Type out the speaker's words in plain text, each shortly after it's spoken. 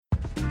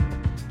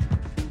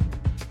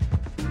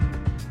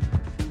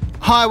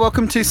Hi,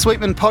 welcome to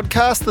Sweetman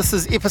Podcast. This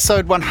is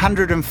episode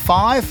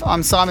 105.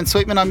 I'm Simon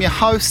Sweetman, I'm your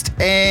host,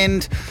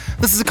 and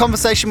this is a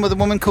conversation with a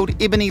woman called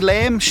Ebony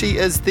Lamb. She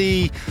is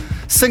the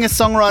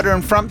singer-songwriter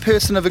and front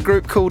person of a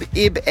group called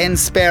Ebb and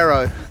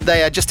Sparrow.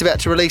 They are just about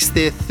to release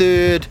their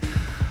third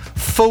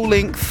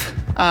full-length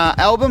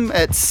album.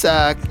 It's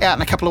out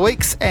in a couple of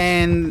weeks,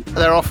 and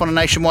they're off on a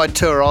nationwide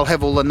tour. I'll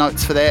have all the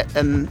notes for that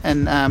and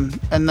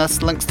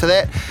this links to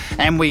that,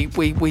 and we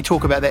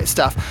talk about that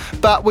stuff.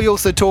 But we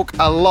also talk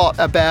a lot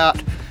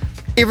about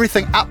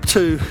everything up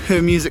to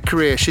her music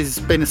career. She's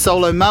been a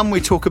solo mum.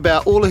 We talk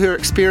about all of her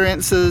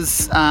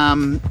experiences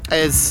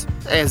as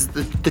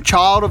the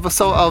child of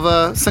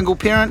a single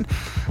parent,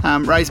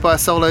 raised by a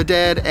solo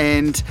dad,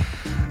 and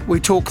we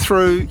talk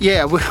through,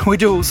 we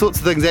do all sorts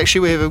of things.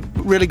 Actually, we have a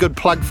really good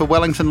plug for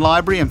Wellington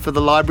Library and for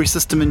the library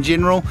system in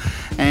general.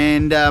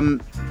 And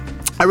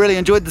I really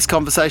enjoyed this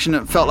conversation.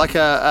 It felt like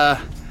a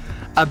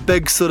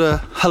big sort of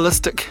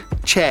holistic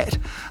chat.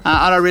 And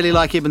I really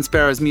like Ebb and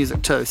Sparrow's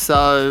music too.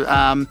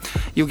 So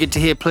you'll get to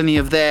hear plenty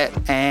of that,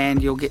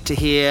 and you'll get to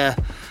hear...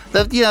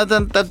 They've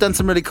done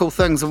some really cool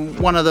things, and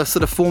one of the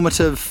sort of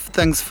formative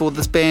things for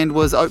this band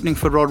was opening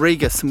for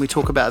Rodriguez, and we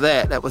talk about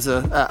that. That was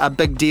a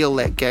big deal,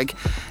 that gig.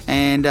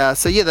 And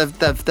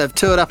they've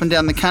toured up and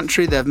down the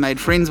country. They've made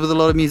friends with a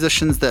lot of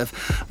musicians.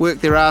 They've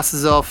worked their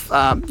asses off.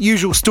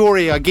 Usual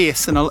story, I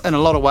guess, in a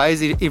lot of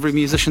ways. Every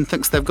musician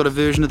thinks they've got a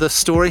version of this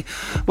story.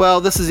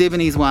 Well, this is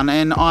Ebony's one,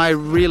 and I've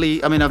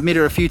met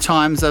her a few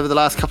times over the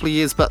last couple of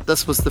years, but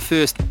this was the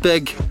first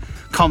big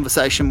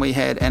conversation we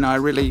had, and I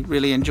really,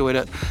 really enjoyed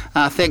it.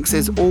 Thanks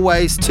as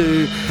always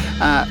to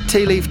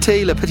Tea Leaf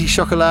Tea, Le Petit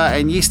Chocolat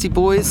and Yeasty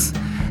Boys.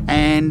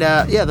 And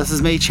this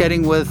is me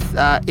chatting with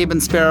Ebb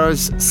and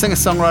Sparrow's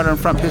singer-songwriter and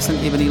front person,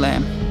 Ebony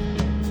Lamb.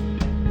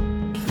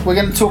 We're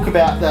going to talk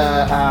about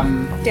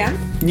the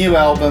new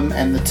album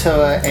and the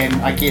tour and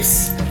I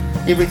guess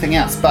everything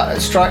else, but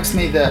it strikes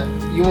me that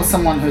you're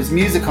someone whose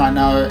music I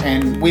know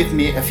and we've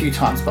met a few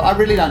times, but I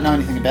really don't know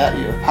anything about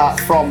you apart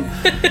from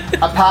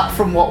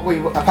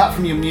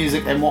your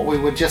music and what we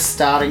were just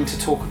starting to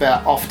talk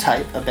about off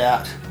tape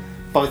about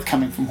both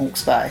coming from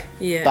Hawke's Bay,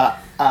 but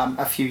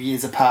a few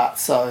years apart.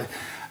 So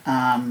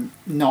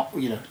not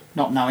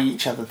knowing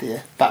each other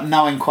there, but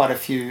knowing quite a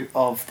few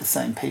of the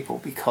same people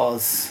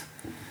because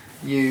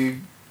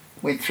you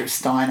went through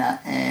Steiner,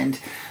 and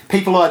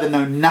people either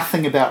know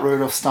nothing about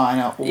Rudolf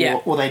Steiner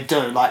or they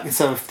do. Like,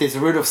 so if there's a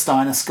Rudolf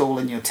Steiner school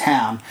in your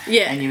town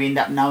and you end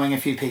up knowing a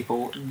few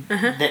people,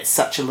 that's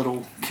such a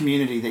little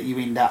community that you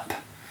end up,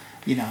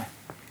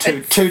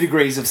 two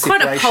degrees of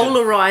separation. Quite a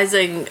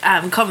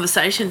polarising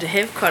conversation to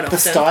have quite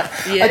often.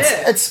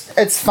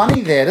 It's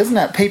funny that, isn't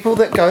it? People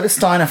that go to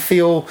Steiner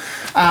feel,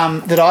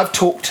 that I've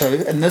talked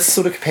to in this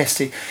sort of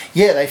capacity,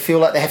 they feel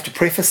like they have to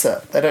preface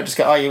it. They don't just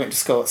go, you went to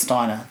school at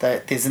Steiner.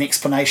 There's an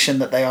explanation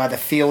that they either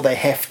feel they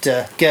have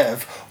to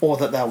give or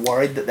that they're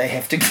worried that they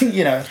have to,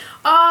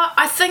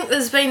 I think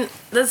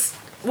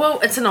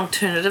it's an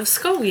alternative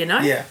school,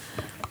 Yeah.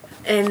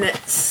 And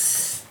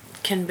it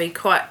can be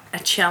quite a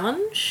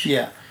challenge.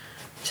 Yeah.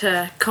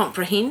 To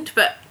comprehend,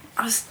 but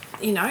I was,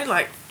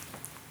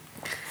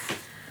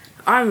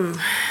 I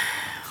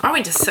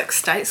went to 6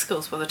 state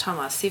schools by the time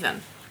I was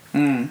 7,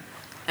 and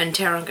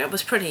Tauranga. It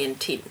was pretty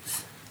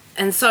intense,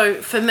 and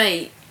so for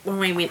me, when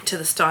we went to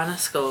the Steiner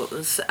school, it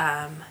was,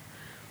 I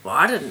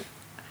don't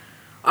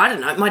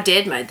know. My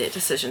dad made that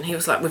decision. He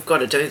was like, "We've got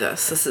to do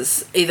this. This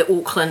is either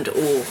Auckland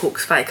or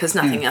Hawke's Bay because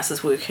nothing else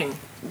is working."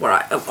 We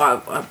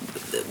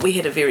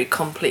had a very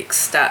complex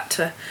start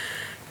to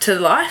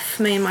life,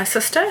 me and my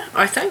sister,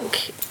 I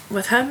think,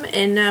 with him,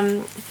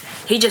 and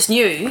he just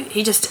knew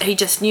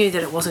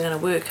that it wasn't going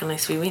to work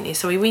unless we went there.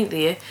 So we went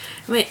there,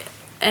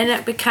 and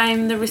it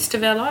became the rest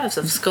of our lives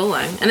of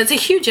schooling. And it's a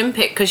huge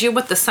impact because you're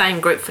with the same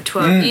group for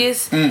 12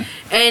 years,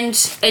 and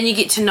you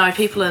get to know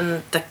people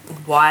in the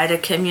wider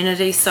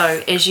community.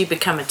 So as you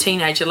become a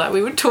teenager, like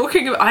we were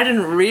talking about, I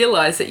didn't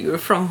realise that you were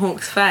from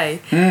Hawke's Bay,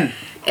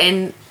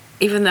 and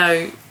even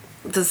though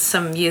there's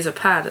some years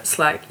apart, it's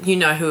like you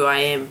know who I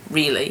am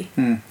really,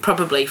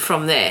 probably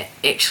from that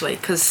actually,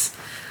 because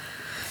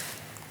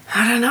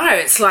I don't know,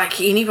 it's like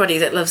anybody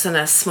that lives in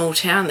a small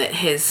town that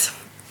has,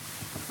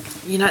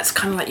 it's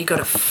kind of like you got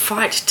to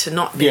fight to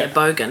not be a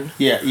bogan.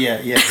 Yeah,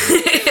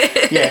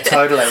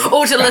 totally.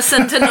 Or to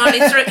listen to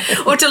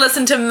 93 or to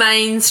listen to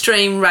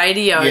mainstream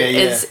radio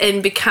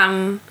and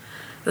become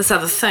this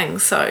other thing.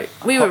 So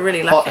we were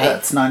really lucky. Hot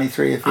Hits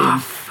 93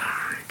 FM.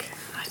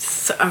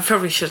 I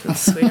probably shouldn't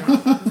swear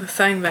on the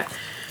thing, but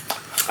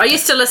I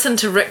used to listen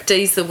to Rick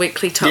Dees' The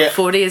Weekly Top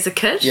 40 as a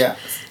kid,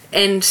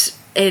 and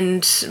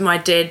my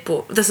dad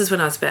bought, this is when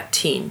I was about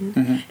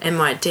 10, and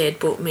my dad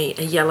bought me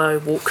a yellow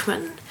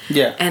Walkman,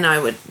 and I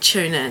would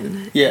tune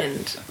in,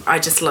 and I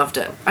just loved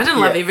it. I didn't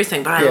love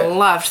everything, but I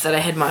loved that I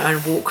had my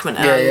own Walkman,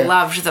 and I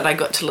loved that I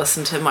got to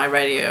listen to my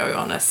radio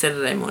on a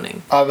Saturday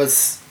morning. I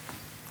was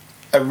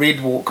a red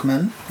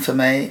Walkman for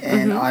me,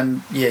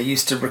 and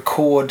used to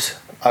record.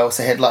 I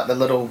also had like the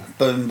little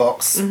boom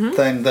box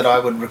thing that I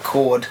would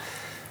record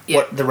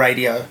what the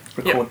radio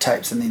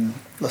tapes and then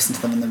listen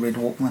to them in the red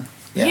Walkman.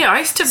 Yeah, I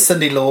used to...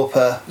 Cyndi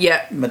Lauper.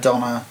 Yeah.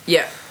 Madonna.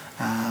 Yeah.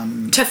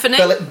 Tiffany.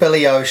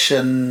 Billy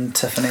Ocean,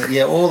 Tiffany.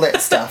 Yeah, all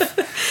that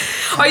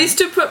stuff. I used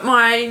to put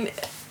my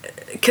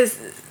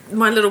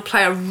little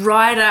player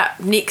right up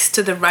next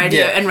to the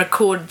radio and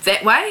record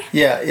that way.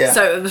 Yeah, yeah.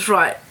 So it was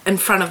right in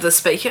front of the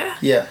speaker.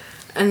 Yeah.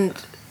 And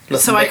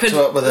listen so I could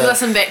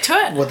listen back to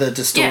it with a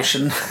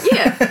distortion.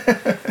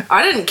 Yeah.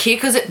 I didn't care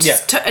because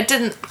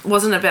it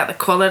wasn't about the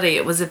quality.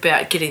 It was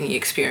about getting the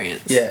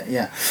experience. Yeah,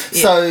 yeah.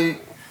 So,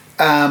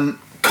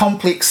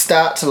 complex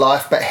start to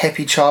life, but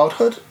happy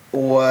childhood,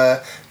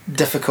 or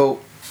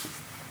difficult?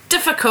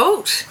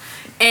 Difficult,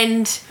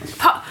 and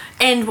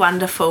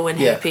wonderful and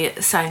happy at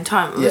the same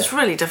time. It was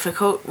really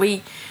difficult.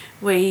 We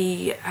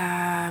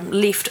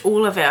left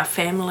all of our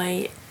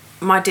family.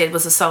 My dad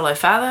was a solo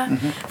father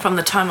from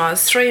the time I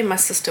was 3 and my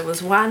sister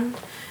was 1,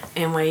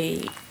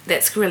 and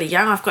that's really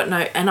young.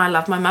 And I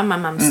love my mum. My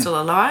mum's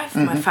still alive.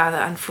 My father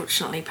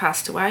unfortunately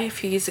passed away a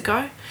few years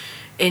ago,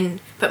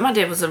 but my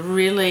dad was a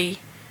really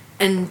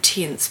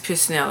intense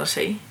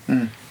personality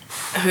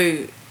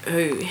who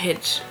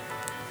had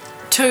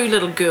 2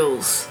 little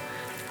girls,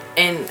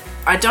 and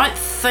I don't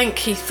think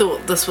he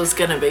thought this was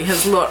going to be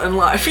his lot in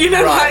life, you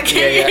know. Right.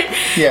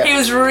 He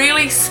was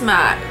really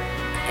smart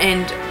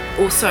and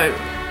also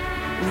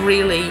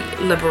really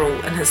liberal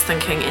in his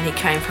thinking, and he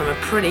came from a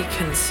pretty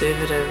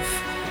conservative,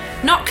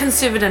 not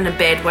conservative in a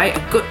bad way,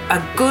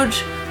 a good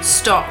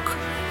stock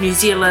New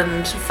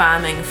Zealand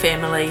farming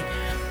family,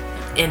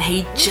 and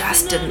he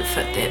just didn't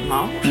fit that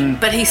mould.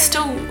 But he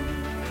still,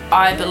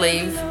 I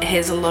believe,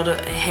 had a lot of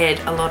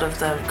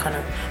the kind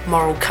of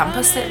moral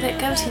compass that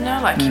gives, you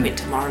know. Like he went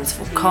to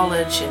Morrinsville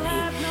College, and he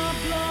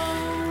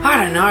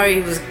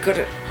was good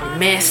at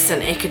maths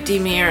and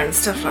academia and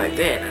stuff like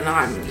that, and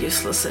I'm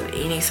useless at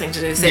anything to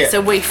do with that. So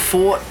we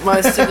fought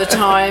most of the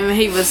time.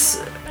 He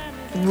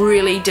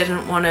really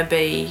didn't want to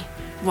be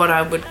what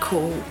I would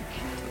call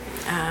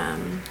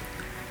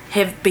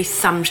be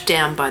thumbed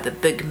down by the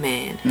big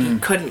man. He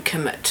couldn't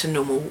commit to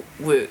normal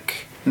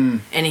work,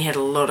 and he had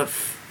a lot of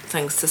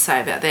things to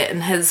say about that,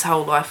 and his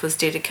whole life was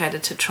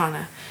dedicated to trying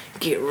to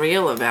get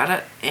real about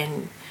it,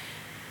 and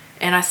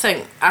I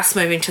think us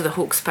moving to the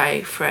Hawke's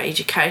Bay for our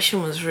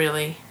education was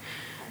really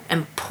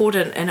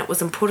important, and it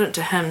was important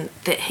to him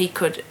that he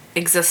could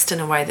exist in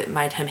a way that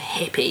made him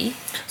happy.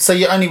 So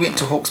you only went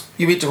to Hawke's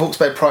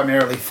Bay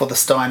primarily for the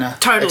Steiner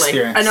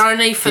experience? And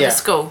only for the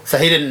school. So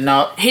he didn't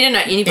know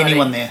anybody.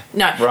 Anyone there?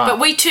 No, right. But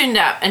we turned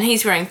up and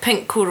he's wearing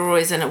pink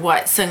corduroys and a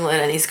white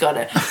singlet, and he's got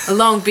a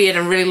long beard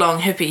and really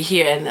long hippie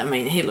hair, and I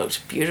mean he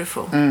looked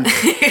beautiful. Yeah.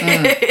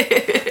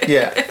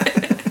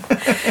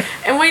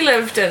 And we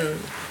lived in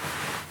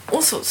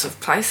all sorts of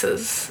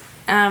places,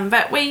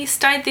 but we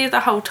stayed there the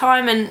whole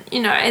time, and you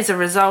know, as a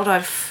result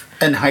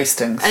in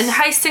Hastings,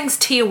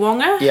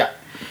 Tiawonga. Yeah.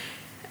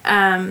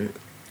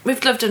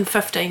 We've lived in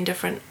 15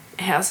 different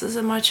houses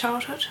in my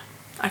childhood.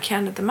 I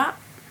counted them up.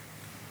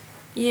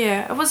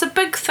 Yeah, it was a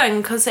big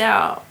thing because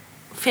our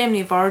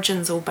family of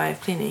origin's all Bay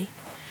of Plenty,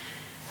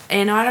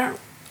 and I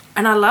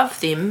love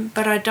them,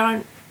 but I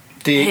don't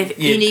have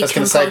any compulsion. I was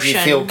going to say, do you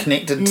feel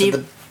connected to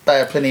the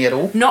Bay of Plenty at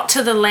all? Not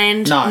to the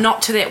land,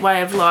 not to that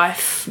way of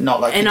life. Not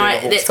like you do at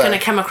Hawke's Bay. That's going to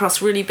come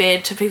across really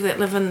bad to people that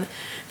live in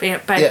Bay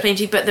of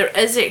Plenty, but there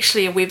is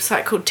actually a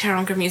website called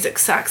Tauranga Music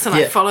Sucks, and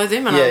I follow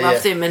them, and I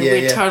love them, and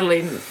we're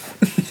totally...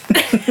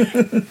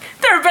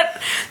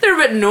 they're a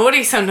bit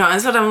naughty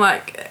sometimes, but I'm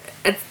like,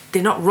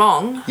 they're not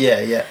wrong.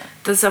 Yeah.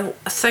 There's a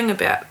thing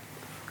about...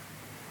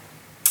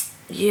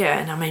 Yeah,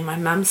 and I mean, my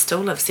mum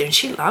still lives there, and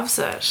she loves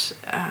it.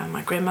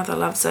 My grandmother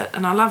loves it,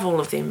 and I love all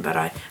of them, but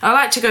I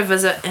like to go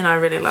visit, and I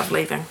really love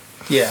leaving.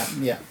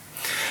 Yeah.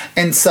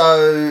 And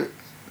so,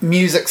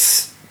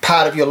 music's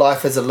part of your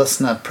life as a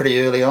listener pretty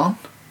early on?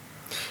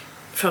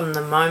 From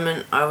the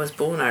moment I was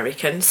born, I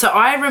reckon. So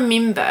I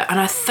remember, and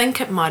I think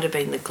it might have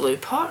been the Glue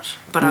Pot,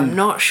 but I'm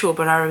not sure,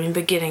 but I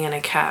remember getting in a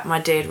car. My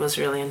dad was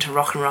really into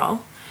rock and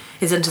roll.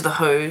 He's into The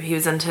Who. He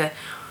was into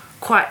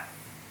quite...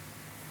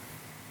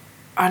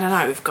 I don't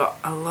know,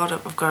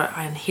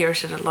 I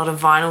inherited a lot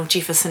of vinyl,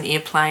 Jefferson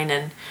Airplane,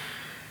 and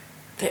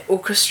the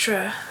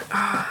orchestra.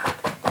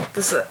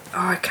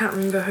 I can't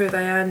remember who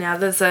they are now.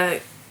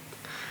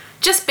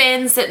 Just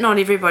bands that not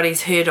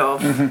everybody's heard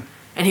of. Mm-hmm.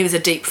 And he was a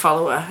deep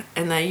follower,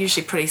 and they're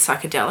usually pretty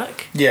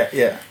psychedelic.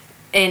 Yeah.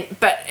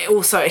 But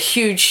also a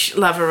huge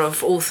lover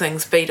of all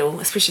things Beatle,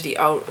 especially the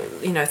old,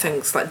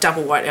 things like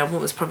Double White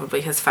Album was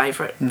probably his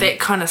favourite. That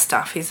kind of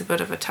stuff. He's a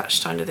bit of a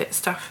touchstone to that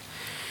stuff.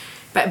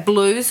 But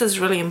blues is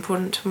really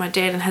important to my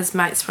dad, and his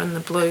mates were in the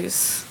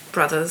Blues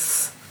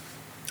Brothers,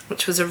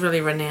 which was a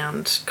really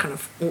renowned kind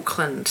of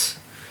Auckland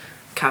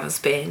covers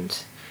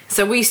band.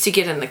 So we used to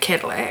get in the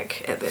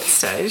Cadillac at that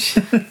stage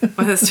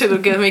with his 2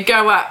 little girls, and we'd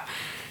go up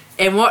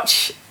and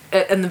watch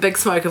it in the big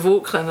smoke of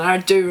Auckland, and I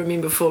do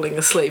remember falling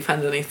asleep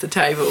underneath the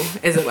table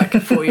as a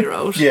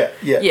 4-year-old. Yeah.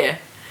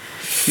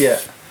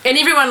 And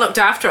everyone looked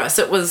after us.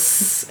 I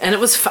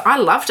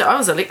loved it. I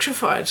was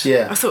electrified.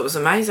 Yeah. I thought it was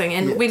amazing.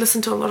 And we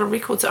listened to a lot of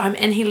records at home,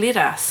 and he let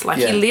us.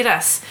 He let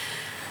us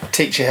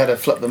teach you how to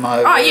flip them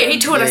over. Oh yeah, he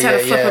taught us how to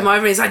flip them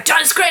over. He's like,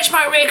 don't scratch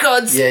my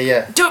records.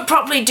 Yeah. Do it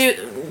properly.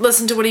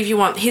 Listen to whatever you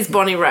want. Here's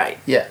Bonnie Raitt.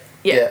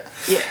 Yeah.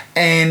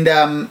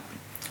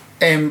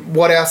 And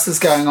what else is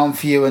going on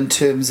for you in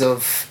terms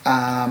of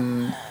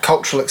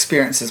cultural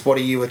experiences? What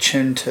are you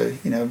attuned to?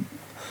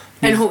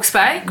 In Hawke's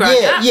Bay,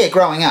 growing up? Yeah,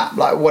 growing up.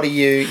 Like, what are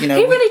you, He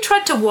really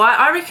tried to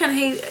I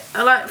reckon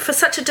for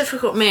such a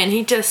difficult man,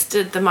 he just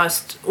did the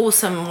most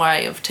awesome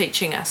way of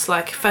teaching us.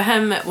 Like, for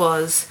him, it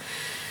was...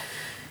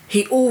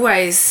 He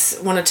always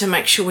wanted to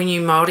make sure we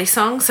knew Māori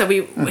songs. So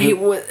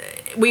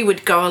we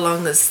would go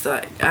along this,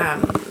 like,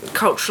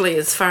 culturally,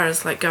 as far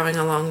as, like, going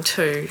along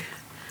to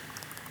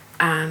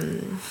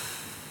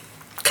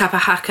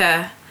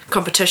kapahaka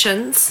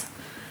competitions.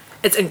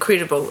 It's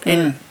incredible.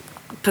 And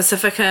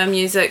Pacifica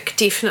music,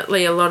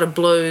 definitely a lot of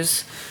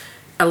blues,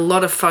 a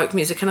lot of folk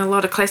music, and a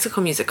lot of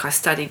classical music. I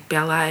studied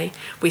ballet.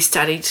 We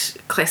studied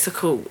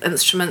classical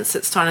instruments.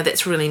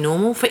 That's really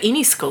normal for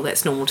any school.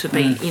 That's normal to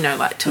be,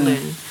 to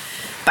learn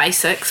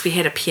basics. We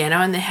had a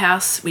piano in the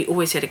house. We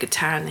always had a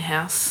guitar in the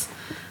house.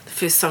 The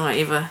first song I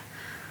ever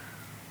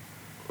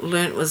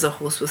learnt was A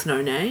Horse With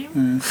No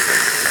Name.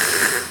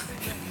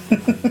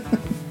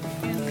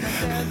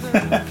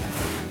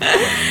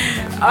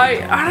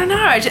 I don't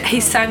know. He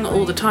sang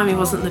all the time. He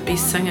wasn't the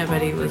best singer,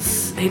 but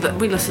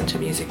we listened to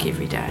music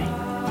every day.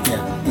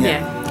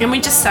 Yeah. And we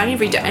just sang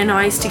every day. And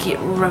I used to get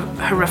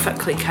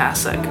horrifically car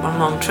sick on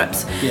long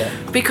trips. Yeah.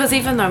 Because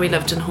even though we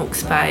lived in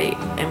Hawke's Bay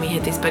and we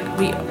had these big...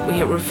 We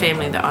were a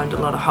family that owned a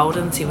lot of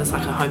Holdens. He was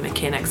like a home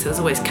mechanic, so there was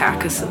always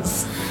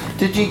carcasses.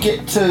 Did you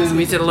get to... So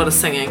we did a lot of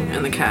singing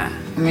in the car.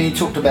 I mean,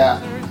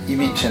 you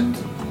mentioned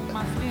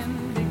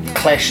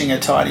clashing a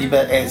tiny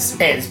bit as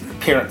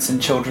parents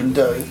and children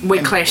do. We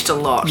clashed a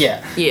lot.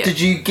 Yeah. Did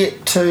you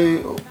get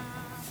to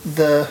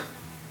the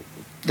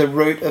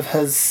root of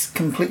his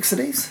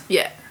complexities?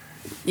 Yeah.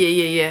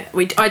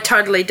 I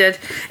totally did,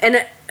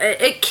 and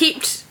it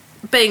kept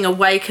being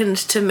awakened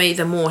to me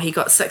the more he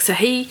got sick. So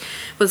he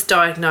was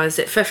diagnosed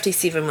at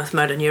 57 with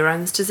motor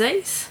neurons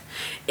disease,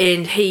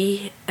 and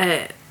he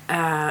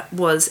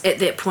was at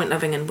that point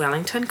living in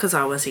Wellington because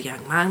I was a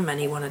young mum and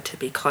he wanted to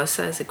be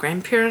closer as a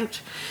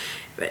grandparent.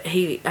 But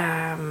he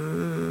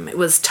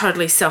was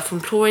totally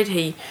self-employed.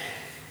 He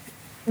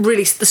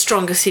really the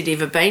strongest he'd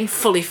ever been,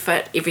 fully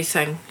fit,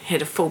 everything,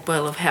 had a full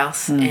bill of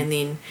health, and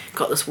then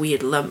got this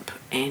weird limp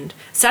and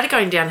started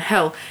going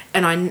downhill,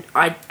 and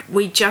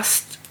we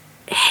just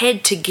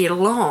had to get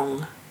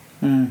along.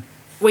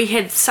 We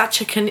had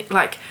such a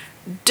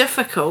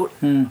difficult,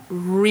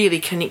 really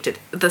connected.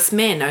 This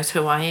man knows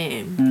who I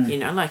am,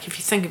 like if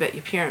you think about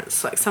your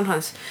parents, like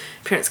sometimes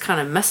parents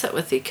kind of miss it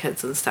with their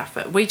kids and stuff,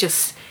 but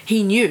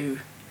he knew,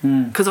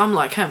 because I'm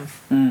like him.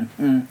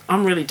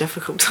 I'm really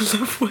difficult to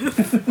live with.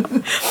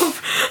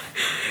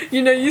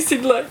 You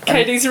said like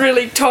Katie's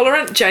really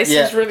tolerant,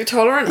 Jason's really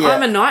tolerant.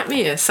 I'm a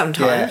nightmare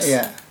sometimes.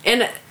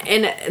 And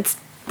it's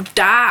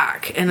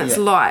dark and it's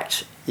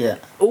light.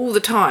 All the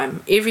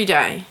time, every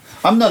day.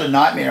 I'm not a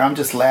nightmare, I'm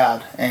just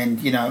loud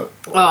and, Oh,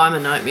 I'm a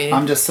nightmare.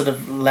 I'm just sort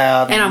of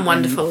loud and I'm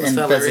wonderful and as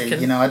well, busy. I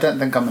reckon. I don't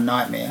think I'm a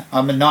nightmare.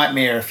 I'm a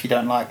nightmare if you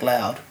don't like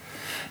loud.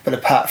 But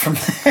apart from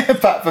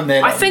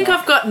that... I think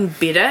I've gotten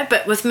better,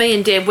 but with me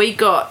and Dad, we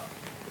got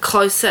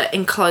closer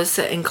and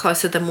closer and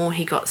closer the more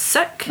he got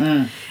sick.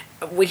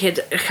 We had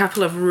a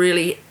couple of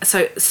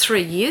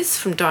 3 years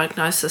from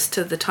diagnosis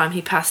to the time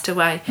he passed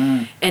away,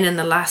 and in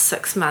the last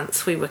 6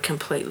 months we were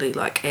completely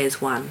like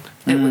as one.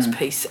 It was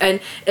peace,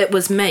 and it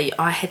was me.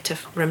 I had to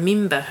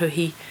remember who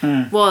he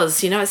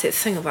was. It's that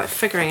thing of like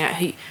figuring out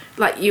who.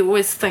 Like you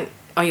always think,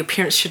 oh, your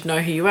parents should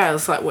know who you are.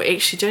 It's like, well,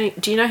 actually,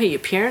 do you know who your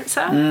parents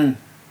are?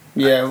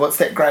 Yeah, what's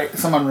that great...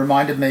 Someone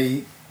reminded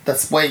me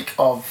this week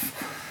of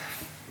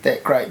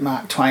that great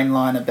Mark Twain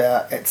line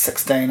about at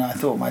 16 I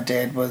thought my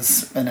dad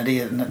was an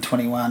idiot, and at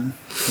 21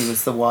 he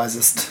was the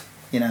wisest,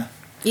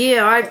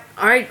 Yeah,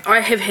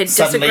 I have had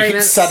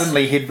disagreements.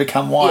 Suddenly he'd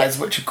become wise,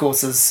 which of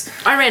course is...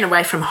 I ran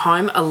away from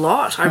home a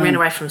lot. I ran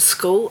away from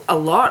school a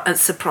lot. It's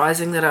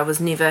surprising that I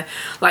was never...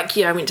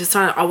 I went to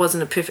science. I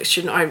wasn't a perfect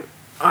student.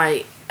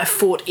 I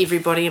fought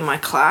everybody in my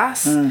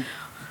class.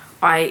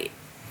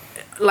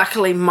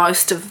 Luckily,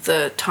 most of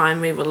the time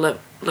we were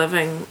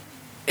living,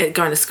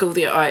 going to school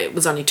there, I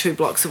was only 2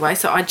 blocks away,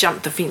 so I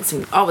jumped the fence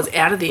and I was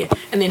out of there.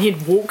 And then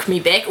he'd walk me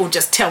back or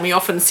just tell me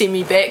off and send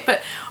me back.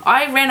 But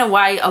I ran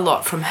away a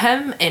lot from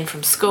him and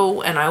from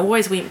school, and I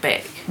always went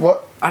back.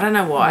 What? I don't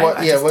know why.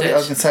 I was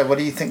going to say, what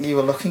do you think you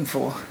were looking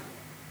for?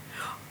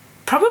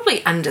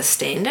 Probably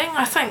understanding,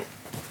 I think.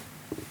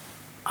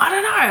 I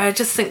don't know. I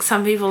just think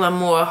some people are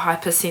more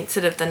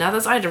hypersensitive than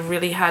others. I had a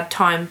really hard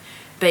time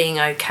being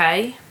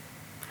okay.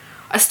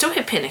 I still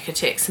have panic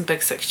attacks in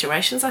big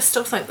situations. I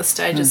still think the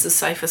stage is the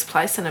safest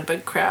place in a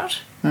big crowd.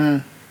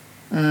 I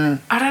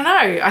don't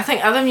know. I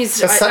think other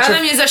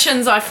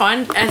musicians I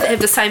find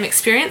have the same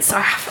experience.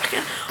 I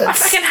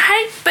fucking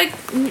hate big,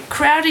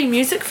 crowdy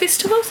music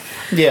festivals.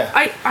 Yeah.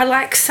 I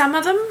like some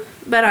of them,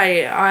 but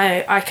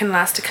I can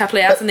last a couple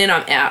of hours and then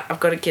I'm out.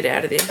 I've got to get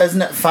out of there.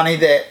 Isn't it funny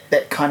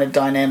that kind of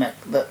dynamic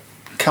that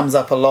comes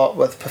up a lot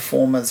with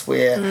performers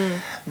where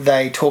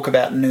they talk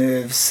about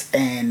nerves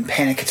and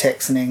panic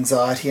attacks and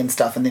anxiety and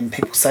stuff, and then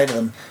people say to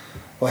them,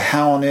 well,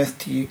 how on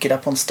earth do you get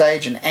up on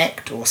stage and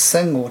act or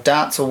sing or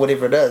dance or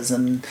whatever it is?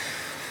 And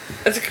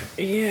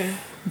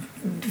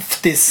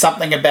there's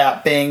something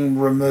about being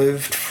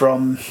removed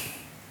from,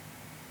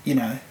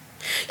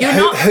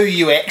 who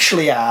you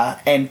actually are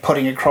and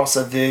putting across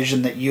a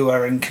version that you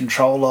are in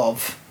control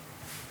of.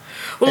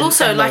 Well,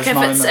 also, like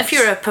if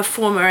you're a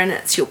performer and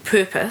it's your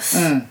purpose,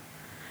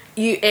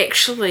 you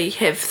actually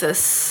have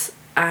this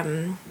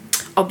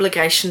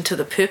obligation to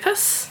the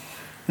purpose.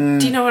 Do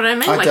you know what I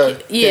mean? I do.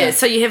 Yeah.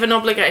 So you have an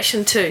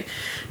obligation to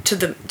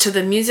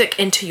the music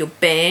and to your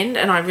band,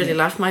 and I really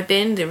love my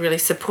band. They're really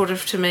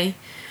supportive to me.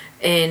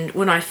 And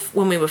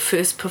when we were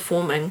first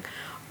performing,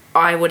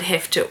 I would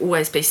have to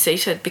always be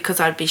seated because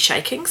I'd be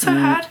shaking so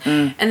hard.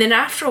 And then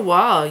after a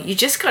while, you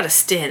just got to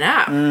stand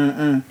up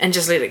and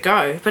just let it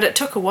go. But it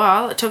took a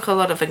while. It took a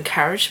lot of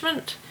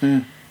encouragement.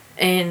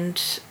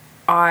 And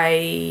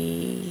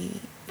I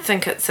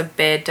think it's a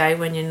bad day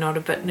when you're not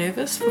a bit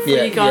nervous before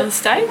you go on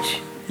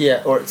stage.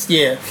 Yeah,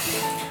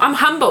 I'm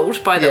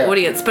humbled by the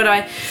audience, but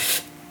I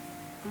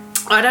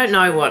don't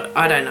know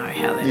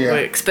how that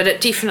works. But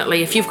it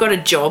definitely, if you've got a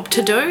job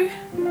to do,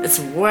 it's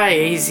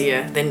way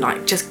easier than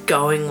like just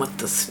going with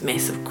this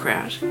massive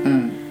crowd.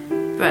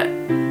 But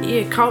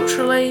yeah,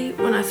 culturally,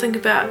 when I think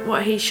about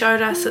what he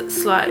showed us,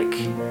 it's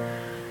like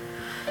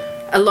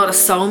a lot of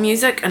soul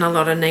music and a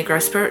lot of Negro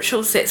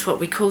spirituals. That's what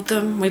we called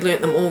them. We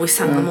learnt them all. We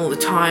sung them all the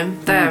time.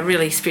 They are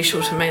really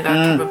special to me.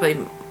 They're probably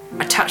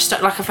a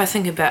touchstone. Like if I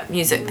think about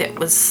music that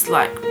was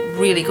like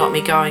really got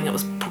me going, it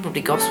was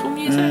probably gospel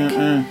music.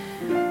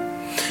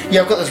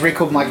 Yeah, I've got this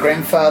record my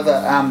grandfather,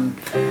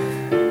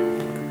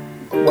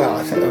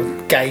 I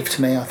think gave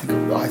to me. I think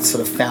I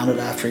sort of found it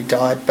after he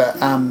died, but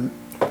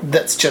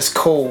that's just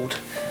called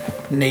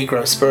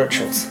Negro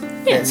Spirituals.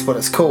 Yeah. That's what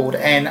it's called.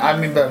 And I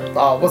remember, it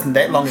wasn't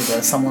that long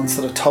ago, someone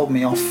sort of told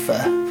me off for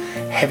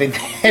having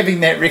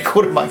that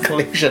record in my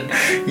collection.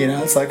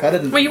 It's like I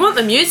didn't. Well, you want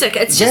the music.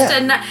 It's just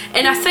and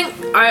I think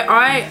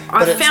I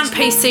found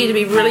PC to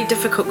be really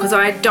difficult because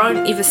I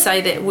don't ever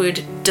say that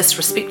word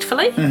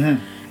disrespectfully.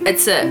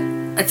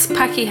 It's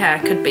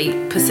Pakeha could be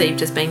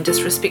perceived as being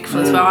disrespectful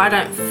as well. I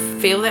don't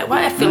feel that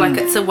way. I feel like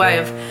it's a way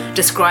of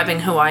describing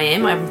who I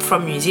am. I'm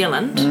from New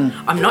Zealand.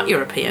 I'm not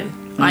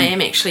European. I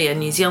am actually a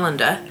New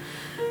Zealander,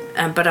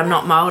 but I'm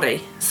not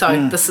Māori.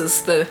 So this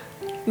is the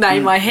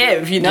name I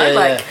have, and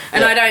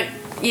I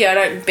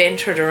don't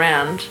banter it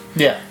around.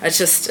 Yeah. It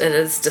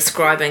is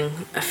describing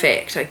a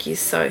fact, I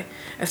guess. So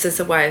if there's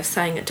a way of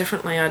saying it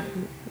differently, I'd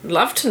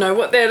love to know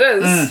what that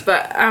is.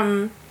 But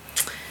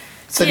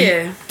so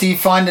do you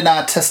find an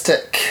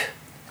artistic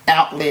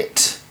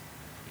outlet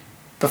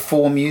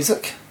before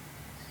music?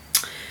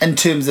 In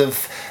terms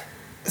of,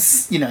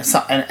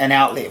 an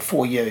outlet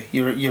for you.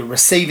 You're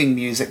receiving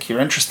music, you're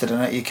interested in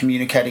it, you're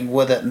communicating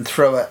with it and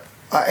through it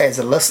as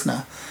a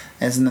listener,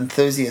 as an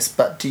enthusiast.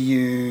 But do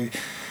you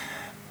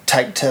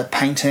take to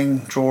painting,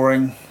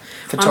 drawing,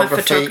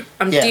 photography?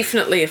 I'm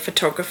definitely a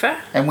photographer.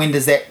 And when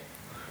does that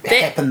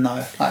happen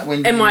though? Like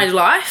when my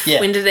life? Yeah.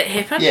 When did that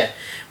happen? Yeah.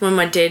 When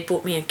my dad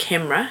bought me a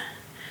camera.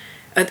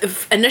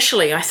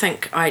 Initially, I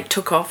think I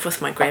took off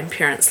with my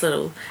grandparents'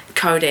 little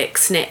Kodak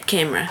snap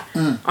camera.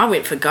 I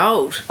went for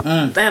gold.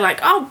 They're like,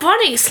 "Oh,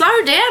 Bonnie,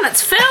 slow down,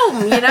 it's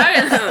film,"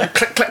 and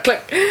click, click,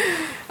 click.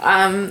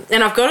 And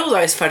I've got all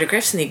those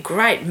photographs, and they're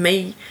great.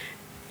 Me,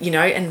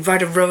 and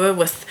Rotorua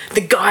with the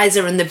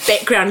geyser in the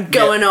background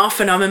going off,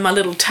 and I'm in my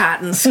little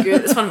tartan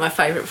skirt. It's one of my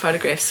favourite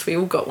photographs. We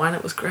all got one.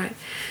 It was great.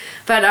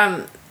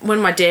 But when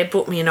my dad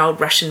bought me an old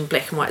Russian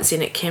black and white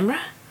Zenit camera,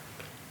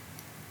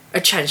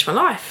 it changed my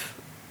life.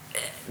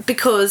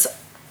 Because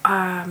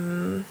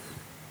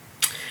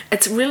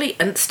it's really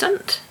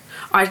instant.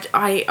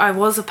 I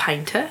was a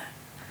painter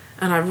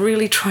and I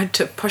really tried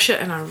to push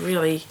it, and I'm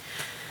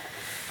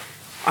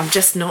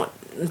just not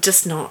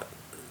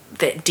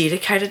that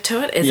dedicated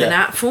to it as an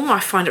art form. I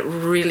find it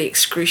really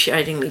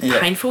excruciatingly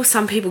painful.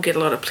 Some people get a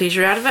lot of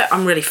pleasure out of it.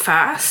 I'm really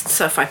fast,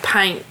 so if I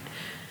paint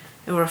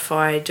or if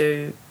I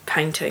do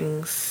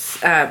paintings,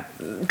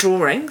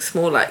 drawings,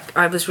 more like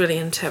I was really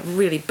into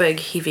really big,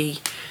 heavy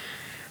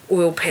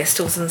oil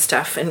pastels and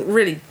stuff, and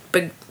really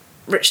big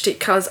rich deep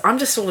colours. I'm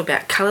just all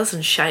about colours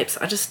and shapes.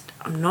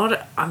 I'm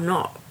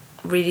not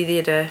really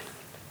there to.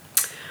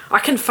 I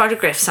can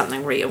photograph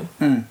something real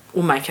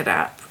or make it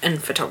up in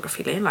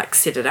photography land, like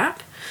set it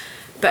up.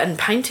 But in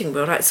painting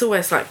world, it's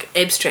always like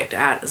abstract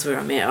art is where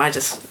I'm at.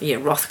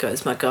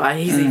 Rothko's my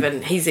guy. He's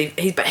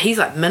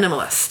like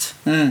minimalist,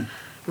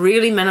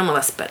 really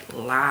minimalist, but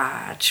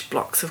large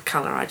blocks of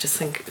colour. I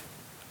just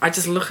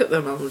look at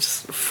them and I'm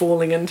just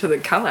falling into the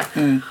colour.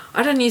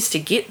 I don't used to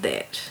get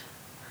that.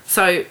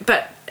 So,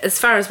 but as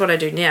far as what I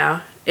do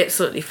now,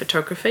 absolutely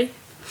photography.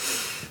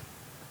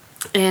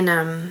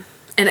 And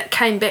it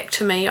came back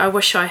to me. I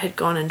wish I had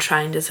gone and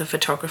trained as a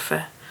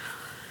photographer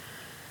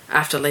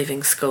after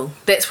leaving school.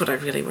 That's what I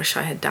really wish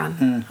I had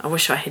done. I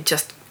wish I had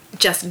just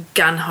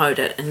gun-hoed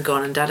it and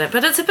gone and done it.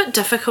 But it's a bit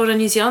difficult in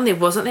New Zealand. There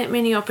wasn't that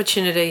many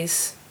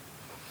opportunities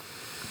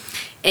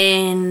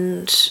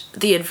And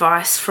the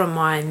advice from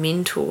my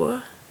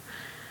mentor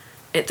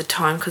at the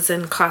time, because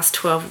in class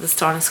 12 of the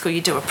Steiner School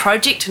you do a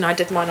project, and I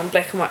did mine on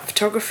black and white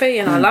photography,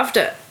 and I loved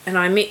it, and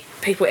I met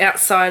people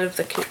outside of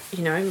the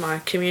my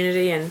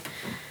community, and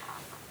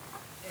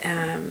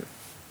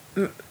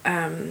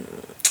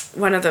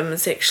one of them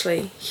is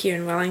actually here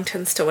in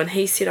Wellington still, and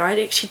he said,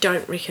 I actually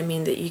don't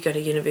recommend that you go to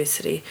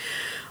university.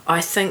 I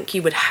think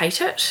you would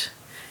hate it,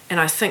 and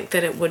I think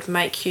that it would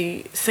make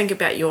you think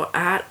about your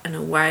art in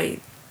a way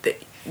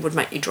that would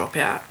make you drop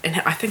out.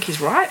 And I think he's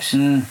right.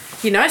 So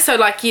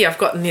I've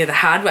gotten there the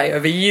hard way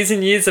over years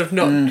and years of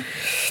not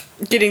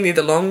getting there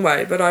the long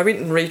way, but I went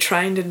and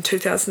retrained in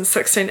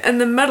 2016. In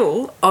the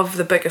middle of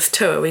the biggest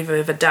tour we've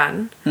ever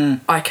done,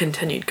 I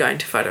continued going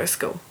to photo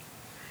school,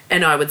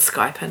 and I would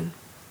Skype in.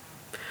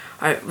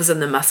 I was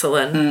in the Muscle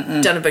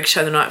Inn, done a big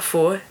show the night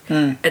before.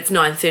 It's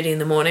 9:30 in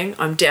the morning.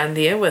 I'm down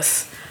there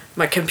with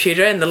my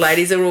computer, and the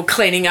ladies are all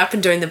cleaning up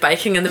and doing the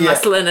baking in the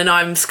Muscle Inn, and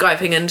I'm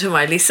Skyping into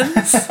my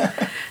lessons,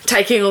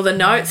 taking all the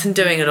notes and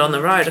doing it on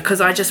the road, because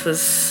I just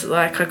was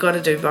like, I got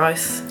to do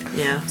both.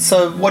 Yeah.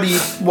 So what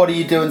do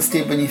you do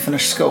instead when you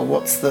finish school?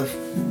 What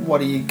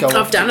do you go?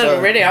 I've done it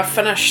already. I've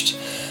finished.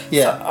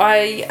 Yeah. So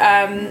I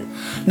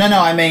No,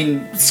 I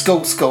mean school.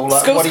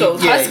 Like,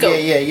 high school.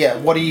 Yeah.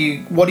 What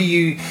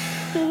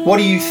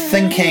are you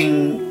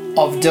thinking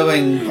of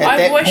doing at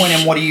that point,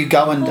 and what do you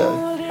go and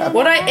do?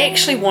 What I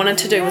actually wanted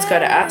to do was go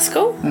to art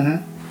school.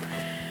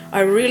 I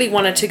really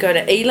wanted to go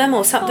to Elam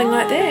or something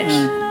like that.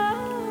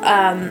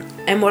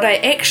 And what I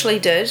actually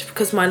did,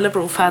 because my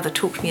liberal father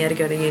talked me how to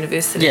go to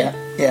university.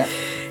 Yeah.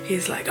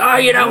 He's like, oh,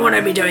 you don't want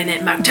to be doing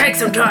that, Mark. Take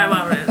some time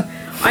on it.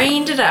 I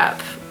ended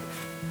up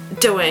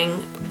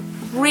doing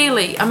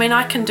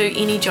I can do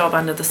any job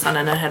under the sun.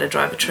 I know how to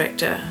drive a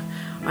tractor.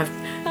 I've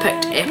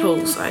picked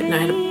apples. I know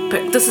how to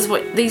pick.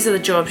 These are the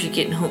jobs you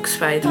get in Hawke's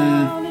Bay.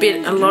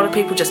 A lot of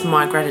people just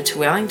migrated to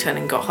Wellington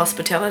and got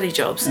hospitality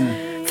jobs.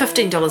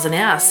 $15 an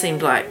hour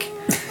seemed like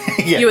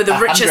you were the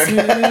richest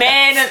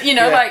man.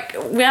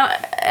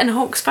 In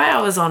Hawke's Bay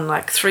I was on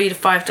like $3 to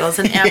 $5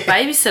 an hour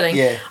babysitting.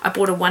 Yeah. I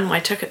bought a one-way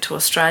ticket to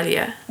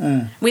Australia.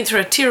 Went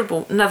through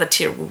another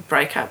terrible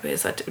breakup,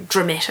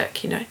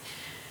 dramatic,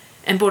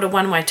 and bought a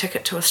one-way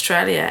ticket to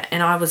Australia,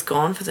 and I was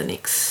gone for the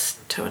next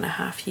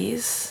 2.5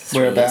 years.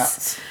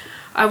 Whereabouts?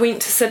 I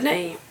went to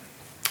Sydney,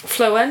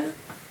 flew in,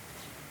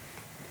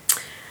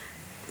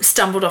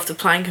 stumbled off the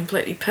plane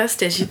completely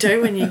pissed, as you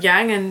do when you're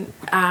young,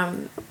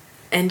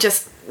 and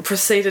just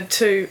proceeded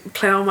to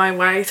plough my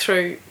way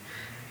through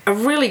a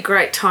really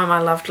great time. I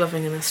loved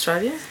living in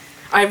Australia.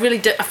 I really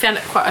did. I found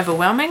it quite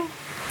overwhelming.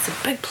 It's a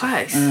big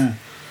place.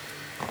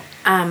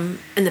 And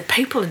the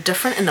people are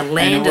different, and the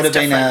land is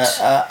different.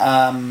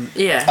 And it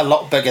would have been a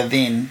lot bigger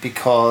then,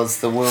 because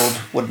the world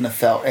wouldn't have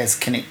felt as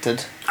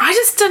connected. I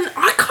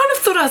kind of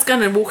thought I was going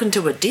to walk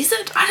into a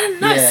desert. I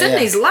didn't know.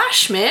 Sydney's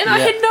lush, man. I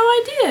had no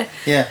idea.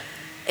 Yeah.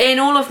 And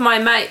all of my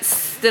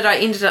mates that I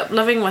ended up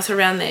living with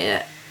around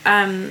there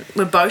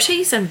were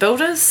boaties and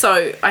builders.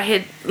 So I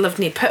had lived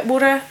near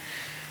Pittwater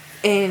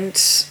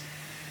and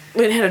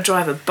learned how to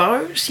drive a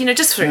boat,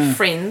 just through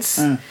friends.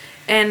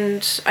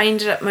 And I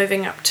ended up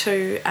moving up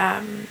to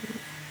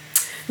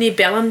near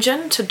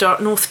Bellingen to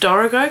North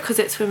Dorrigo, because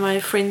that's where my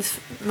friend's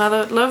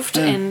mother lived,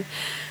 and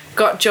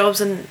got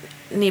jobs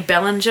near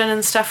Bellingen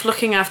and stuff,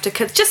 looking after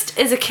kids. Just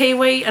as a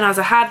Kiwi, and I was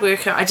a hard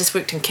worker, I just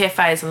worked in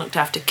cafes and looked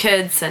after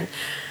kids and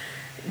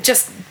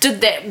just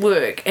did that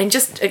work and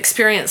just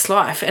experienced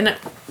life, and it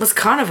was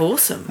kind of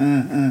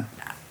awesome.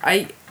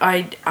 I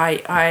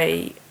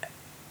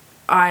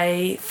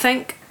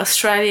think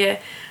Australia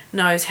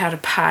knows how to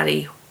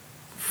party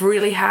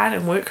really hard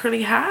and work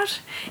really hard,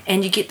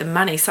 and you get the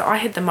money. So I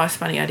had the most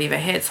money I'd ever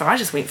had, so I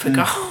just went for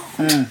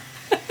gold.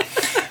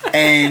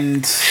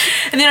 And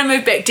then I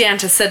moved back down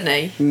to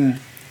Sydney,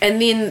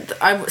 and then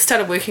I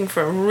started working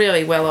for a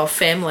really well-off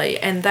family,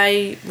 and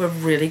they were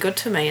really good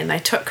to me, and they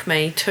took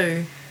me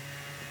to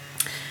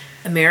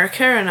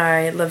America, and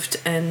I lived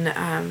in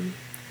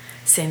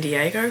San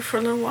Diego for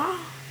a little while,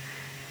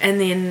 and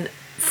then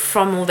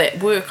from all that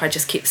work I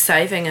just kept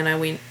saving, and I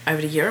went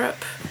over to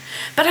Europe.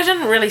 But I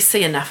didn't really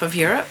see enough of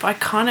Europe. I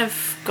kind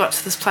of got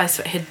to this place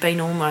that had been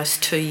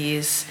almost 2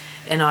 years,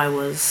 and I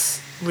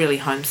was really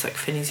homesick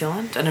for New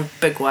Zealand in a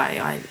big way.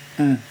 I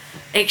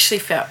actually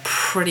felt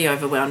pretty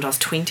overwhelmed. I was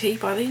 20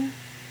 by then.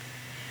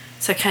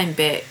 So I came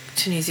back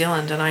to New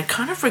Zealand, and I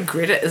kind of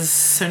regret it as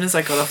soon as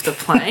I got off the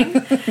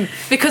plane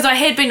because I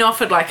had been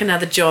offered like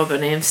another job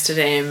in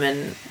Amsterdam,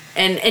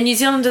 and New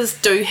Zealanders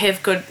do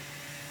have good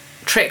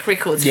track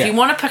records. If you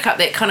want to pick up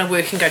that kind of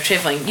work and go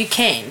travelling, you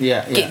can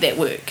get that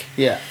work.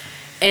 Yeah.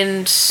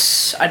 And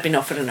I'd been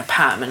offered an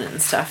apartment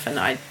and stuff, and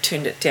I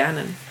turned it down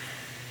and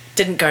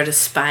didn't go to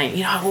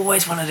Spain. I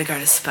always wanted to go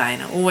to Spain.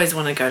 I always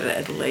wanted to go to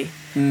Italy.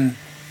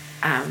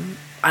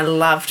 I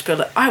loved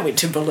Berlin. I went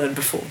to Berlin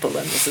before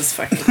Berlin was as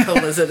fucking cool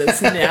as it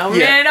is now.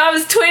 Man, I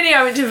was 20,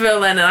 I went to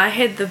Berlin, and I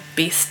had the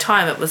best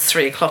time. It was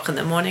 3 o'clock in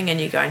the morning, and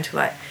you're going to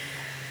like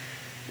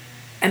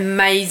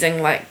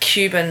amazing like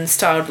Cuban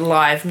styled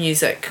live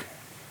music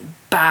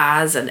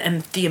bars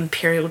and the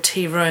Imperial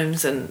tea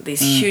rooms and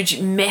these huge,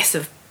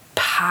 massive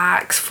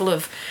parks full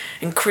of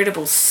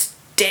incredible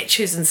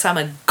statues, and some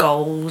are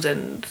gold,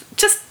 and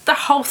just the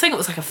whole thing. It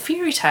was like a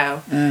fairy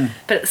tale.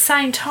 But at the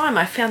same time,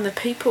 I found the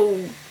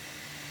people...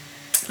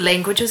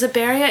 Language was a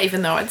barrier,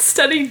 even though I'd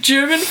studied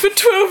German for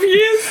 12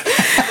 years.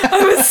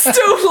 I was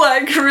still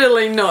like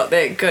really not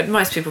that good.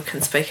 Most people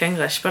can speak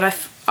English, but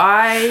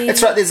I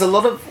That's right. There's a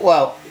lot of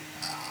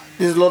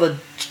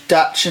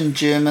Dutch and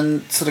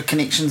German sort of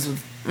connections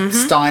with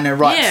Steiner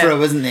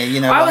through, isn't there?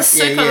 You know, I was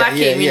super lucky.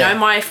 You know,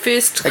 my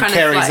first kind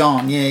of like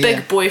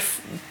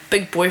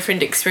big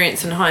boyfriend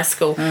experience in high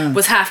school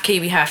was half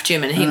Kiwi, half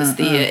German. He was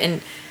there,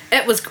 and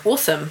it was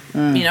awesome.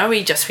 You know,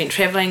 we just went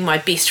travelling. My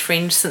best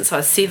friend since I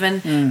was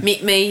 7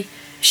 met me.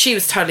 She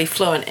was totally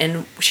fluent,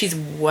 and she's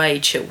way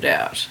chilled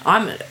out.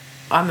 I'm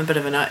a bit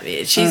of a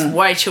nightmare. She's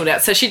way chilled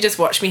out. So she just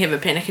watched me have a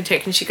panic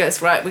attack, and she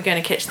goes, right, we're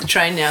going to catch the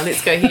train now.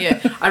 Let's go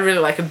here. I really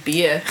like a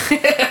beer.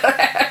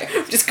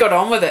 Just got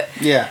on with it.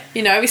 Yeah.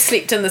 You know, we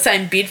slept in the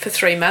same bed for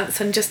 3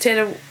 months and just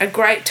had a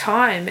great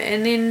time.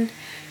 And then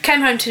came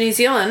home to New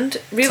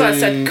Zealand,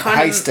 realised I'd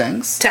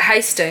to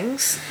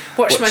Hastings,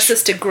 watched my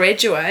sister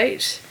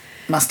graduate.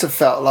 Must have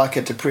felt like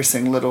a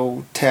depressing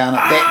little town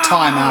at that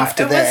time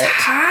after that. It was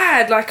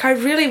hard. Like, I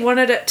really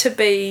wanted it to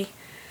be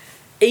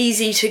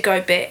easy to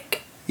go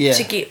back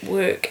to get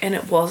work, and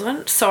it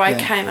wasn't. So I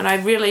came, and I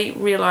really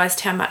realised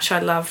how much I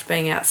loved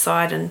being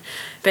outside and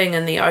being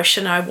in the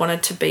ocean. I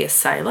wanted to be a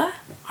sailor.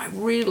 I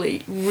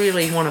really,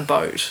 really want a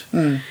boat.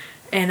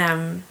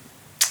 And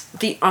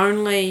the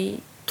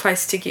only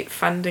place to get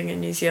funding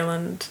in New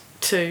Zealand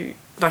to...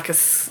 like a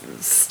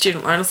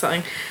student loan or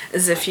something,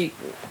 is if you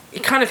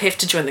kind of have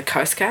to join the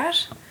Coast Guard,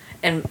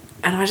 and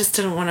I just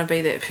didn't want to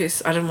be that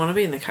person. I didn't want to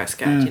be in the Coast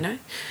Guard, you know.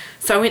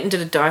 So I went and did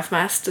a dive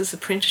master's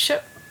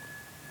apprenticeship,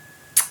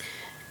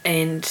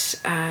 and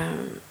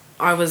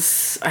I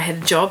had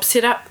a job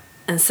set up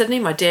in Sydney.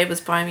 My dad was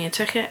buying me a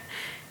ticket,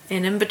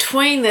 and in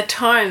between the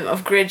time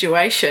of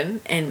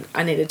graduation, and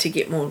I needed to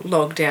get more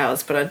logged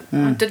hours, but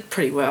I did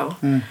pretty well.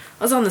 I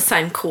was on the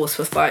same course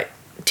with like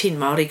 10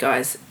 Māori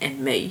guys and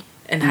me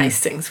in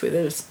Hastings, where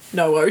there was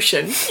no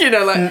ocean, you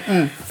know, like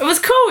it was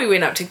cool. We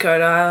went up to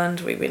Goat Island,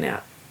 we went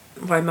out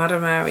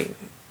Waimarama, we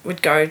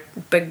would go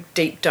big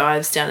deep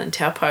dives down in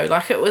Taupo.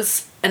 Like, it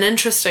was an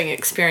interesting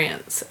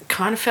experience. It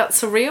kind of felt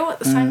surreal at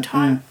the same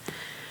time.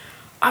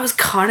 I was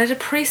kind of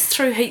depressed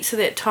through heaps of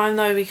that time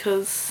though,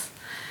 because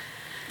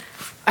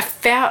I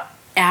felt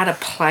out of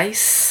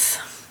place.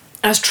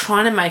 I was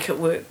trying to make it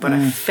work, but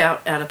I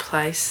felt out of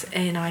place,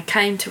 and I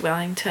came to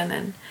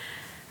Wellington,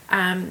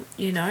 and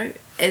you know,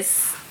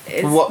 as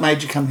what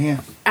made you come here?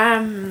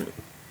 I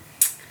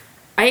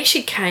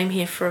actually came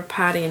here for a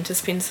party and to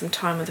spend some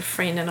time with a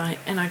friend, and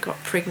I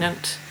got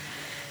pregnant,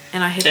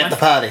 and I had the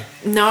party.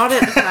 Not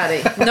at the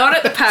party. Not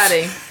at the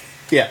party.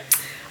 Yeah.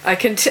 I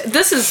can.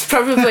 This is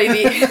probably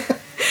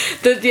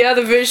the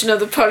other version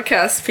of the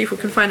podcast. People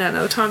can find out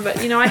another time.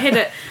 But you know, I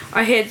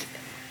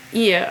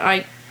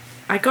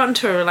got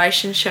into a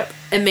relationship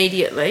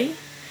immediately,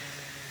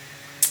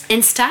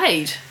 and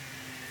stayed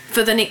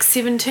for the next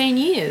 17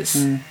 years.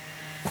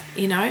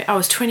 You know, I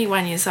was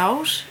 21 years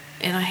old,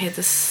 and I had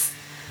this,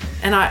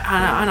 and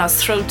I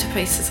was thrilled to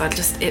pieces. I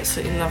just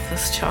absolutely love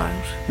this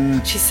child.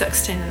 She's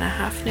 16 and a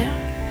half now,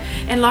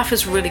 and life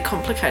is really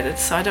complicated,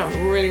 so I don't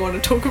really want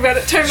to talk about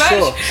it too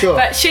much. Sure.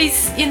 But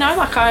she's, you know,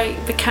 like,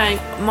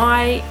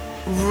 my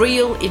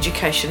real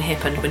education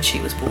happened when she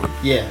was born.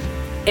 Yeah.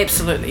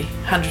 Absolutely,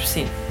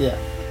 100%. Yeah.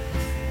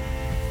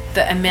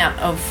 The amount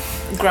of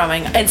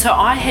growing, and so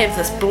I have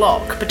this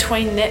block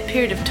between that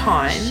period of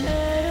time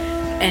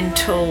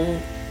until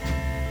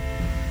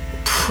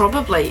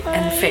probably,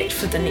 in fact,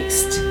 for the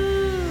next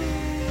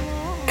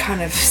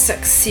kind of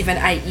 6, 7,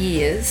 8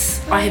 years,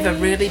 I have a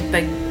really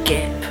big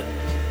gap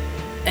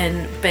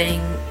in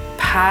being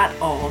part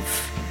of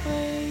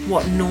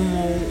what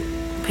normal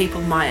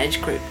people my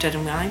age group did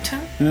in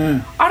Wellington.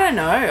 I don't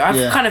know.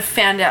 I've kind of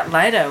found out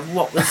later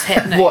what was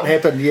happening. What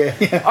happened,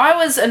 I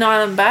was in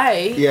Island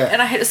Bay,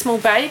 and I had a small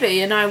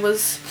baby, and I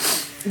was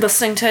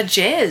listening to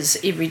jazz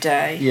every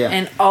day,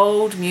 and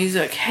old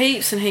music,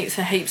 heaps and heaps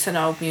and heaps of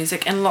old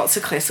music, and lots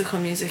of classical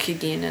music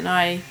again. And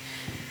I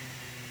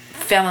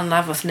fell in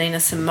love with Nina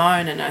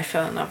Simone, and I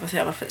fell in love with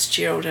Ella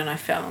Fitzgerald, and I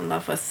fell in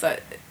love with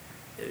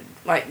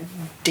like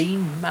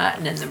Dean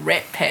Martin and the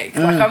Rat Pack.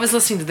 Like, I was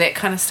listening to that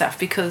kind of stuff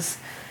because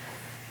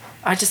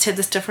I just had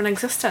this different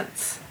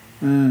existence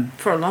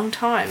for a long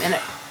time, and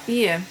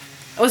it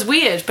was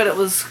weird, but it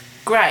was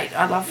great.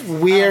 I loved.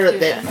 Where at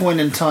that point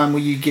in time were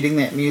you getting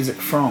that music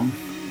from?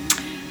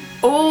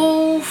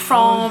 All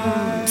from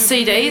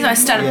CDs. I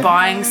started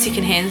buying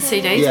secondhand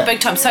CDs big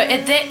time. So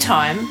at that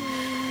time,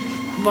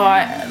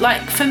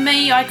 for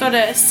me, I got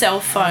a cell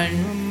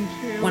phone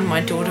when my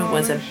daughter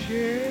was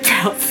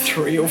about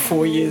 3 or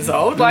 4 years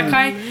old.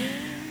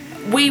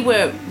 We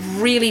were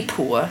really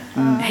poor.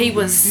 He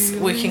was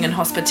working in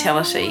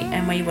hospitality,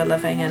 and we were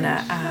living in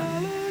a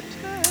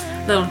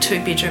little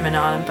 2-bedroom in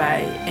Island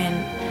Bay,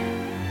 and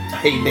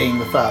he being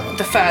the father.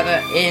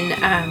 And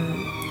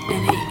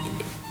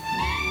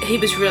he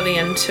was really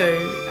into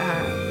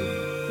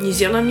New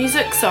Zealand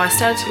music, so I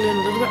started to learn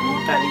a little bit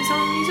more about New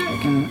Zealand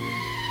music.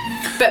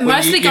 But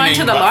mostly you going mean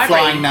to the like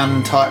library. Flying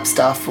Nun type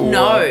stuff? Or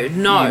No, you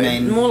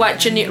mean, more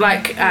like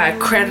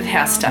Crowded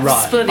House stuff,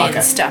 right, Split End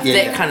okay. stuff, Yeah,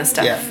 that yeah, kind of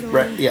stuff. Yeah,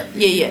 right, yeah.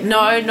 Yeah.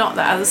 No, not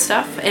the other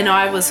stuff. And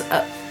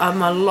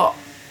I'm a lot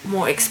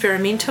more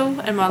experimental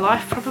in my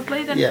life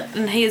probably than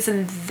and he is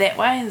in that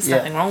way. There's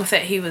nothing wrong with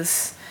that. He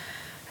was,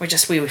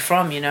 just where we're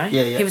from, you know.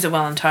 Yeah, yeah. He was a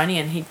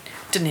Wellingtonian. He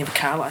didn't have a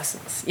car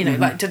license, you know,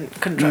 like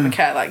couldn't drive a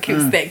car. Like he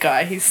was that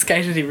guy. He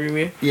skated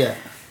everywhere. Yeah.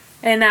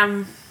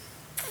 And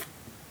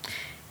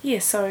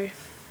so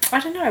I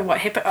don't know what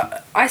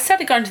happened. I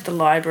started going to the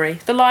library.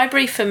 The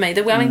library for me,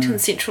 the Wellington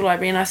Central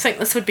Library, and I think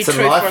this would be true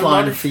for a lot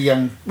lifeline of for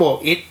young,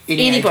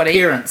 anybody,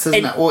 parents,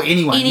 isn't it, or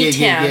anyone? any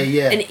town.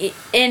 Yeah.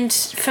 And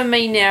for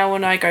me now,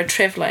 when I go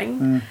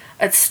travelling,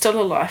 it's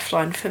still a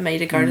lifeline for me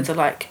to go to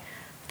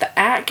the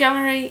art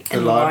gallery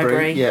and the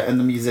library. Yeah, and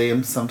the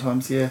museums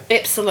sometimes. Yeah.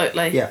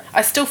 Absolutely. Yeah.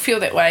 I still feel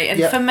that way.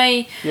 And for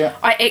me,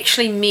 I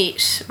actually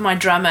met my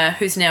drummer,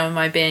 who's now in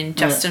my band,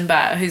 Justin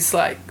Barr, who's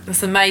like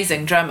this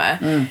amazing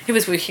drummer. He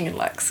was working in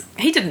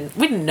we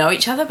didn't know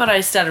each other, but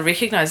I started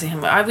recognising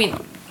him. I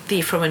went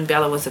there from when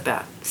Bella was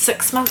about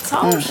 6 months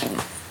old.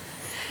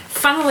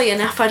 Funnily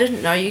enough, I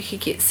didn't know you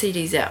could get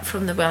CDs out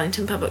from the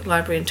Wellington Public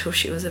Library until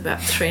she was about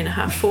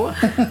 3.5, 4.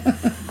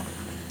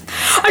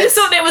 I just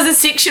thought that was a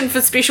section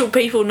for special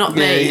people, not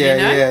me, you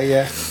know?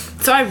 Yeah.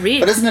 So I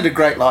read. But isn't it a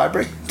great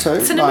library too?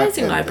 It's an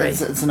amazing library.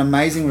 It's an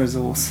amazing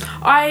resource.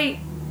 I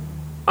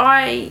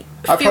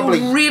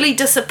feel really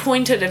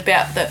disappointed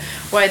about the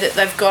way that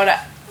they've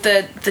got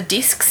the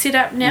desk set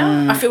up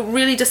now. I feel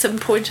really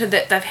disappointed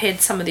that they've had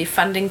some of their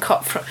funding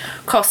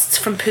costs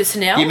from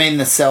personnel. You mean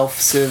the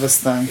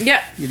self-service thing?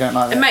 Yeah. You don't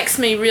like that? It makes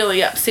me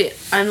really upset.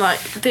 I'm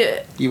like,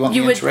 you want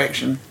the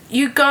interaction.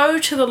 You go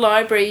to the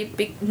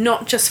library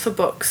not just for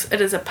books.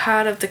 It is a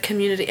part of the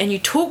community, and you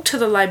talk to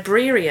the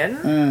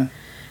librarian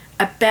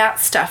about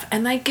stuff,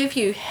 and they give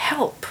you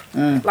help.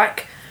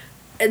 Like,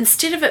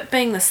 instead of it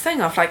being this thing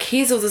of like,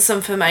 here's all this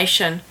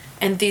information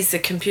and there's the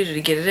computer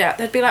to get it out,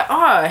 they'd be like,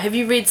 oh, have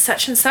you read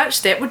such and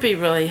such? That would be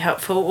really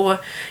helpful.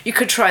 Or you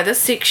could try this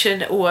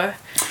section, or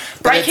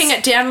breaking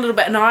it down a little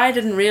bit. And I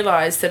didn't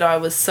realise that I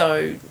was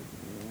so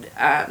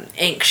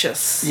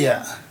anxious.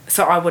 Yeah.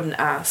 So I wouldn't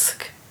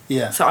ask.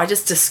 Yeah. So I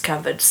just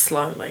discovered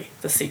slowly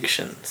the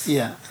sections.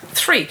 Yeah.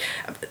 3.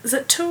 Is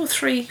it 2 or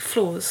 3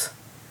 floors?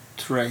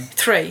 3.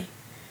 3.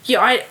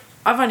 Yeah,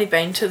 I've only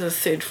been to the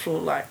 3rd floor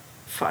like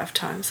 5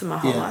 times in my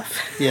whole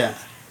life. Yeah.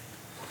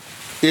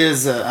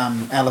 There's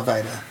a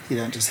elevator. You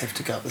don't just have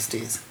to go up the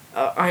stairs.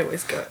 I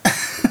always go.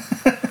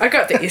 I go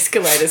up the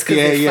escalators because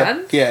they're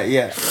fun.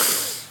 Yeah,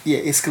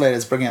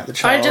 escalators bring out the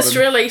child. I just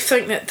really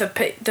think that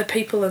the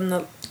people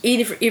in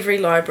every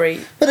library.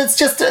 But it's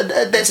just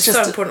that's just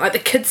so important. Like the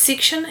kids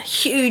section,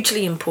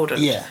 hugely important.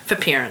 For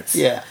parents.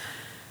 Yeah.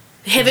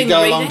 Having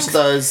go readings. along to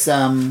those.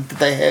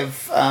 They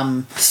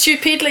have. Stu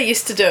Pedley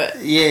used to do it.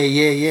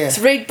 Yeah.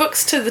 To read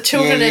books to the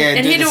children,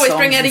 and he'd always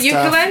bring out a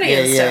ukulele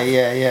and stuff.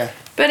 Yeah.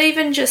 But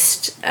even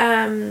just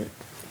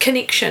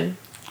connection,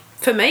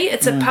 for me,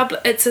 it's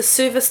it's a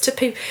service to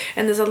people,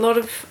 and there's a lot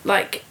of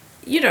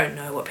you don't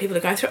know what people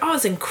are going through. I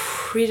was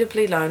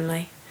incredibly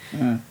lonely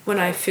when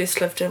I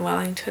first lived in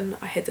Wellington.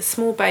 I had this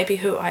small baby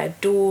who I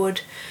adored.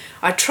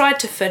 I tried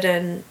to fit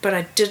in, but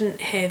I didn't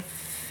have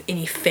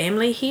any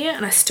family here,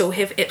 and I still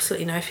have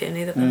absolutely no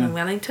family that live in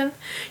Wellington.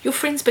 Your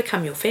friends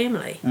become your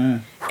family,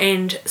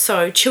 and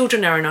so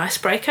children are an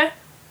icebreaker.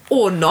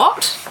 Or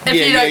not, if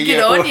you don't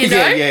get on, you know.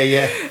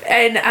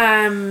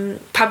 And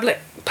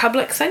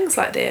public things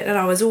like that. And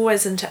I was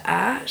always into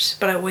art,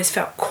 but I always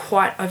felt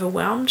quite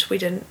overwhelmed.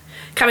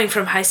 Coming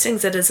from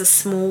Hastings, it is a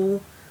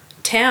small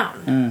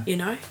town, you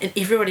know, and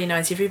everybody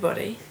knows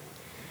everybody,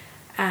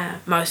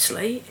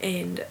 mostly.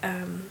 And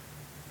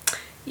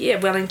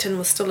Wellington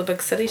was still a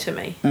big city to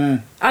me.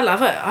 I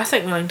love it. I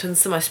think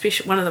Wellington's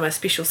one of the most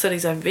special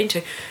cities I've been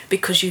to,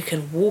 because you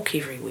can walk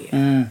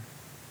everywhere.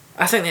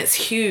 I think that's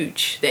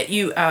huge, that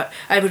you are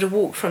able to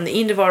walk from the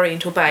end of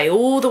Oriental Bay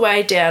all the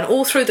way down,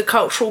 all through the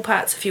cultural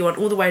parts if you want,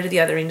 all the way to the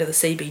other end of the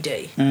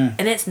CBD. And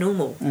that's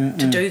normal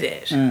to do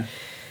that.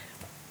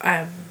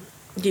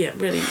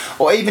 Really.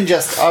 Or even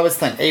just, I was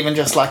thinking, even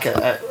just like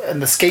in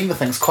the scheme of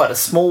things, quite a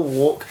small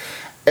walk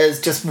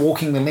is just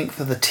walking the length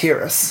of the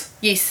terrace.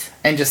 Yes.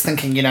 And just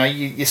thinking, you know,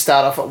 you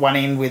start off at one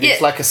end where there's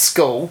like a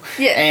school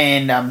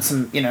and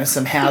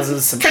some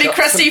houses, some pretty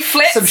crusty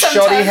flats, some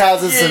shoddy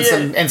houses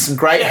and some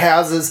great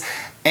houses,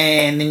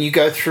 and then you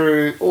go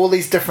through all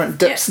these different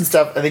dips and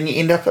stuff, and then you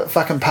end up at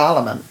fucking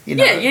Parliament, you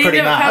know,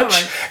 pretty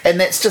much. And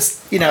that's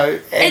just, you know,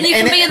 and you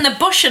can be in the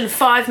bush in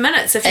 5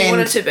 minutes if you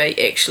wanted to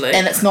be, actually.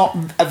 And it's not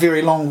a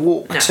very long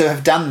walk to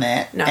have done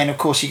that. No. And of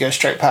course you go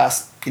straight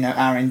past, you know,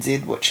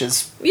 RNZ, which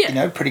is you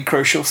know, pretty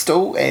crucial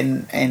still,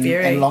 and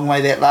long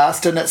may that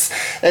last. And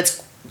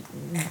it's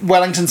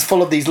Wellington's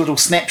full of these little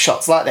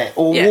snapshots like that,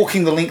 or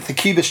walking the length of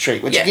Cuba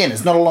Street, which again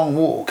is not a long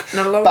walk,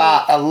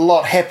 but a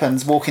lot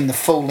happens walking the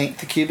full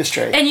length of Cuba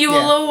Street. And you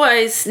will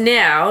always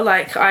now,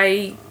 like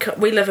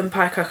we live in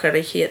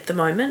Paekakariki at the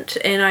moment,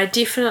 and I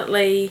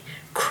definitely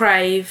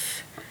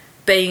crave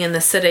being in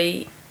the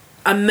city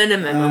a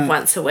minimum of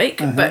once a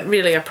week, but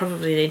really I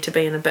probably need to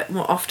be in a bit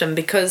more often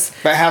because...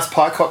 But how's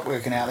Paikok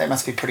working out? That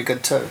must be pretty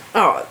good too.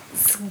 Oh,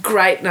 it's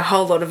great in a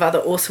whole lot of other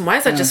awesome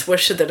ways. I just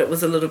wish that it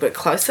was a little bit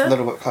closer. A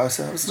little bit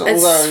closer. It's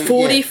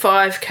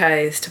 45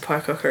 k's to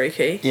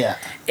Paekakariki. Yeah.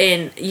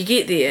 And you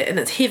get there and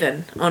it's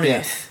heaven on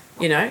earth.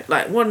 You know,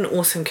 like what an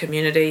awesome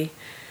community.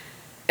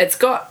 It's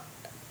got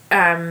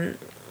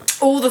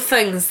all the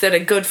things that are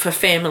good for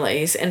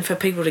families and for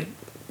people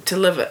to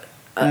live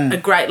a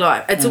great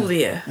life. It's all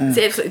there. It's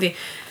absolutely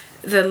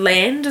there. The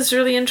land is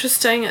really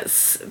interesting.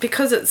 It's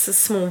because it's a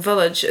small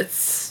village.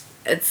 It's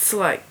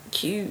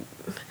like you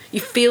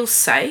feel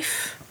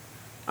safe.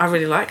 I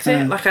really like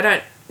that. Like I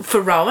don't,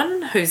 for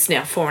Rowan, who's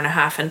now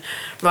 4.5 and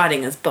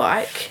riding his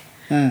bike,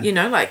 you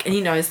know, like, and he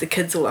knows the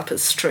kids all up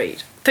his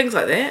street, things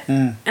like that.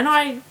 And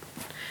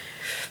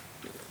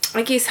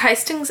I guess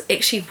Hastings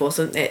actually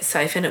wasn't that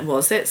safe, and it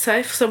was that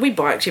safe. So we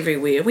biked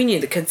everywhere. We knew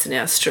the kids in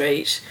our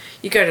street.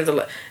 You go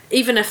to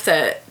even if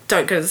they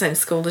don't go to the same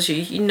school as you,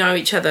 you know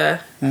each other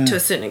to a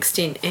certain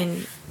extent,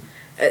 and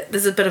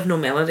there's a bit of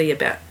normality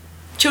about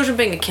children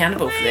being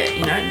accountable for that,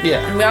 you know.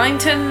 Yeah. In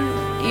Wellington,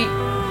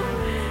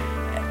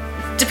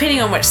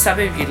 depending on which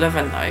suburb you live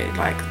in, though,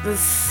 like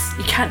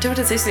you can't do it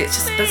as easily. It's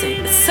just busy.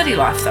 It's city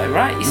life, though,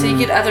 right? So you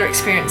get other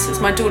experiences.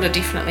 My daughter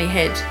definitely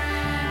had.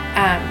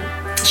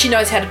 She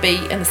knows how to be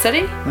in the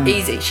city,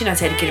 easy. She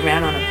knows how to get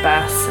around on a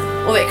bus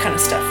and all that kind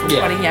of stuff from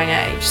quite a young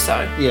age.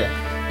 So yeah,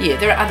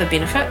 there are other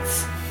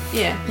benefits.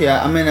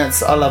 Yeah, I mean,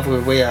 I love where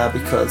we are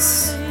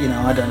because, you know,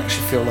 I don't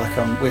actually feel like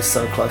we're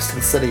so close to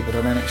the city, but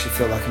I don't actually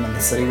feel like I'm in the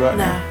city right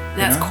now. No,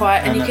 that's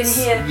quiet, and you can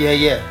hear.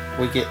 Yeah,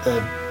 we get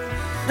the.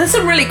 There's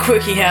some really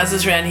quirky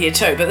houses around here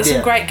too, but there's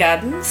some great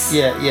gardens.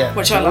 Yeah.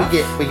 Which I love.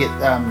 We get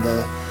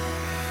the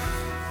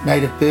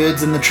native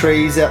birds in the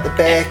trees out the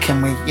back,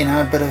 and we, you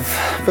know, a bit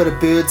of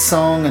bird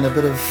song and a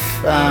bit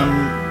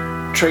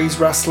of trees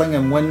rustling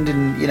and wind,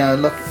 and, you know,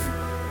 look,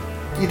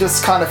 you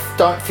just kind of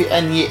don't feel,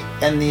 and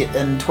yet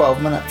in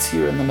 12 minutes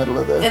you're in the middle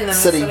of the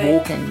city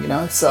walking, you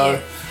know.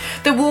 So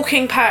the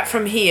walking part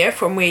from here,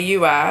 from where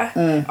you are,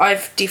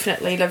 I've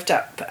definitely lived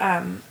up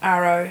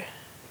Aro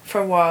for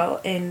a while,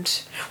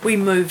 and we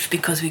moved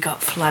because we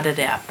got flooded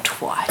out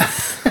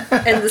twice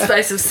in the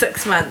space of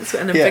 6 months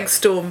in a big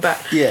storm, but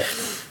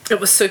it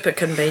was super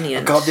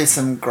convenient. God, there's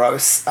some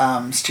gross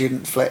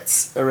student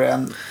flats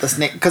around this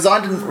neck, because I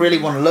didn't really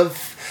want to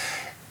live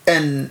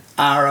in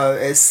Aro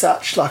as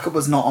such. Like, it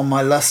was not on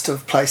my list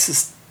of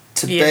places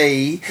to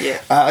be.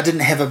 I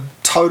didn't have a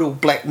total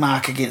black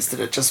mark against it.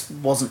 It just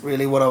wasn't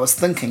really what I was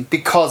thinking,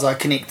 because I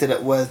connected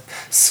it with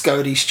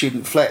Scody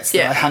student flats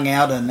that I hung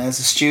out in as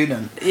a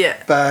student.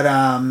 But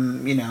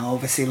you know,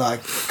 obviously,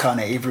 like, kind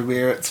of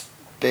everywhere it's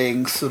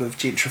being sort of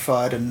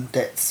gentrified, and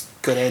that's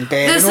good and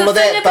bad. There's and all the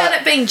of that, thing about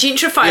it being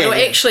gentrified, or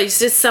actually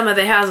just some of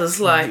the houses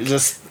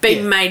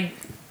being made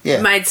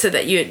so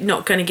that you're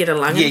not going to get a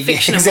lung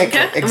infection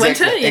in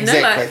winter. You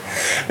know, like,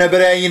 no,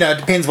 but you know, it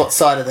depends what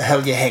side of the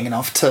hill you're hanging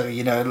off to.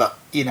 You know, like,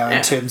 you know,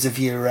 in terms of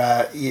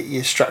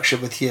your structure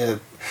with your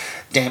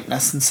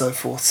dampness and so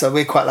forth. So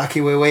we're quite lucky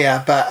where we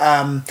are. But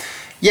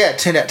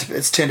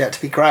it's turned out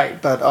to be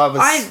great. But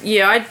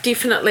I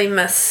definitely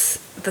miss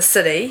the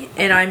city,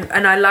 and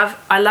I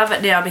love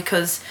it now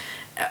because.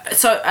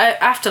 So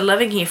after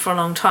living here for a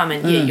long time,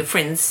 and your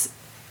friends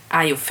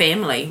are your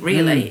family,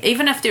 really.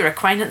 Even if they're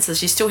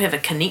acquaintances, you still have a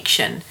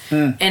connection,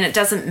 and it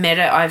doesn't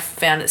matter. I've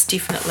found it's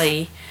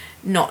definitely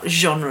not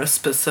genre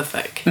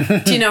specific.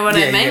 Do you know what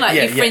I mean? Like,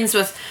 you're friends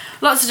with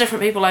lots of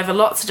different people over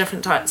lots of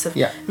different types of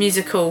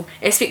musical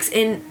aspects,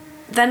 and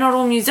they're not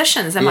all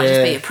musicians. They might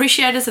just be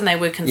appreciators, and they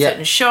work in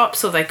certain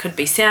shops, or they could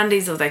be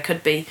soundies, or they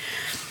could be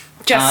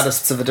just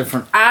artists of a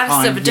different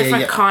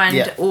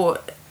kind,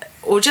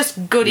 or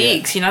just good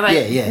eggs, you know.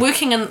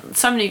 Working in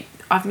so many,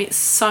 I've met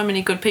so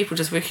many good people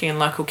just working in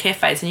local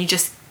cafes, and you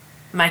just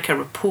make a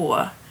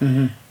rapport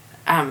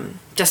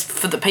just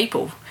for the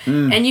people.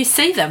 And you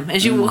see them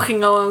as you're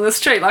walking along the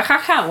street. Like, I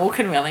can't walk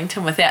in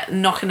Wellington without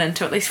knocking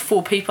into at least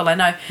 4 people I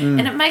know,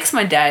 and it makes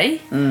my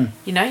day.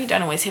 You know, you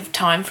don't always have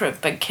time for a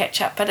big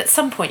catch up, but at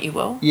some point you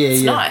will.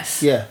 It's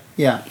nice.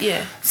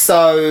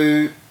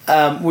 So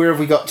where have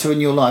we got to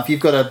in your life? You've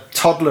got a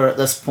toddler at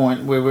this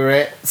point where we're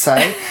at,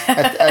 say,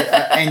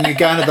 and you're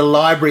going to the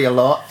library a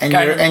lot, and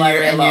you're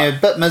a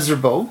bit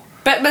miserable.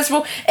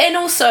 And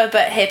also a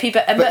bit happy,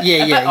 but a bit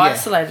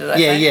isolated, I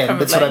think,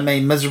 probably. That's what I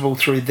mean, miserable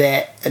through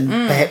that, and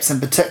perhaps in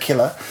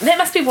particular. That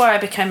must be why I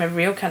became a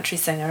real country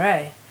singer,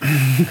 eh?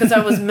 Because I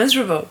was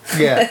miserable.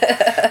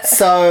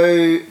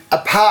 So,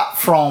 apart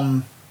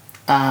from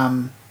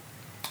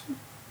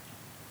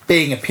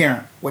being a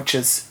parent, which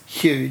is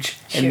huge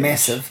and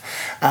massive,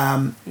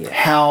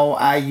 How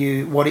are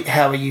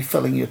you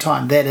filling your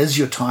time? That is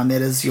your time.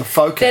 That is your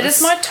focus. That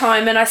is my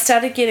time, and I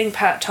started getting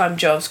part-time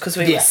jobs because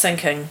we were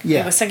sinking. Yeah.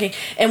 We were sinking,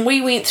 and we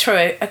went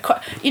through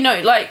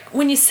like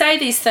when you say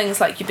these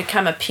things, like you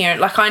become a parent.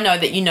 Like I know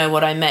that you know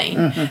what I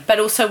mean, but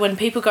also when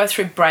people go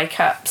through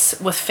breakups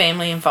with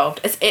family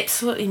involved, it's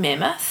absolutely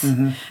mammoth.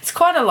 It's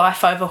quite a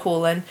life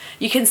overhaul, and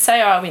you can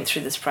say, "Oh, I went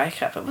through this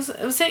breakup." It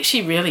was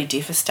actually really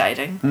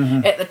devastating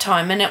at the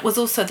time, and it was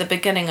also the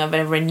beginning of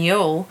a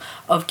renewal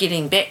of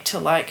getting back to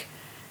like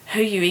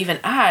who you even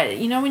are.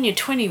 You know, when you're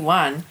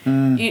 21,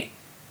 you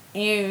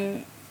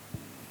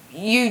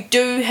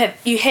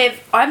have.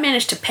 I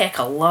managed to pack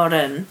a lot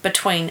in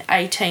between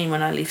 18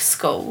 when I left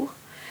school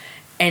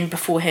and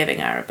before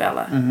having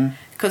Arabella,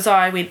 because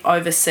I went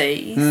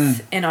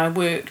overseas and I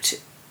worked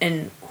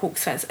in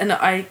Hawke's Bay, and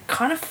I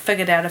kind of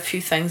figured out a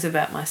few things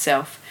about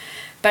myself.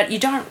 But you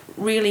don't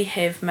really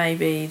have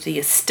maybe the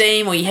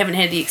esteem, or you haven't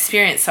had the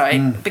experience. So I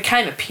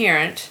became a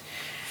parent.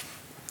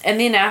 And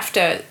then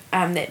after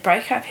that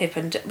breakup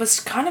happened, it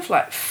was kind of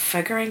like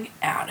figuring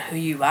out who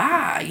you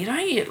are, you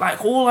know,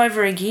 like all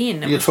over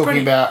again. You're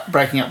talking about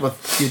breaking up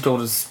with your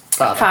daughter's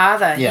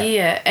father.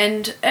 Yeah.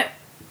 And it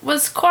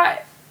was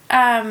quite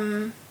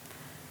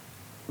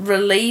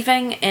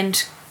relieving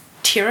and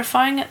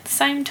terrifying at the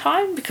same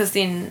time, because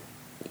then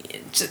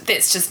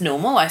that's just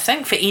normal, I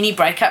think, for any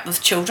breakup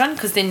with children,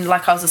 because then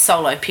like I was a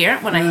solo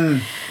parent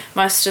when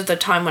most of the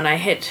time when I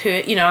had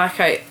her, you know, like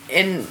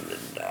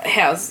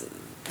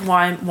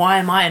why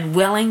am I in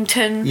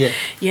Wellington? Yeah.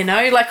 You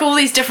know, like all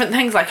these different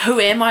things, like who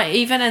am I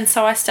even? And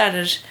so I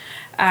started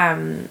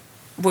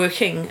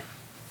working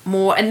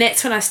more, and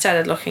that's when I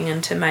started looking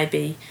into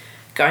maybe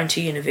going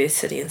to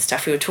university and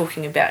stuff. We were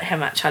talking about how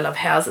much I love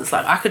houses.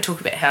 Like I could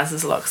talk about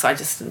houses a lot because I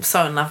just am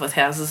so in love with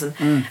houses,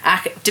 and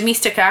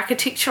domestic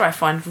architecture I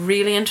find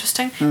really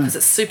interesting because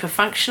it's super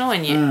functional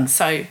and you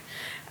so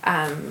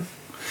and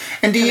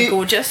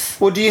gorgeous.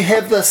 Well, do you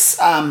have this?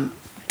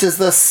 Does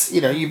this,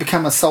 you know, you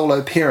become a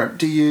solo parent?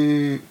 Do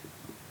you?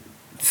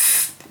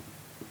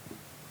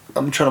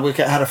 I'm trying to work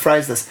out how to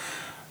phrase this.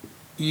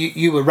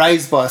 You were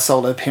raised by a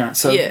solo parent,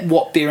 so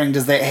what bearing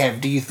does that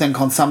have? Do you think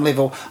on some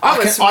level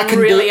I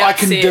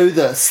can do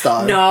this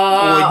though?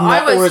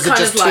 No, or is it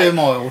just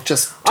turmoil?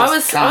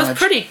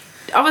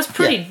 I was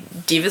pretty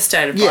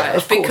devastated by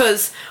it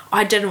because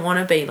I didn't want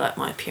to be like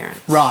my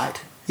parents. Right.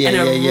 In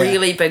a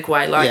really big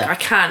way. Like I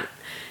can't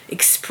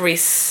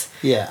express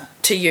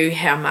to you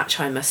how much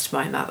I missed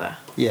my mother.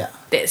 Yeah.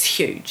 That's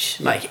huge.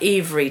 Yeah. Like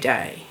every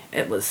day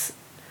it was,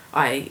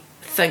 I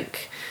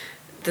think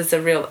there's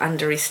a real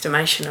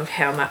underestimation of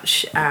how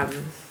much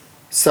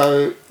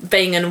so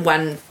being in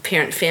one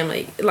parent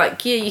family,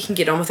 like you can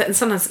get on with it and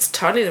sometimes it's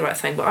totally the right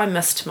thing, but I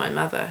missed my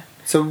mother.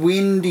 So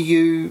when do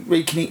you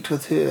reconnect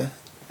with her?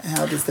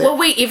 How does that?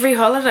 Well, every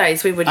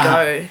holidays we would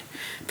go,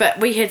 but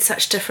we had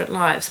such different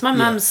lives. My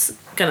mum's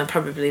gonna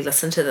probably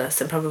listen to this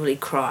and probably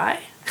cry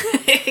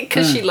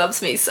because she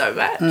loves me so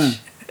much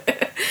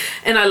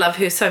and I love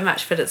her so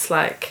much, but it's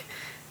like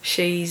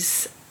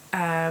she's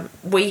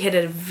we had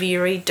a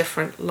very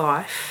different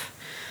life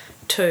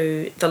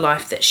to the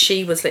life that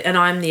she was and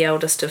I'm the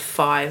eldest of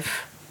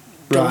 5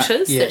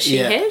 daughters that she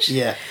had.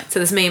 So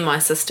there's me and my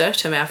sister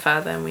to our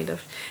father, and we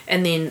lived,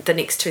 and then the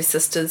next 2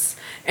 sisters,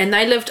 and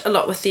they lived a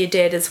lot with their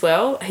dad as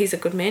well. He's a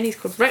good man, he's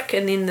called Rick,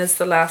 and then there's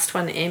the last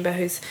one, Amber,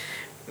 who's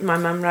my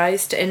mum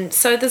raised, and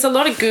so there's a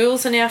lot of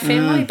girls in our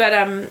family, but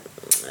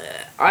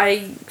I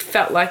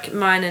felt like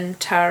mine and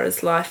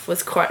Tara's life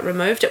was quite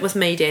removed. It was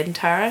me, Dad and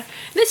Tara, and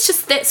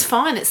that's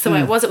fine, it's the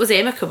way it was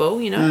amicable,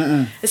 you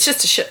know. It's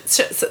just a shit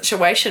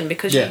situation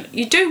because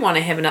you do want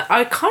to have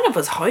I kind of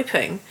was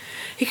hoping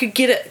he could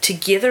get it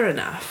together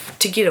enough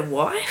to get a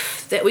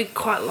wife that we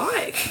quite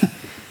like.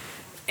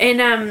 And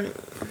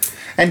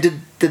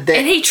did that,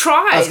 and he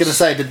tried. I was going to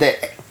say, did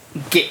that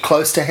get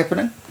close to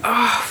happening?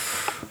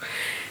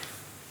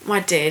 My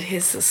dad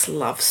has this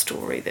love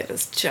story that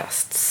is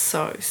just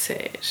so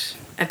sad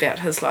about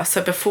his life.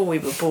 So before we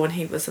were born,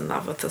 he was in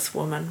love with this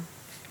woman,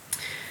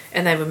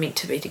 and they were meant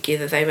to be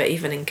together. They were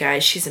even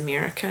engaged. She's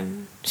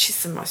American.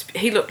 She's the most...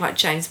 He looked like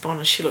James Bond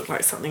and she looked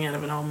like something out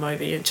of an old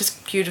movie, and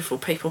just beautiful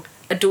people,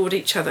 adored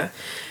each other.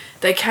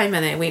 They came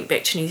and they went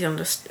back to New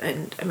Zealand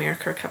and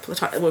America a couple of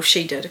times. Well,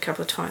 she did a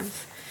couple of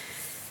times.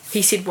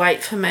 He said,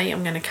 wait for me,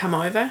 I'm going to come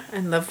over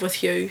and live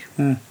with you.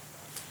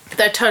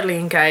 They're totally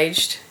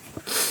engaged.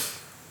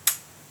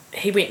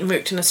 He went and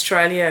worked in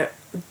Australia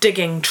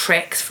digging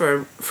tracks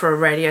for a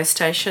radio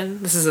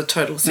station. This is a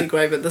total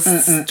segue, but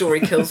this story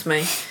kills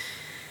me.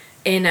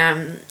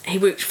 And he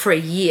worked for a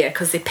year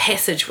because their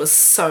passage was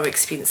so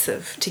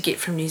expensive to get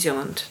from New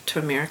Zealand to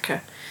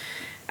America.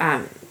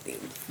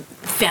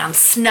 Found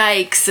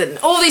snakes and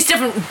all these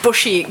different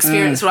bushy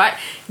experiences, right?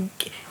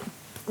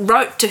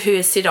 Wrote to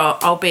her, said,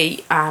 I'll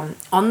be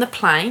on the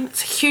plane.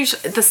 It's huge.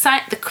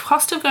 The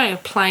cost of going a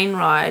plane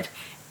ride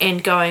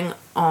and going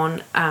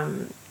on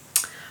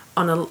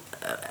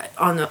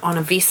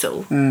a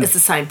vessel is the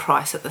same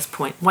price at this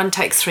point. One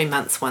takes 3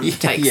 months, one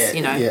takes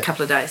a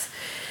couple of days.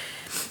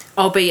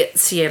 I'll be at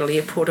Seattle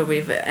Airport or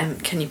wherever,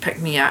 and can you pick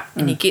me up?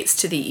 And he gets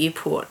to the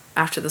airport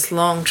after this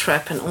long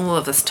trip and all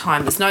of this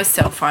time. There's no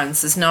cell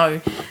phones, there's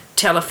no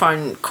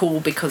telephone call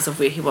because of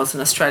where he was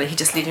in Australia. He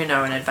just let her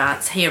know in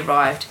advance. He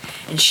arrived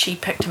and she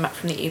picked him up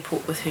from the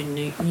airport with her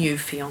new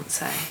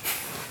fiancé.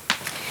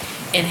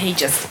 And he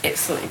just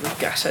absolutely was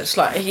gutted.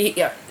 Like,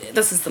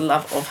 this is the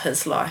love of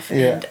his life.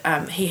 Yeah.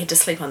 And he had to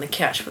sleep on the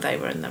couch where they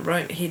were in the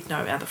room. He had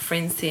no other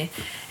friends there.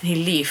 And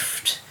he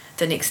left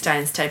the next day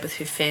and stayed with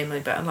her family.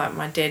 But, like,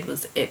 my dad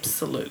was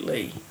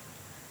absolutely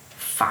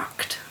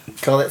fucked.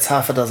 God, that's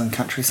half a dozen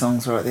country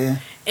songs right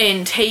there.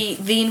 And he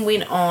then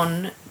went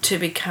on to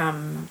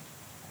become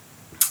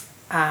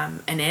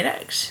an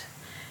addict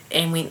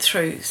and went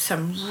through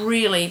some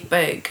really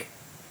big...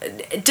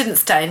 It didn't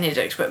stay an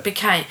addict, but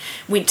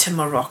went to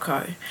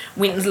Morocco,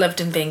 went and lived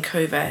in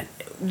Vancouver,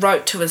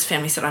 wrote to his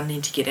family, said, I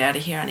need to get out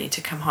of here, I need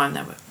to come home.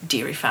 They were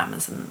dairy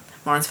farmers in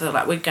Morrinsville,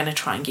 like, we're going to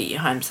try and get you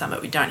home son,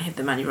 but we don't have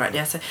the money right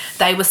now. So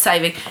they were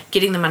saving,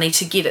 getting the money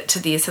to get it to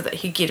there so that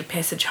he'd get a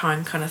passage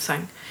home kind of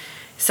thing.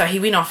 So he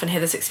went off and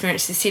had this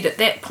experience. He said at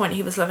that point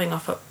he was living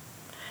off a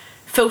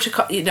filter,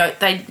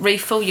 they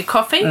refill your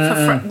coffee for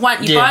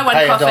free. You buy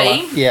one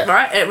coffee,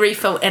 right, at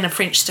refill and a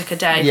French stick a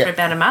day for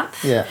about a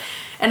month. Yeah.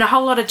 And a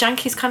whole lot of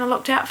junkies kind of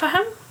looked out for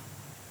him.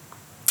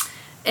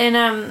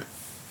 And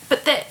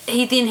but that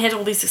he then had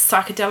all these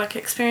psychedelic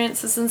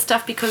experiences and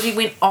stuff because he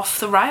went off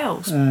the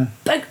rails.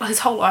 His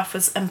whole life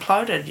was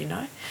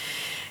imploded,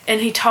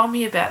 And he told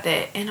me about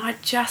that, and I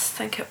just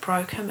think it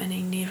broke him, and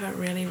he never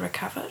really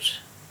recovered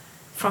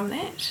from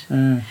that.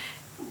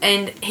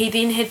 And he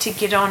then had to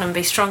get on and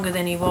be stronger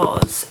than he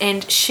was.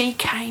 And she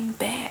came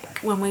back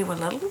when we were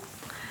little,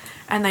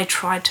 and they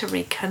tried to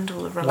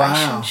rekindle the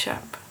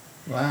relationship.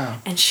 Wow.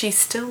 And she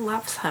still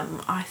loves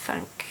him, I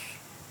think.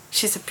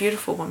 She's a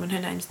beautiful woman. Her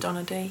name's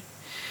Donna D.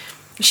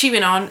 She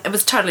went on. It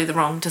was totally the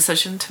wrong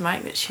decision to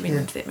make that she went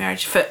into that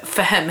marriage.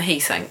 For him, he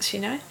thinks,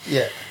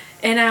 Yeah.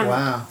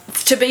 And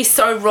to be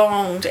so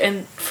wronged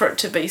and for it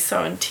to be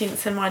so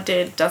intense. And my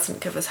dad doesn't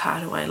give his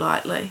heart away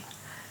lightly.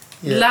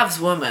 Yeah.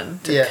 Loves women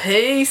to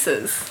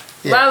pieces.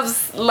 Yeah.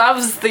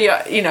 Loves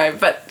the,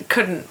 but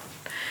couldn't.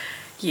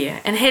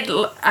 Yeah, and had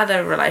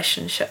other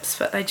relationships,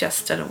 but they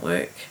just didn't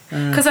work.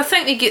 Because I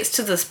think it gets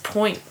to this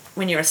point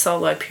when you're a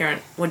solo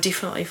parent, well,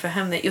 definitely for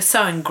him, that you're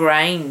so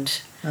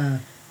ingrained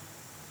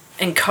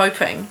in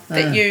coping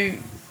that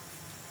you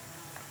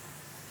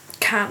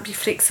can't be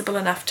flexible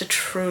enough to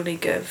truly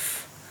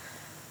give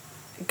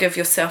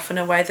yourself in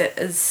a way that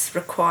is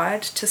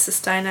required to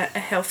sustain a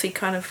healthy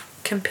kind of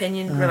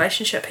companion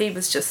relationship.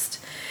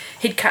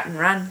 He'd cut and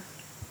run.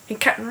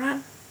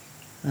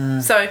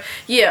 So,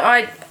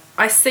 yeah,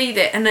 I see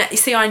that, and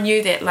I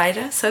knew that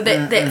later. So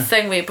that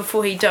thing where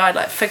before he died,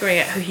 like figuring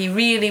out who he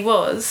really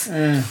was,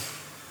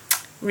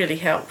 really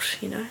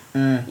helped,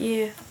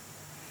 Yeah.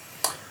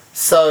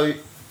 So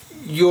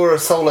you're a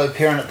solo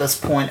parent at this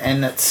point,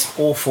 and it's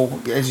awful,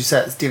 as you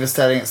say. It's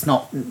devastating. It's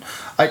not.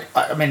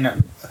 I mean,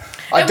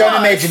 I don't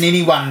imagine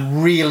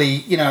anyone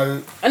really,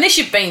 Unless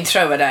you've been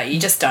through it, you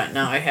just don't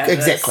know how.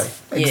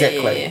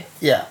 Exactly.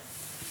 Yeah.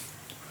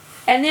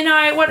 And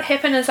then what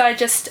happened is I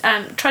just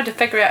tried to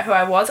figure out who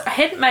I was. I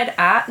hadn't made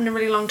art in a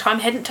really long time,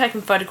 hadn't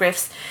taken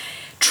photographs,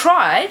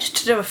 tried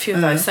to do a few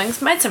of those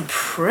things, made some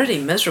pretty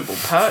miserable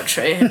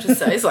poetry, I have to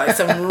say. It's like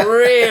some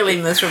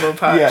really miserable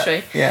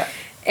poetry. Yeah.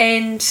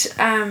 And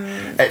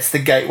it's the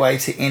gateway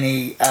to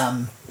any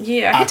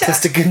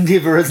artistic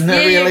endeavour, isn't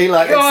it? Really,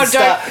 like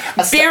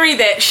bury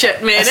that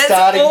shit, man. A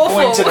starting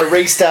point and a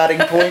restarting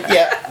point.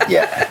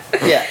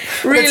 Yeah.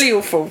 Really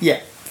awful.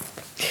 Yeah.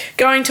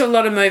 Going to a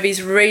lot of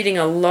movies, reading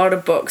a lot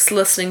of books,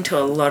 listening to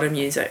a lot of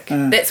music.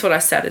 That's what I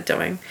started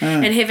doing.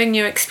 And having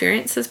new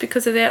experiences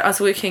because of that. I was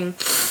working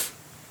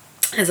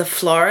as a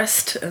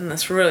florist in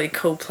this really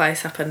cool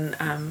place up in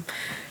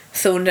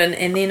Thorndon,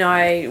 and then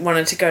I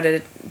wanted to go to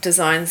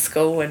design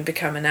school and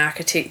become an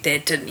architect.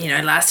 That didn't,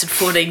 lasted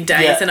 14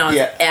 days and I was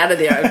out of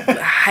there.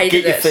 I hated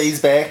it. Get your fees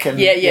back. And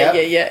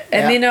And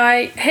then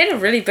I had a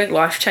really big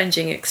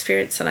life-changing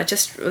experience, and I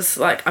just was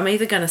like, I'm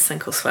either going to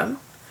sink or swim.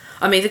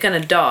 I'm either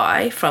going to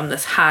die from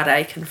this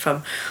heartache and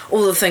from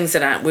all the things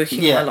that aren't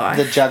working in my life.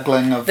 The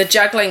juggling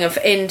of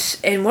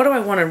and what do I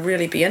want to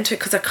really be into?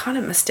 Because I kind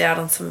of missed out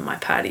on some of my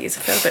parties.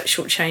 I felt a bit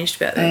shortchanged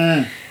about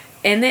that.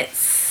 And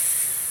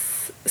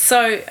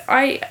so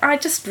I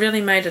just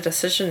really made a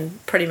decision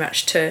pretty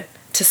much to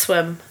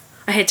swim.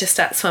 I had to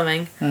start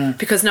swimming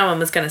because no one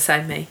was going to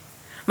save me.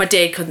 My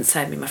dad couldn't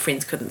save me. My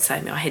friends couldn't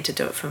save me. I had to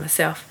do it for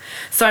myself.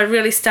 So I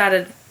really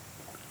started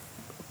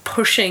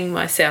pushing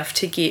myself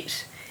to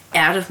get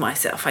out of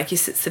myself. I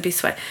guess it's the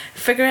best way.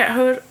 Figure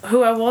out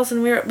who I was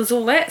and where it was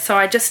all at. So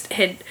I just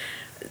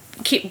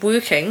kept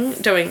working,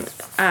 doing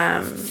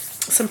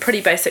some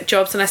pretty basic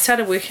jobs, and I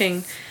started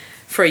working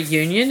for a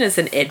union as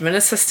an admin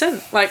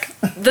assistant. Like,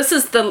 this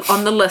is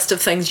on the list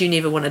of things you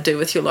never want to do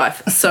with your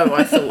life. So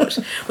I thought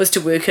was to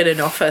work in an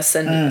office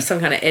and some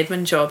kind of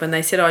admin job. And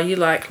they said, you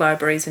like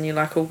libraries and you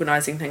like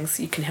organising things,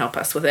 you can help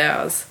us with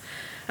ours.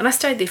 And I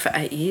stayed there for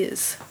 8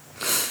 years.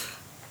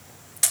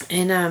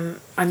 And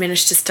I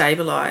managed to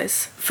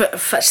stabilise.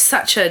 For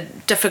such a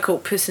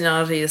difficult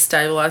personality to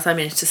stabilise, I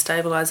managed to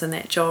stabilise in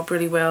that job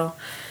really well.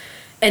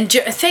 And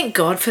thank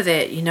God for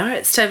that, you know.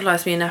 It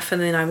stabilised me enough,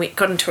 and then I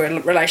got into a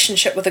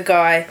relationship with a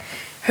guy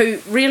who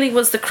really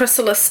was the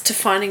chrysalis to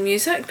finding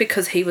music,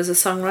 because he was a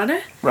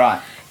songwriter.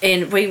 Right.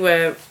 And we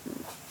were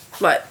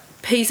like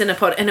peas in a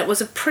pod. And it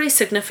was a pretty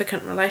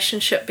significant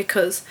relationship,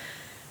 because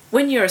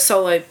when you're a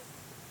solo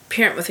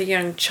parent with a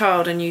young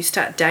child and you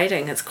start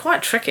dating, it's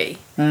quite tricky.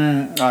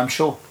 I'm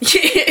sure.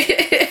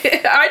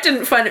 I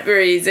didn't find it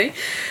very easy.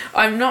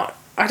 I'm not,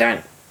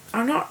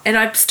 and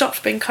I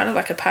stopped being kind of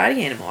like a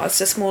party animal. I was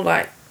just more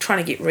like trying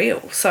to get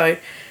real. So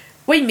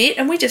we met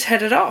and we just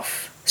hit it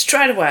off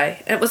straight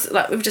away. It was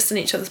like we were just in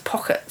each other's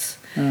pockets.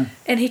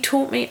 And he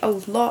taught me a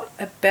lot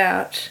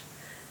about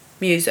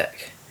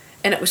music.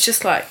 And it was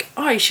just like,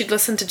 oh, you should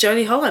listen to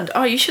Jolie Holland.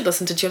 Oh, you should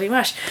listen to Julie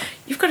Marsh.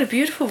 You've got a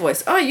beautiful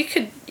voice. Oh, you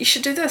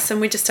should do this. And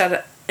we just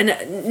started,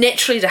 and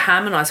naturally to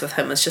harmonise with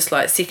him was just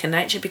like second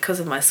nature because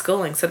of my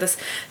schooling. So this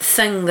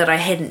thing that I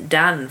hadn't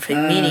done for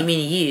many,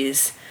 many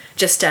years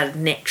just started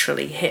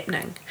naturally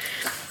happening.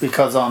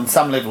 Because on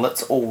some level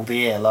it's all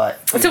there, like...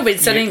 It's all been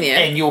sitting there.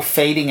 And you're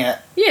feeding it.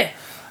 Yeah.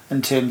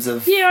 In terms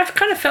of... Yeah, I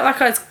kind of felt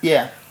like I was...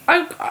 Yeah.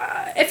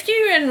 If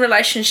you're in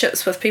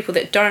relationships with people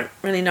that don't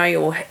really know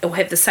you or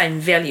have the same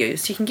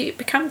values, you can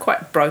become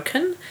quite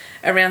broken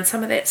around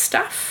some of that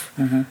stuff.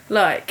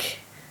 Like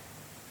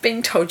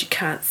being told you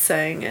can't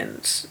sing,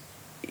 and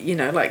you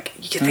know, like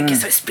you think you're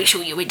so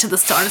special, you went to the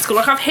Steiner school.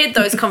 Like I've had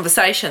those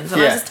conversations,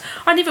 and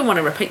I never want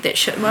to repeat that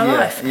shit in my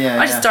life.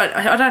 I just don't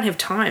have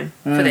time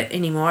for that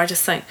anymore. I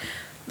just think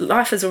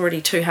life is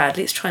already too hard.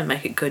 Let's try and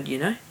make it good, you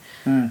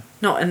know.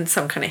 Not in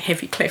some kind of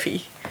heavy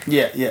claffy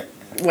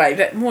way,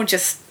 but more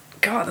just,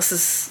 God, this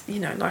is, you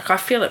know, like I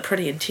feel it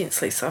pretty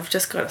intensely, so I've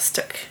just got to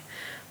stick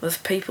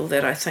with people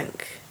that I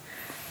think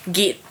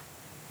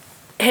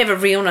have a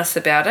realness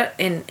about it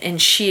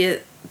and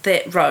share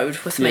that road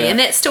with me. And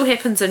that still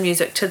happens in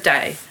music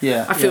today.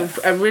 I feel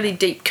a really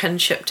deep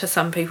kinship to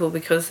some people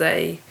because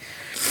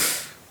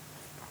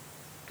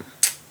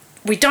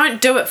we don't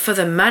do it for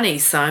the money,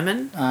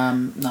 Simon.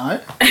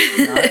 No.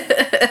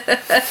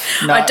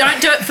 I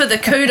don't do it for the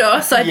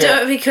kudos. I do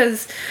it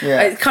because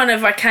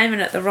I came in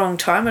at the wrong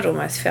time, it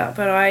almost felt.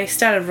 But I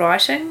started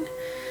writing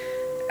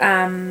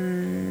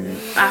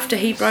after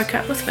he broke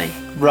up with me.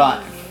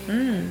 Right.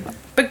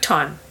 Big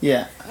time.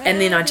 Yeah. And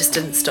then I just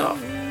didn't stop.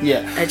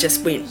 Yeah. It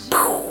just went...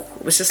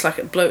 It was just like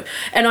it blew.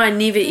 And I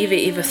never, ever,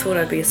 ever thought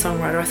I'd be a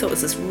songwriter. I thought it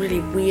was this really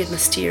weird,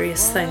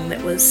 mysterious thing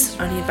that was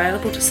only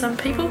available to some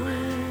people.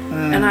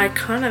 And I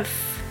kind of,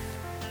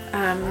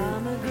 I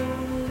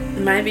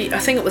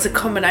think it was a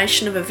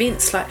combination of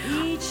events, like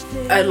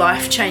a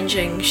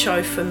life-changing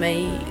show for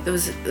me. There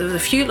was a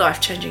few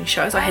life-changing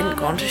shows. I hadn't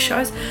gone to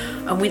shows.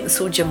 I went and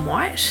saw Jim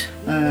White.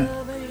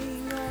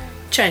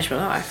 Changed my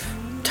life.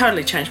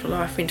 Totally changed my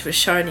life. Went to a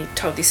show and he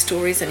told these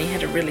stories, and he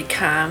had a really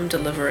calm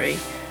delivery,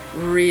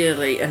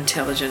 really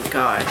intelligent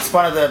guy. It's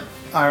one of the...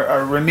 I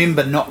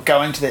remember not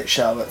going to that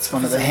show. It's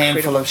one of the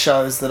handful of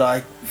shows that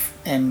I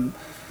am...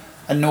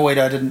 annoyed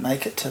I didn't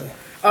make it to.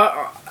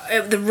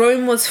 The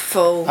room was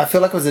full. I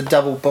feel like it was a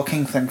double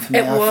booking thing for me.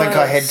 I think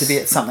I had to be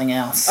at something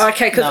else.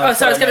 Okay, so I was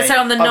going to say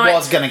on the night... I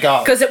was going to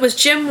go. Because it was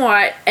Jim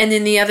White and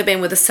then the other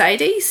band were the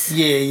Sadies.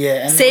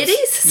 Yeah.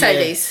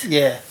 Sadies?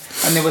 Yeah.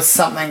 And there was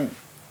something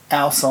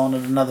else on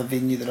at another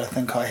venue that I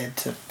think I had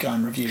to go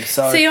and review.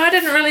 So see, I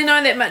didn't really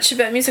know that much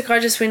about music. I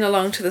just went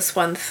along to this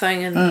one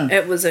thing and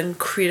it was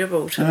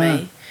incredible to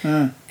me.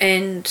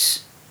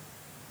 And...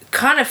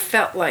 kind of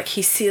felt like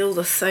he said all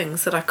the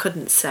things that I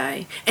couldn't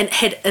say and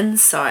had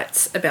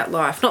insights about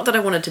life. Not that I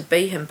wanted to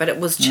be him, but it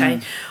was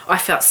change. I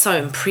felt so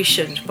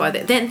impressioned by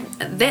that. Then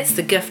that's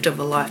the gift of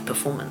a live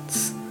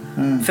performance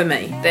for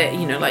me. That,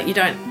 you know, like you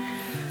don't...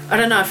 I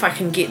don't know if I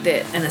can get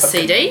that in a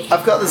CD.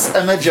 I've got this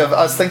image of...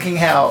 I was thinking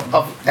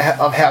of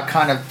how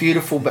kind of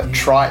beautiful but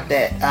trite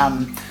that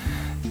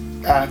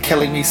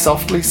Killing Me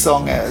Softly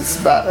song is.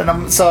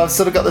 So I've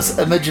sort of got this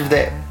image of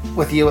that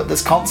with you at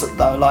this concert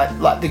though,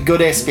 like the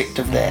good aspect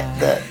of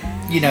that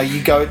you know,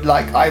 you go,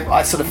 like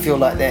I sort of feel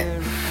like that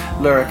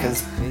lyric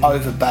is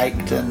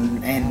overbaked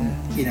and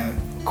you know,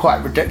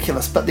 quite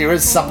ridiculous, but there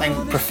is something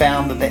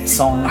profound that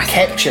song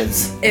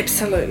captures.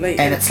 Absolutely.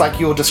 And it's like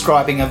you're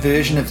describing a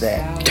version of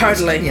that.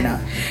 Totally. You know,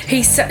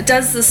 he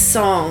does this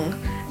song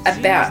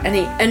about, and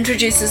he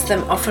introduces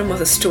them often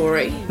with a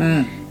story.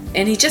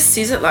 And he just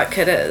says it like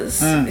it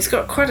is. He's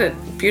got quite a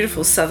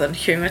beautiful southern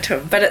humour to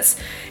him. But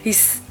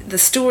he's the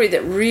story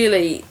that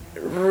really,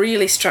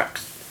 really struck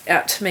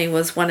out to me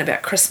was one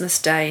about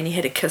Christmas Day, and he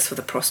had a kiss with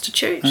a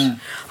prostitute.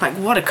 Like,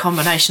 what a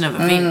combination of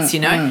events, you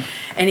know.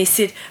 And he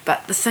said,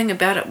 but the thing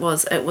about it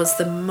was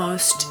the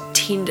most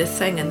tender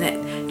thing, and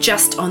that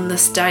just on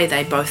this day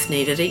they both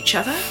needed each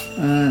other.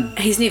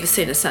 He's never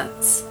seen her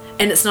since.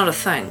 And it's not a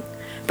thing.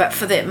 But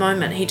for that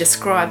moment, he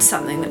described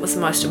something that was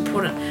the most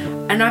important.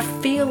 And I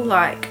feel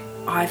like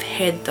I've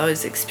had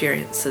those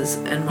experiences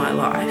in my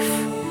life.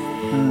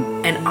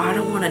 And I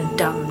don't want to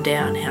dumb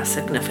down how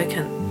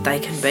significant they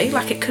can be.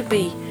 Like, it could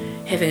be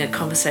having a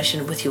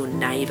conversation with your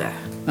neighbour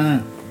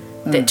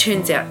that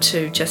turns out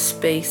to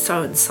just be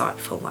so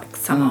insightful, like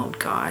some old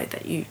guy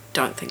that you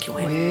don't think you'll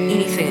have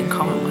anything in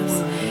common with,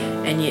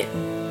 and yet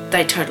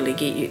they totally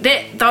get you.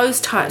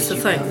 Those types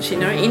of things,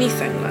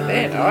 anything like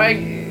that.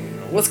 I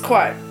was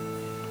quite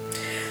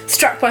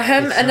struck by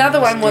him.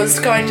 Another one was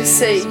going to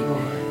see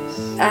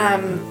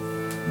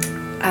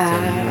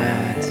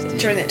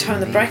during that time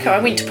of the breakup, I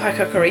went to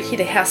Paekakariki,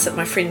 the house at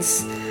my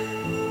friend's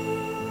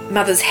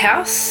mother's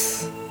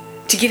house,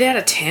 to get out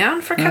of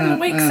town for a couple of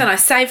weeks, and I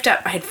saved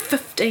up. I had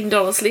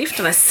 $15 left,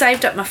 and I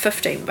saved up my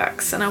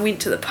 $15, and I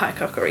went to the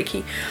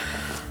Paekakariki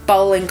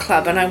Bowling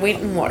Club, and I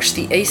went and watched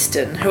the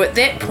Eastern, who at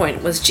that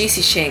point was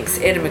Jesse Shanks,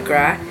 Adam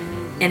McGrath,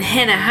 and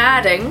Hannah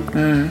Harding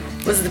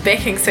was the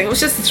backing singer. It was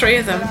just the three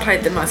of them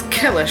played the most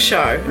killer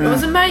show. It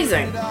was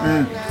amazing.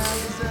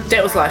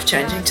 That was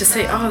life-changing to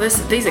see,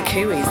 these are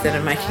Kiwis that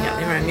are making up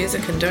their own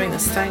music and doing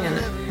this thing, and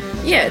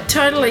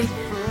totally.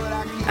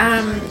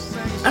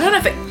 I don't know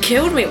if it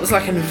killed me, it was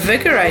like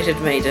invigorated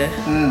me to...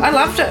 I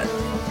loved it.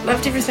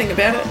 Loved everything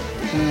about it.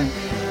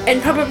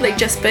 And probably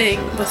just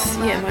being with,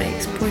 my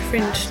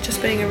ex-boyfriend,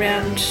 just being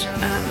around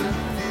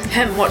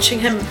him, watching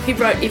him. He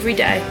wrote every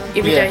day.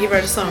 Every day he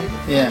wrote a song.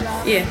 Yeah.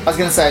 I was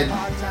going to say,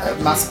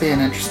 it must be an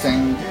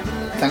interesting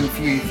thing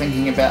for you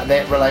thinking about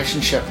that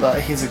relationship.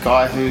 Like, he's a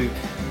guy who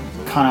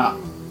kind of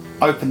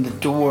opened the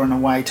door in a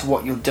way to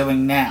what you're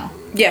doing now.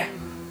 Yeah.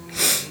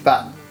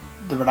 But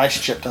the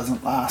relationship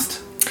doesn't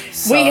last.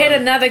 So, we had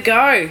another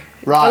go.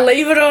 Right.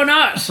 Believe it or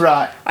not.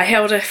 Right. I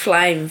held a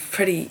flame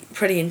pretty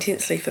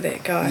intensely for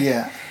that guy.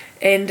 Yeah.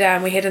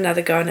 And we had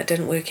another go and it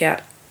didn't work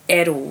out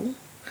at all.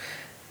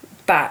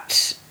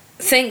 But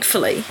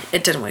thankfully,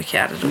 it didn't work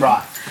out at all.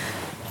 Right.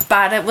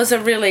 But it was a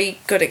really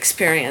good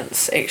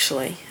experience,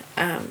 actually.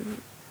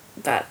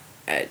 But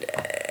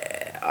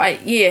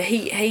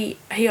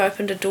he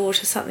opened a door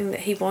to something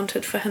that he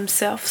wanted for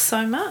himself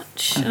so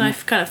much, and I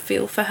kind of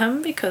feel for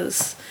him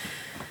because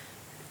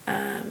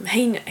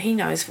he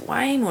knows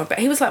way more about.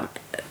 He was like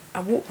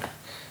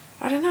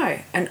I don't know,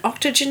 an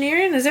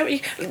octogenarian. Is that what you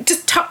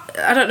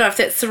I don't know if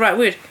that's the right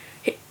word.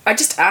 I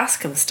just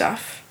ask him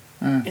stuff,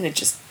 and it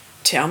just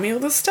tell me all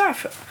this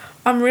stuff.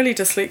 I'm really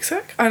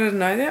dyslexic. I didn't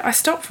know that. I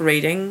stopped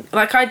reading.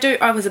 Like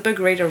I was a big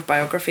reader of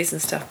biographies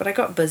and stuff, but I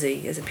got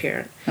busy as a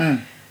parent.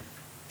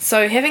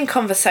 So having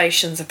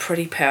conversations are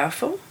pretty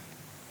powerful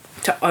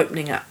to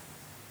opening up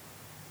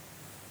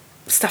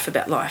stuff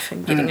about life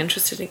and getting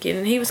interested again.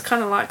 And he was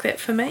kind of like that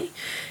for me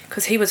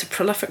because he was a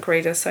prolific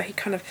reader, so he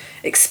kind of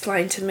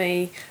explained to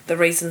me the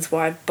reasons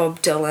why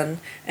Bob Dylan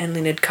and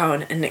Leonard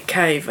Cohen and Nick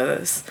Cave are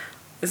is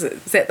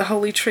that the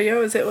Holy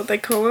Trio? Is that what they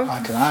call them?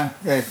 I don't know.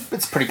 Yeah,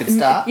 it's a pretty good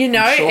start. And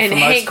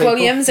Hank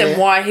Williams and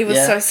why he was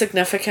so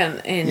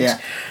significant.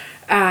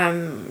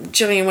 And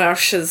Gillian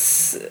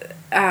Welch's...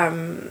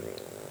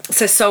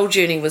 So Soul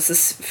Journey was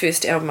this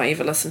first album I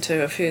ever listened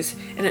to of hers,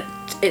 and it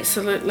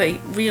absolutely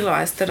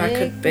realised that I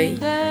could be...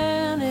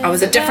 I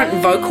was a different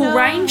vocal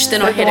range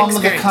than I had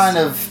experienced. The one with the kind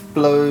of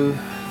blue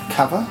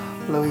cover?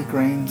 Bluey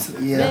Greens,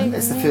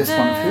 it's the first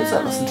one of hers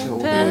I listened to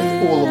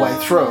all the way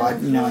through. I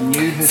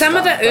knew her Some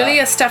of the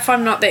earlier stuff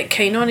I'm not that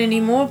keen on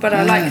anymore, but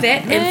I like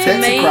that. And for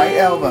me, a great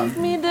album.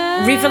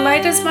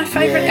 Revelator's my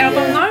favourite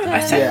album though, I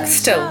think,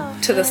 still,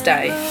 to this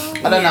day.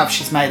 I don't know if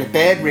she's made a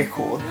bad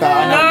record, but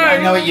I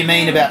know what you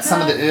mean about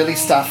some of the early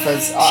stuff.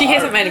 She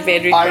hasn't made a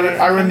bad record.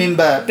 I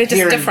remember they're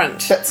just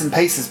different bits and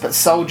pieces, but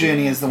Soul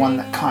Journey is the one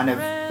that kind of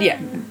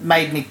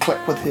made me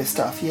click with her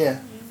stuff, Yeah,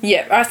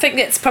 I think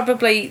that's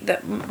probably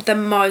the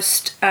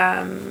most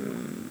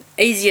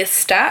easiest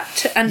start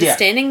to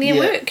understanding their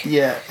work.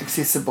 Yeah,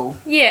 accessible.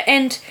 Yeah,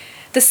 and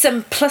the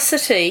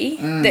simplicity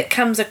that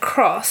comes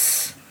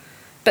across,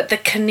 but the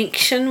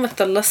connection with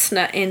the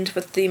listener and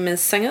with them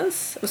as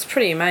singers was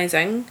pretty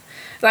amazing.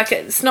 Like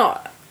it's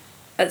not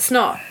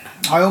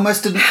I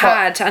almost didn't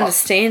hard to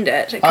understand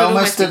it. I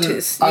almost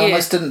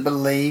didn't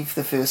believe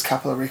the first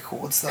couple of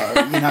records though.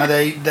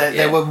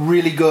 They were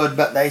really good,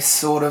 but they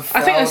sort of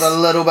felt a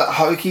little bit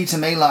hokey to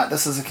me. Like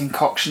this is a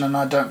concoction, and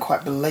I don't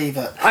quite believe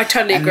it. I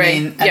totally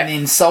agree.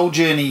 Then Soul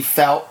Journey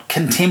felt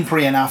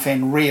contemporary enough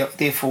and real,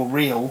 therefore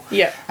real.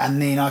 Yeah. And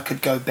then I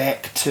could go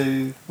back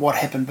to what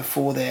happened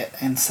before that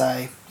and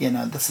say,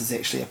 this is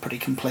actually a pretty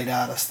complete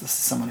artist. This is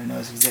someone who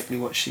knows exactly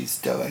what she's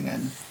doing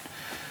and.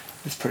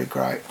 It's pretty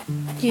great.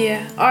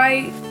 Yeah,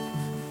 I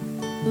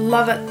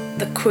love it,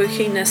 the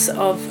quirkiness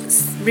of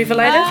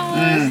Revelator,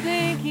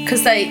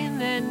 because they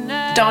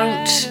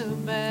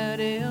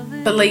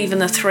don't believe in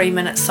the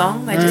 3-minute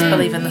song, they just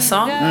believe in the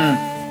song.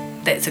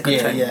 That's a good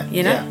thing,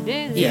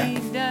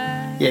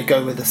 Yeah,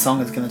 go where the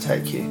song is going to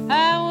take you.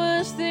 I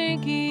was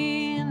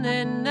thinking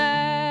that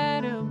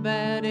night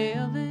about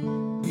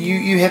Elvis.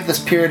 You have this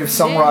period of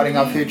songwriting,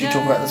 I've heard you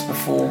talk about this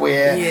before,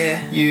 where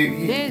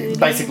you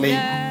basically...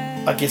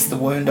 I guess the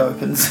wound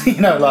opens,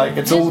 like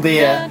it's all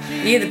there.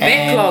 Yeah, the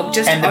backlog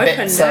just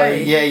opened. So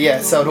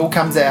it all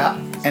comes out,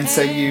 and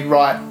so you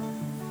write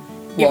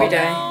every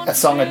day, a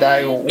song a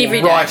day, or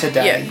write a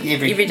day,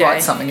 every day.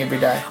 Write something every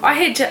day.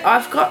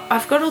 I've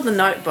got all the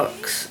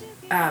notebooks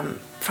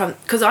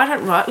because I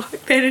don't write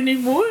like that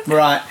anymore.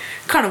 Right.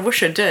 Kind of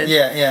wish I did.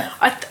 Yeah.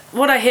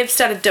 What I have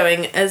started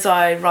doing is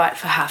I write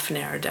for half an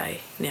hour a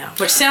day now,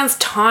 which sounds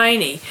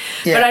tiny,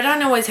 but I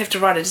don't always have to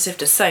write, I just have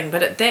to sing.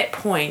 But at that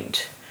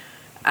point,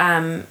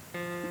 I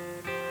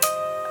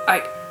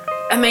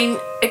mean,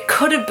 it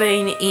could have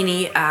been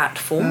any art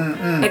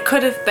form. It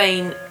could have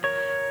been,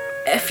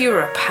 if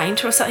you're a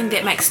painter or something,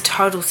 that makes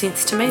total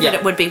sense to me, that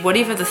it would be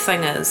whatever the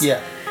thing is.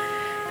 Yeah.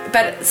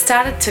 But it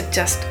started to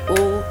just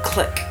all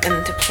click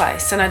into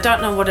place, and I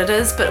don't know what it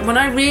is, but when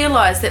I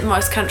realised that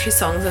most country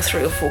songs are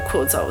 3 or 4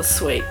 chords, I was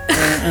sweet.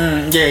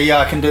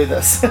 Yeah, I can do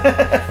this.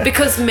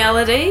 Because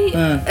melody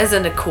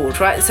isn't a chord,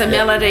 right? So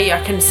melody,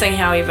 I can sing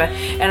however,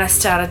 and I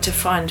started to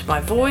find my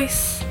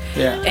voice,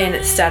 and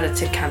it started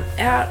to come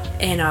out,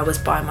 and I was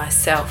by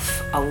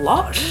myself a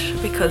lot,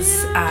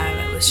 because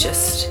it was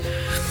just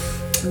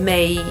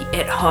me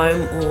at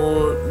home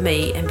or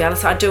me and Bella.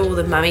 So I do all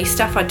the mummy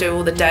stuff, I do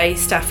all the day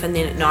stuff, and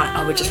then at night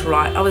I would just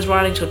write. I was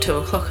writing till 2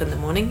 o'clock in the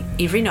morning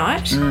every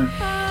night.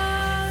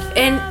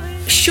 And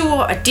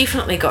sure, I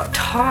definitely got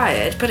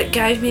tired, but it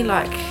gave me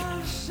like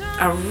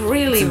a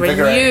really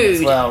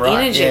renewed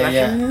energy,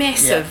 a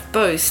massive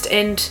boost.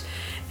 And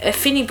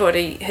if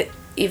anybody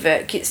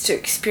ever gets to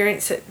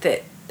experience it,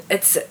 that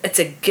it's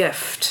a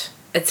gift.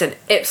 It's an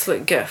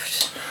absolute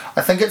gift.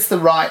 I think it's the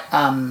right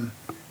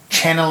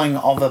channeling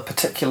of a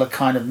particular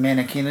kind of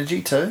manic energy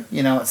too.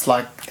 You know, it's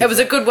like... It was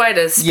a good way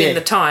to spend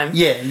the time.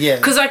 Yeah.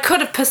 Because I could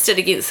have pissed it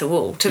against the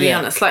wall, to be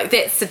honest. Like,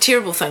 that's the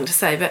terrible thing to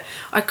say, but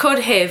I could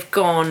have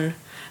gone...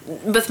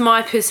 With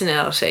my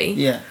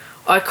personality,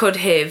 I could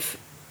have...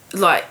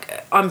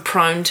 Like, I'm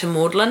prone to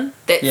maudlin.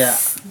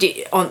 That's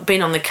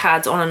been on the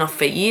cards on and off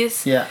for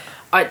years.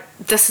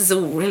 This is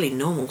all really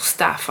normal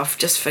stuff. I've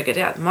just figured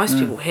out. Most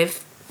people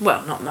have...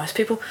 Well, not most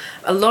people.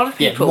 A lot of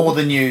people... more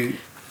than you...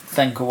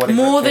 think or whatever.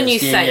 More than you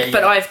think,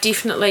 but I've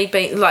definitely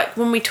been, like,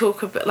 when we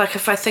talk about, like,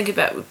 if I think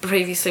about,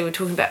 previously we were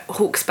talking about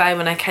Hawke's Bay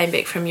when I came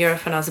back from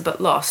Europe and I was a bit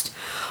lost,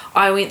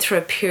 I went through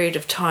a period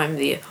of time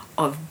there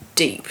of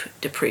deep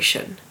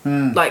depression.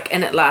 Like,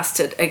 and it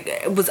lasted,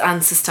 it was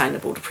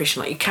unsustainable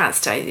depression, like, you can't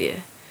stay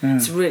there.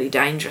 It's really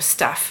dangerous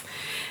stuff.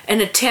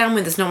 In a town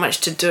where there's not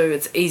much to do,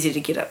 it's easy to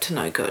get up to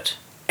no good.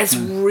 It's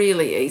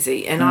really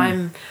easy, and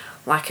I'm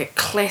like a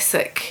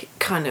classic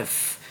kind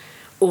of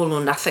all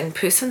or nothing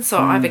person, so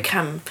I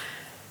become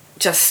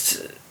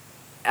just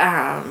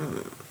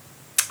I'm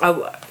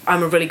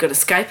a really good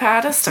escape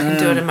artist. I can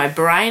do it in my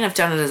brain. I've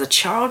done it as a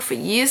child for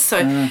years,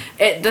 so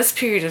at this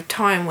period of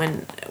time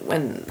when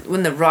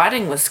the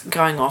writing was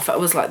going off, it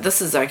was like,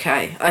 this is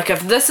okay. Like,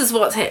 if this is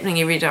what's happening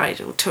every day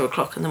till 2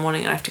 o'clock in the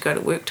morning and I have to go to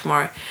work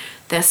tomorrow,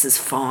 this is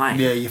fine.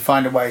 Yeah, you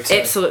find a way to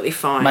absolutely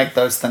fine make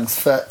those things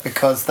fit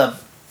because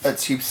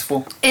it's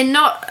useful. And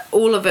not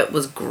all of it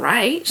was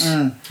great.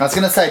 I was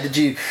going to say, did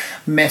you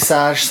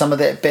massage some of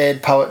that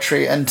bad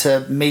poetry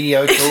into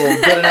mediocre or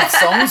good enough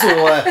songs,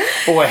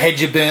 or had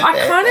you burnt that?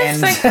 I kind of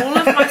and... think all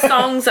of my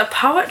songs are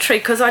poetry,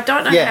 because I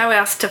don't know how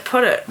else to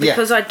put it,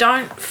 because I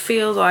don't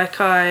feel like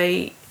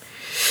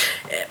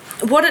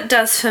what it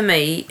does for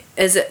me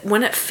is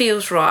when it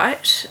feels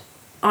right,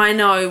 I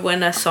know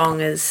when a song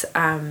is...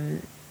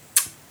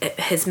 it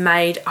has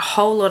made a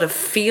whole lot of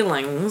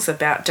feelings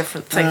about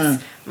different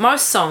things.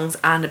 Most songs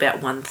aren't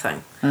about one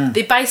thing.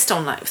 They're based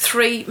on like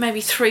maybe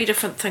three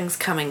different things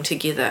coming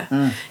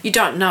together. You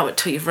don't know it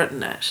till you've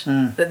written it,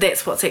 that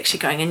that's what's actually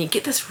going, and you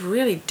get this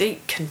really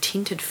deep,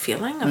 contented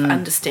feeling of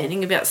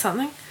understanding about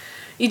something.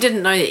 You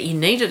didn't know that you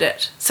needed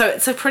it. So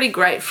it's a pretty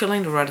great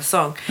feeling to write a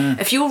song.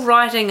 If you're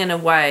writing in a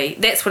way,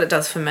 that's what it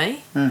does for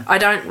me. I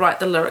don't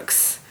write the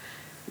lyrics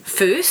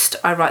first,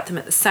 I write them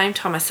at the same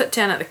time. I sit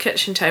down at the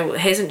kitchen table. It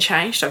hasn't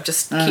changed. I've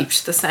just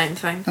kept the same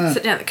thing.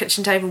 Sit down at the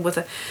kitchen table with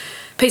a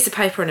piece of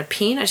paper and a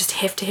pen. I just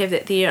have to have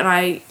that there, and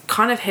I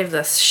kind of have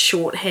this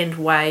shorthand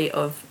way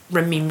of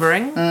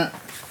remembering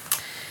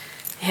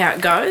how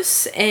it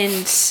goes.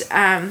 And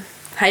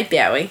hey,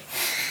 Bowie,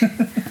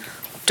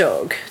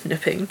 dog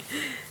nipping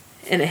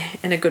in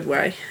a good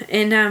way,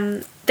 and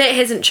that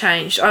hasn't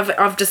changed.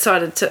 I've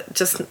decided to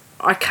just,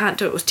 I can't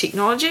do it with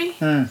technology.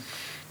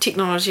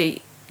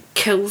 Technology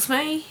kills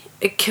me.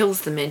 It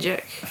kills the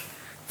magic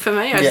for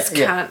me. I just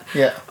can't.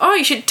 Oh,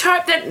 you should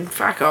type that and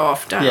fuck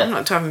off. I'm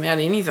not typing about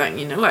anything,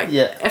 you know. Like,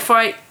 if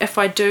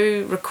I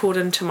do record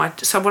into my...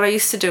 So what I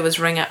used to do was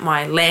ring up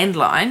my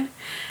landline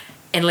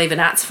and leave an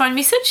answer phone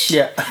message.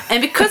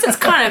 And because it's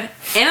kind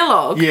of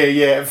analog...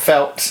 it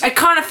felt... It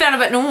kind of felt a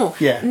bit normal.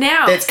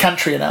 Now... That's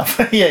country enough.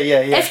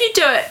 If you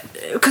do it...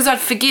 Because I'd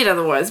forget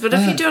otherwise, but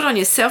if you do it on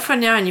your cell phone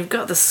now and you've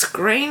got the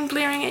screen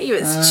blaring at you,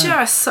 it's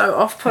just so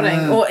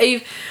off-putting.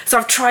 So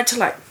I've tried to,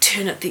 like,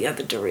 turn it the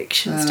other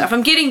direction stuff.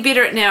 I'm getting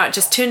better at now at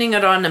just turning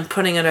it on and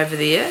putting it over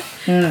there.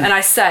 And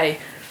I say...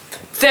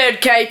 Third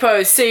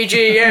capo, C,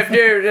 G, F,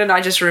 and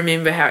I just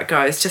remember how it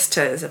goes, just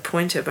as a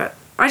pointer. But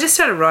I just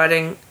started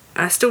writing...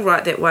 I still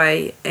write that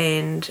way,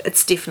 and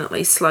it's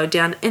definitely slowed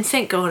down, and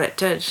thank God it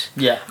did.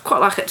 I quite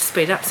like it to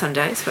speed up some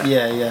days. But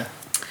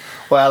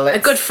well, a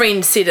good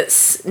friend said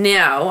it's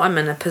now I'm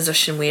in a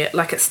position where,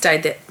 like, it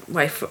stayed that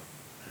way for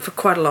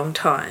quite a long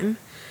time,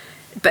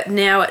 But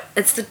now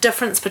it's the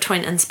difference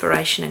between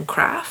inspiration and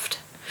craft.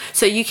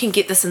 So you can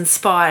get this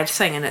inspired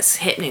thing and it's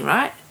happening,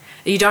 right?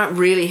 You don't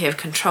really have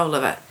control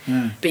of it.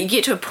 But you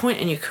get to a point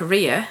in your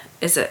career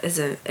as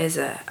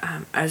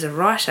a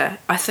writer,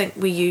 I think,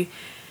 where you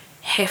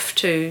have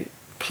to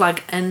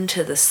plug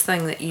into this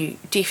thing that you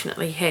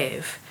definitely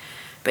have,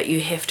 but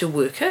you have to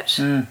work it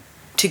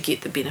to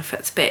get the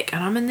benefits back.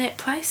 And I'm in that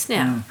place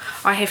now.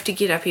 I have to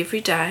get up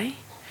every day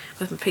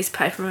with my piece of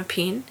paper and my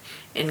pen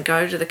and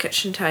go to the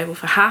kitchen table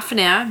for half an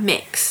hour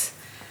max.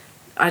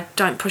 I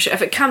don't push it.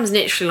 If it comes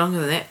naturally longer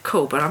than that,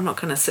 cool, but I'm not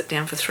going to sit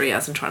down for 3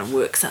 hours and try to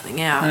work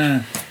something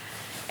out.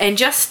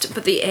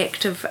 But the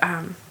act of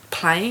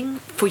playing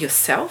for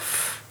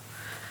yourself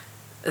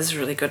is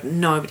really good.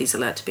 Nobody's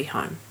allowed to be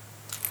home.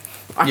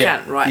 I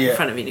can't write in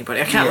front of anybody.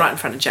 I can't write in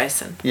front of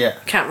Jason. I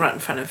can't write in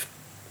front of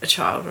a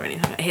child or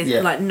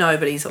anything. Like,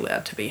 nobody's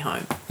allowed to be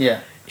home.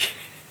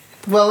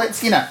 Well,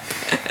 it's,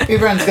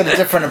 everyone's got a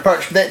different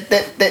approach.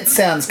 That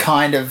sounds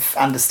kind of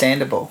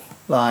understandable.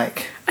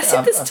 Like, I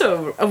said this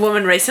to a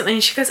woman recently,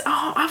 and she goes,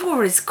 "Oh, I've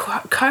always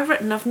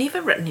co-written. I've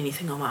never written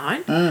anything on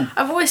my own.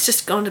 I've always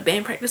just gone to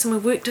band practice and we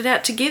worked it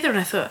out together." And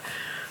I thought,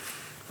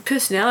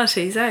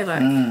 personalities, Like,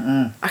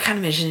 I can't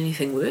imagine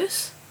anything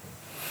worse.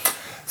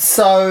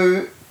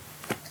 So,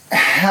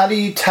 how do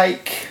you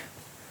take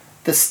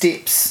the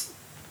steps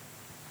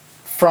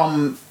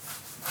from,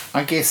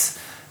 I guess,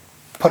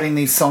 putting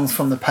these songs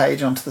from the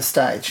page onto the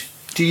stage?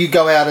 Do you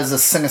go out as a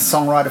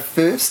singer-songwriter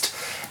first,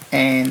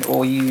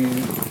 or you...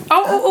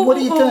 what are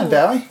you doing,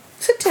 Bowie?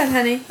 Sit down,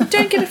 honey.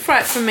 Don't get a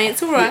fright from me.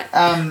 It's all right.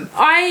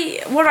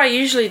 What I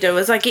usually do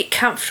is I get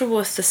comfortable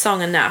with the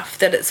song enough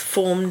that it's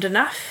formed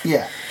enough.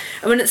 Yeah.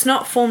 And when it's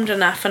not formed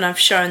enough and I've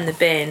shown the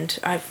band,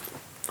 I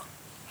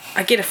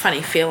get a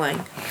funny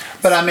feeling.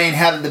 But I mean,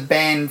 how did the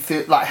band...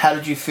 how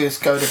did you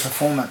first go to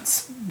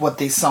performance with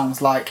these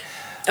songs? Like...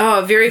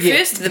 Oh, very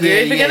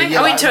beginning?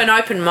 I went to an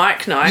open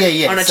mic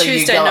night on a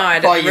Tuesday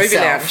night at the Ruby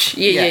Lounge.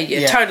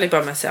 Yeah. Totally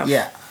by myself.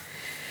 Yeah.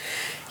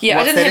 Yeah,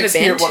 I didn't have a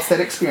band. What's that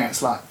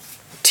experience like?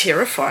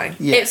 Terrifying.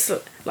 Yeah.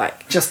 Absolutely.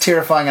 Just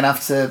terrifying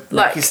enough to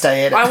make you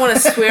stay at it. I want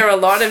to swear a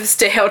lot as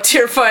to how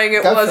terrifying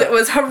it was. It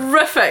was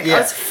horrific. Yeah.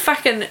 I was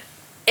fucking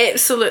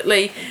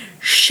absolutely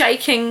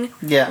shaking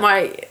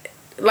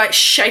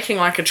shaking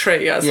like a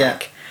tree. I was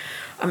like,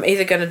 I'm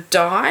either going to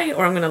die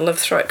or I'm going to live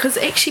through it. Because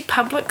actually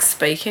public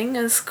speaking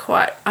is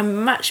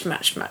I'm much,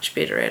 much, much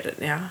better at it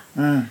now.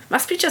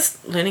 Must be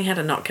just learning how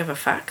to not give a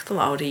fuck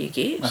the older you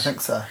get. I think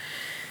so.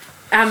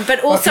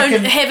 But also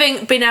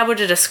having been able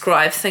to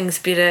describe things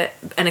better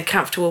in a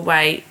comfortable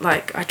way.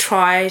 Like, I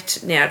try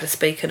now to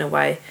speak in a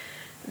way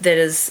that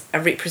is a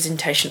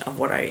representation of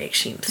what I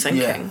actually am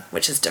thinking,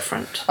 which is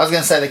different. I was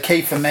going to say the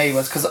key for me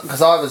was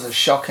because I was a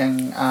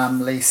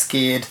shockingly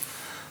scared,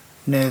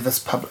 nervous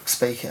public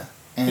speaker.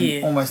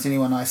 And almost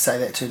anyone I say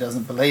that to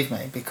doesn't believe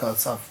me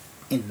because I've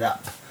ended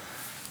up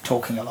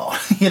talking a lot,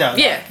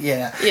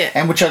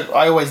 and which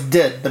I always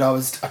did, but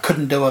I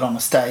couldn't do it on a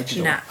stage at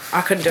all. No,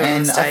 I couldn't do it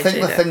on a stage. And I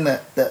think the thing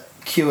that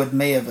cured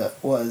me of it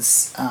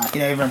was,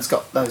 everyone's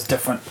got those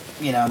different,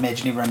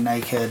 imagine everyone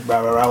naked,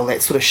 all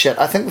that sort of shit.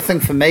 I think the thing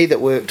for me that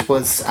worked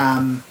was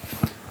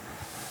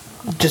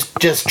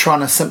just trying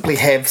to simply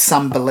have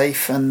some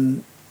belief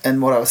in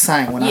what I was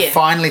saying. When I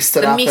finally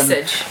stood up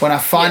and when I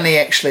finally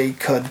actually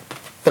could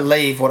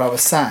believe what I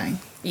was saying.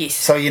 Yes.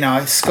 So,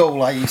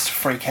 school, I used to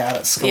freak out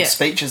at school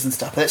speeches and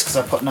stuff. But that's because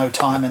I put no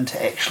time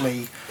into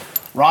actually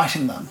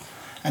writing them.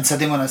 And so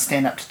then when I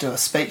stand up to do a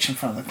speech in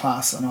front of the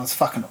class and I was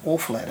fucking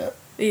awful at it,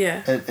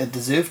 it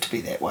deserved to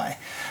be that way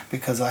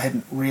because I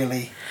hadn't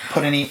really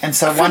put any... And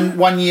so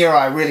one year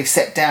I really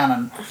sat down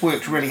and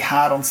worked really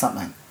hard on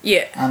something.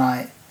 Yeah.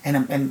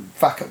 And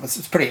fuck, it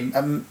was pretty...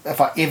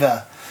 if I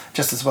ever...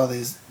 Just as well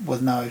there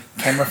was no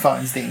camera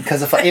phones then,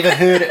 because if I ever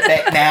heard it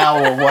back now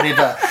or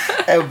whatever,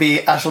 it would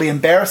be utterly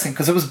embarrassing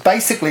because it was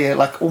basically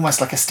almost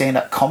like a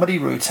stand-up comedy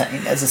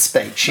routine as a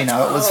speech, It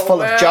was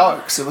full of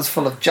jokes. It was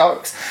full of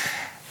jokes.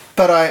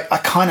 But I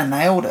kind of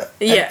nailed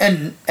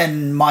it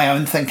in my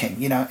own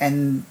thinking,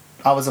 and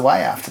I was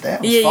away after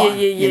that. It was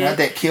fine.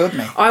 That cured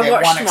me.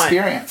 One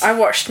experience. I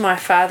watched my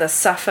father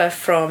suffer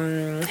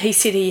from... He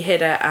said he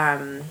had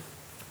a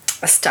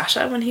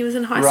stutter when he was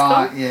in high school.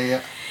 Right,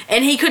 yeah.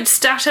 And he could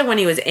stutter when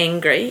he was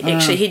angry.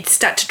 Actually, he'd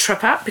start to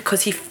trip up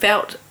because he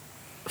felt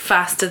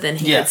faster than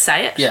he could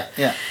say it.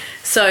 Yeah.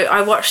 So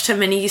I watched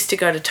him, and he used to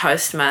go to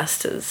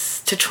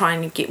Toastmasters to try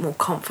and get more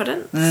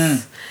confidence.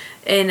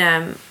 And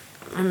I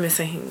remember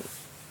thinking,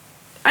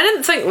 I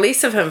didn't think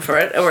less of him for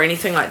it or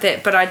anything like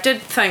that, but I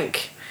did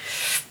think...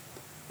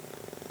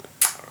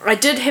 I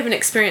did have an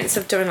experience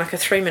of doing like a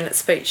 3-minute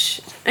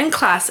speech in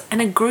class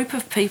and a group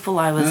of people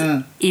I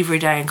was every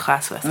day in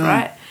class with,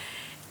 right?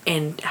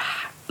 And...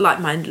 like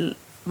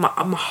my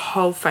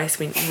whole face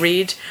went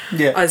red.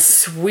 I was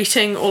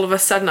sweating all of a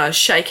sudden. I was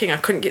shaking. I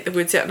couldn't get the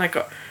words out, and I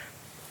got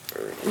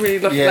really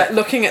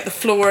looking at the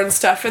floor and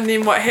stuff. And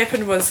then what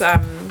happened was,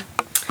 so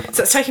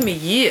it's taken me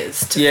years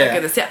to figure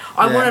this out.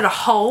 I wanted a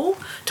hole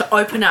to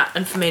open up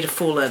and for me to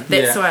fall in.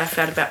 That's the way I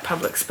felt about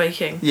public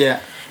speaking. Yeah.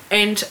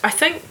 And I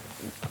think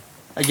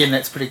again,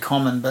 that's pretty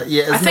common, but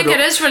yeah, I think it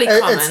is really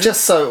common. It's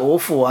just so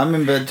awful. I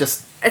remember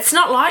It's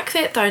not like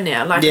that though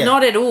now, like Yeah.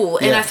 not at all.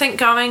 And Yeah. I think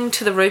going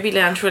to the Ruby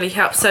Lounge really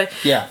helped. So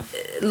yeah,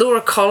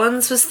 Laura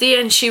Collins was there,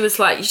 and she was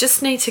like, "You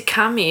just need to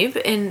come,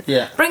 Eb, and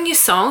Yeah. bring your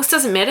songs.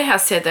 Doesn't matter how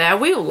sad they are.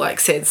 We all like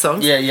sad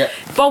songs. yeah.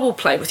 Bob will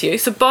play with you."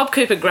 So Bob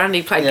Cooper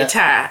Grundy played Yeah.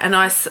 guitar,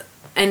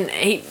 and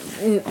he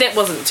that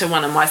wasn't to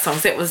one of my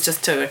songs. That was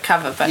just to a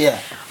cover. But Yeah.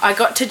 I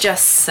got to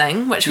just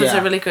sing, which was Yeah.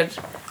 a really good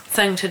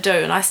thing to do.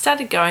 And I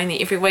started going there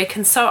every week,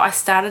 and so I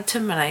started to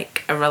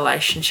make a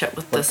relationship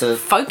with this the-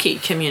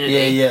 folky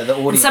community. Yeah, the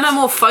And audience. some are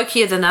more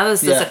folkier than others.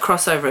 There's Yeah. a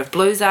crossover of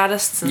blues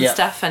artists and Yeah.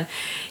 stuff, and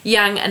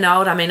young and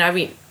old. I mean,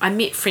 I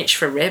met French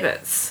for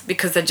Rabbits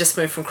because they just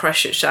moved from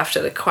Christchurch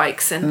after the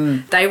Quakes,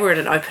 and they were at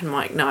an open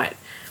mic night.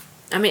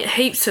 I met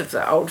heaps of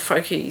the old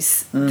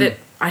folkies that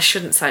I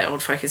shouldn't say old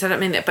folkies. I don't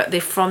mean that, but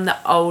they're from the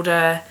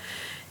older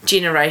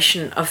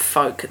generation of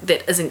folk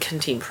that isn't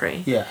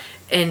contemporary. Yeah.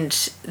 And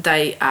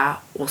they are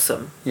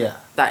awesome. Yeah.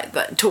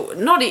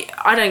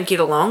 I don't get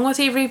along with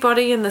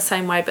everybody in the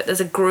same way, but there's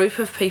a group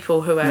of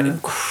people who are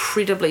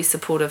incredibly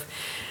supportive.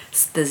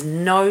 There's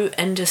no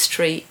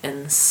industry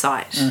in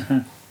sight.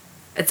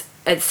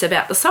 It's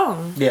about the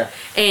song. Yeah.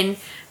 And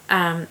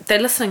they're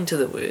listening to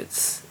the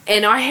words.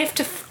 And I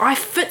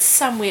fit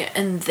somewhere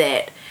in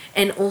that.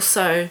 And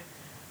also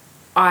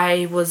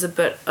I was a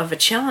bit of a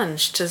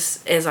challenge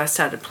just as I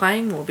started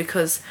playing more,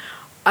 because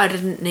I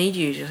didn't need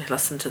you to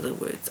listen to the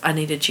words. I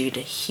needed you to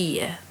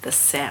hear the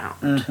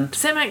sound.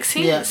 Does that make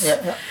sense?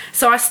 Yeah.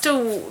 So I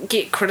still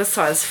get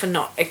criticised for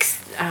not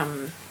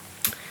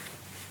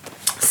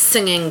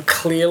singing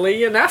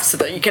clearly enough so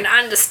that you can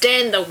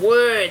understand the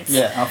words.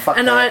 Yeah, oh, fuck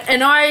and that.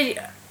 I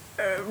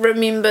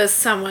remember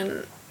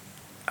someone,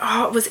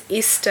 it was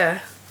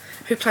Esther,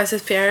 who plays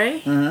with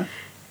Barry,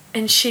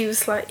 and she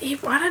was like,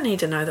 I don't need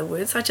to know the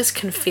words. I just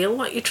can feel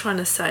what you're trying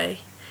to say.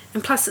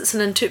 And plus, it's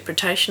an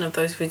interpretation of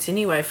those words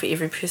anyway for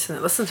every person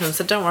that listens to them.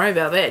 So don't worry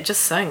about that.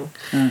 Just sing.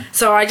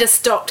 So I just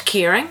stopped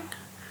caring.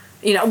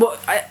 You know, well,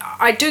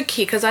 I do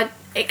care, because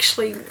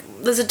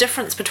there's a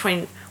difference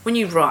between when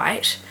you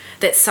write.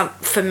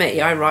 For me,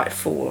 I write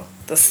for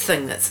this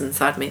thing that's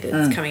inside me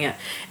that's coming out.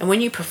 And when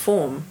you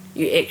perform,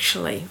 you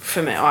actually,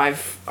 for me,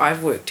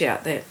 I've worked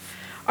out that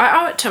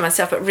I owe it to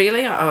myself, but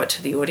really I owe it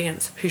to the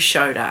audience who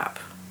showed up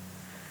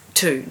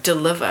to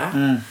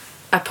deliver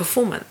a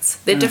performance.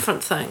 They're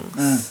different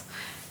things.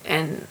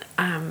 And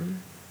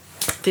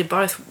they're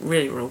both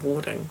really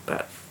rewarding,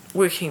 but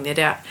working that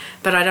out.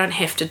 But I don't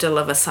have to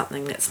deliver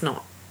something that's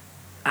not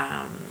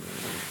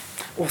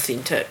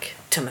authentic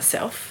to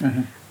myself.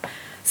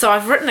 So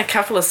I've written a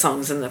couple of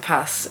songs in the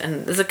past,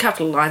 and there's a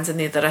couple of lines in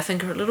there that I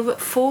think are a little bit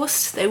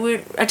forced. I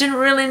didn't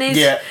really need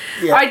Yeah.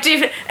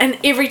 and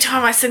every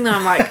time I sing them,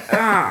 I'm like,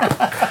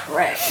 oh,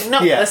 crap,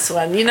 not this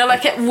one. You know,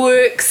 like it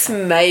works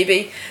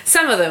maybe.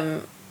 Some of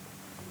them,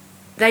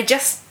 they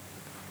just...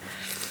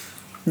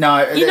 No,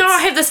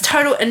 I have this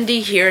total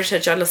indie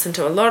heritage. I listen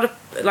to a lot of,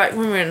 like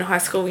when we were in high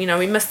school, we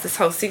missed this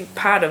whole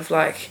part of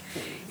like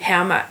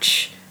how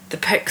much the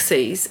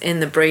Pixies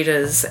and the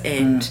Breeders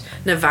and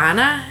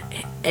Nirvana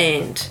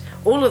and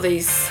all of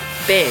these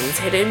bands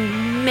had a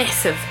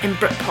massive, and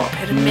Britpop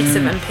had a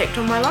massive impact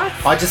on my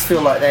life. I just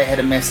feel like they had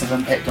a massive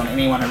impact on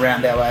anyone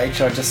around our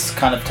age. I just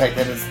kind of take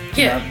that as,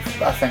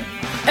 I think.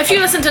 If you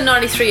listen to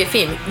 93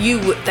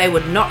 FM, they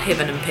would not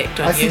have an impact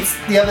on you.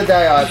 The other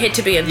day You had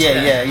to be into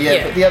it.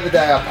 Yeah. But the other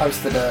day I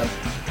posted a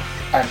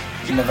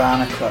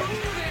Nirvana clip,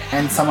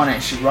 and someone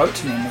actually wrote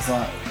to me and was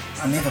like,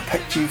 I never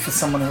picked you for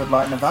someone who would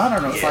like Nirvana,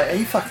 and I was like, are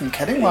you fucking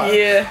kidding? Like,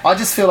 I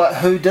just feel like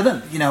who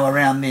didn't,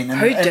 around then? And,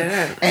 Who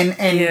didn't?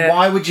 And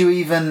why would you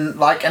even,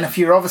 like, and if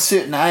you're of a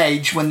certain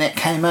age when that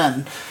came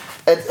in,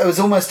 it was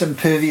almost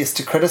impervious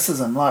to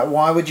criticism. Like,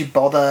 why would you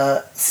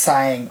bother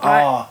saying,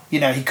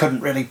 he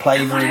couldn't really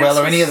play very well,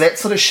 or any of that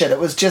sort of shit? It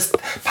was just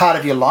part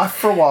of your life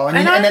for a while, and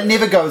it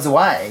never goes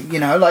away.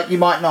 Like, you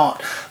might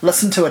not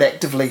listen to it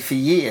actively for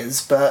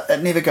years, but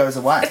it never goes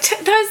away.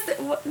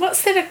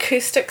 What's that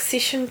acoustic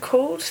session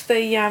called?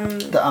 The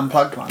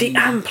Unplugged one. The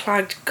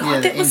Unplugged.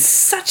 God, that was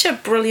such a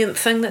brilliant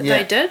thing that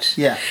they did.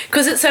 Yeah.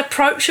 Because it's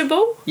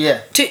approachable.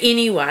 Yeah. To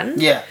anyone.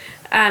 Yeah.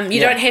 You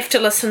don't have to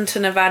listen to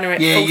Nirvana at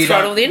full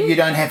throttle then. You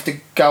don't have to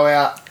go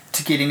out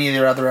to get any of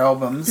their other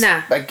albums.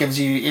 Nah. It gives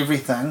you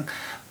everything.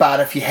 But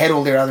if you had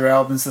all their other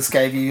albums, this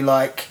gave you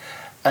like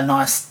a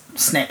nice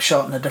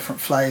snapshot and a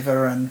different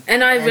flavour. And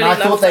I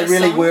thought they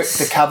really worked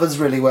the covers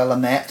really well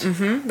in that.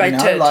 Mm-hmm, they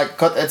did. Like,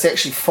 it's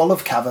actually full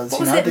of covers.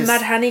 What was that?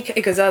 Mudhoney?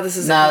 Because this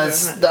is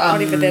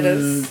whatever that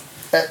is.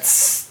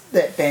 It's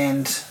that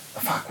band.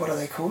 Fuck, what are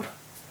they called?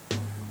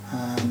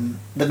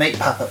 The Meat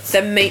Puppets.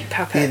 The Meat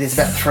Puppets. Yeah, there's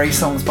about 3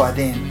 songs by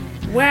them.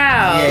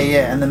 Wow.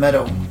 Yeah, in the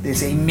middle.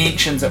 He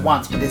mentions it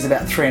once, but there's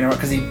about 3 in a row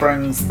because he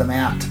brings them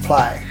out to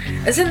play.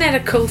 Isn't that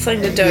a cool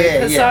thing to do?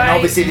 Yeah. And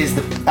obviously there's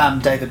the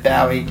David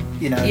Bowie,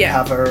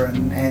 cover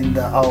and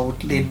the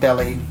old Lead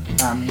Belly,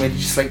 Where Did You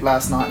Sleep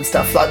Last Night and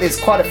stuff. Like, there's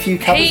quite a few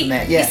covers in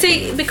that, yeah. You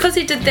see, because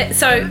he did that,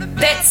 so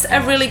that's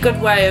a really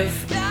good way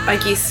of, I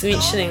guess,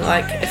 mentioning,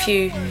 like, if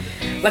you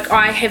like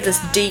I have this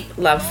deep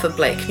love for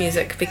black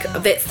music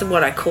because that's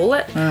what I call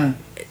it.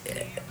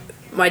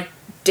 My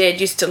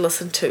dad used to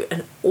listen to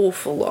an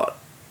awful lot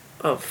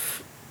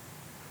of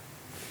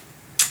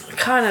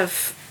kind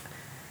of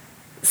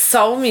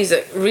soul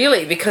music,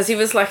 really, because he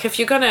was like, if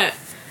you're gonna,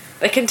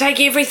 they can take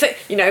everything,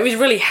 you know. He was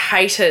really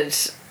hated.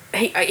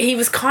 He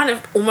was kind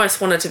of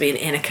almost wanted to be an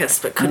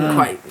anarchist, but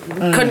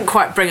couldn't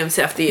quite bring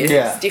himself there.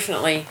 Yeah. It's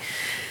definitely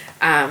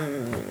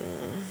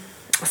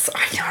so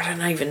I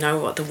don't even know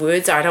what the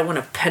words are. I don't want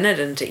to pin it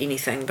into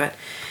anything, but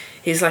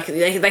he's like,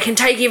 they can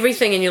take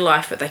everything in your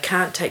life, but they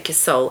can't take your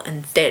soul,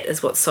 and that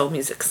is what soul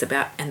music's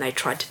about. And they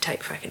tried to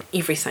take fucking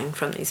everything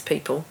from these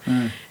people,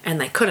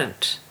 and they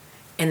couldn't.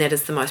 And that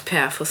is the most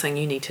powerful thing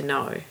you need to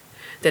know.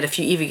 That if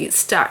you ever get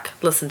stuck,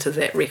 listen to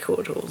that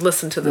record or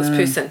listen to this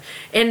person.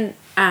 And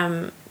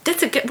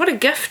that's what a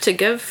gift to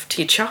give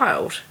to your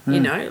child.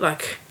 You know,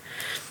 like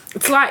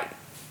it's like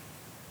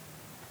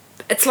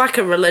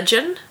a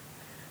religion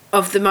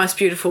of the most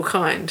beautiful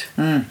kind.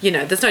 You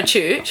know, there's no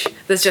church,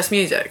 there's just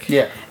music.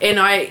 Yeah. And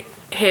I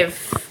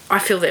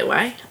feel that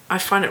way. I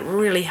find it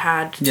really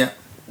hard. Yeah.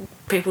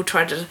 People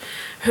try to,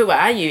 who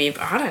are you?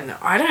 I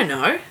don't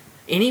know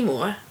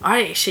anymore.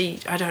 I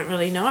don't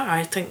really know.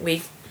 I think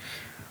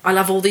I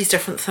love all these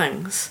different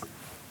things.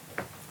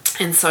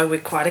 And so we're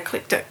quite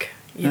eclectic,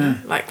 you know,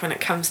 like when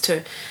it comes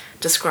to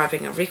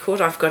describing a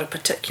record, I've got a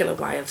particular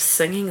way of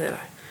singing and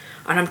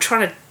I'm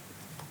trying to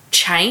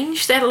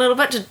change that a little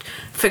bit to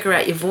figure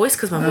out your voice,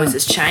 because my voice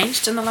has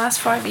changed in the last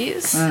 5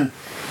 years.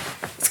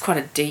 It's quite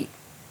a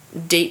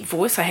deep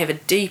voice. I have a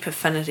deep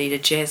affinity to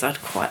jazz.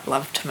 I'd quite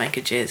love to make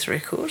a jazz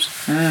record,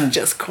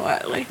 just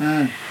quietly.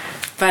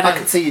 But I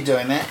can see you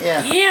doing that,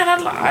 yeah. Yeah,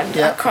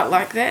 I quite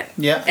like that.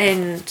 Yeah.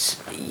 And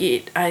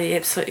yet I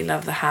absolutely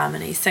love the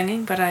harmony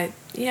singing, but I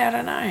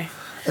don't know.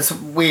 It's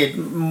weird.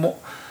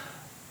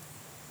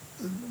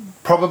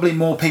 Probably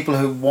more people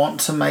who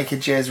want to make a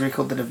jazz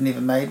record that have never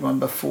made one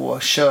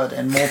before should,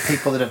 and more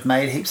people that have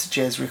made heaps of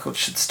jazz records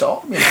should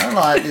stop, you know,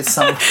 like there's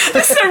some...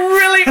 That's a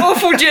really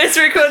awful jazz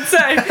record, so...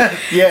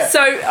 Yeah.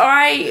 So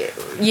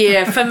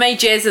for me,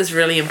 jazz is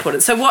really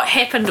important. So what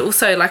happened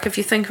also, like if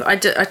you think, I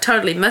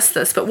totally missed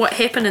this, but what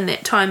happened in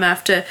that time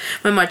after,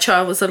 when my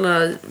child was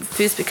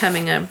first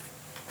becoming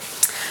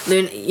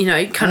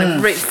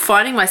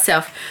finding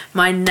myself,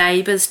 my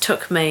neighbours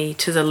took me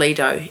to the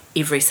Lido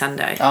every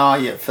Sunday. Oh,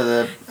 yeah, to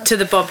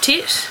the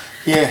Bobtet.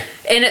 Yeah.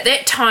 And at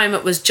that time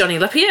it was Johnny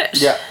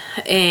Lippiott. Yeah.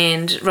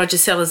 And Roger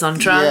Sellers on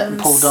drums. Yeah, and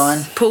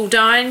Paul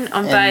Dine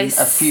on and bass.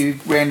 a few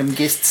random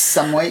guests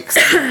some weeks.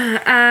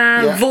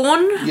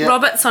 Vaughan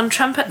Roberts on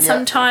trumpet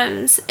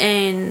sometimes.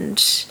 And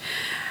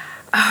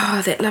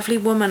that lovely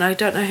woman, I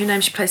don't know her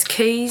name, she plays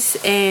keys.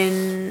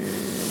 And...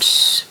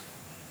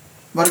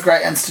 What a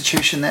great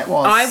institution that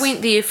was. I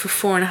went there for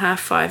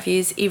 5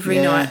 years every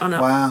night on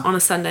a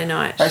Sunday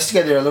night. I used to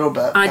go there a little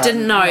bit. I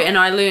didn't know, and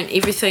I learned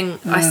everything.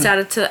 I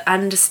started to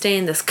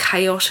understand this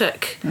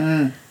chaotic,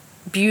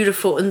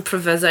 beautiful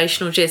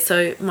improvisational jazz.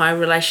 So my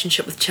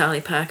relationship with Charlie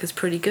Parker is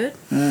pretty good.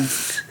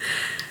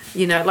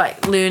 You know,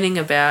 like learning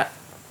about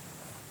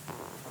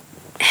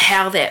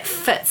how that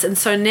fits. And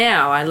so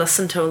now I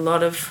listen to a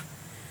lot of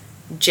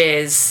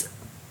jazz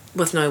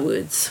with no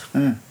words.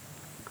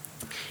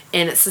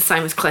 And it's the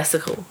same with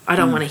classical. I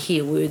don't want to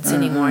hear words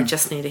anymore. I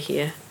just need to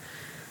hear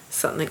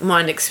something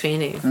mind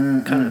expanding.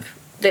 Kind of.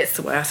 That's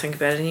the way I think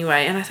about it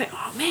anyway. And I think,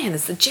 oh man,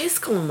 there's the jazz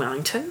school in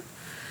Wellington.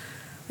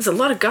 There's a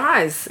lot of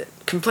guys that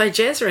can play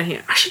jazz around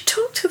here. I should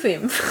talk to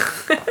them.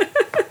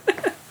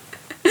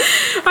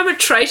 I'm a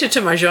traitor to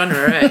my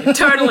genre,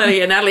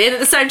 totally and utterly. And at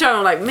the same time,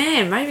 I'm like,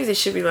 man, maybe there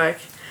should be like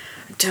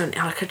do an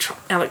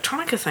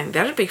electronica thing.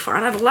 That'd be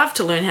fun. I'd love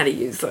to learn how to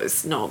use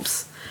those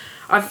knobs.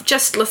 I've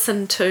just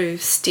listened to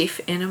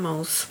Steph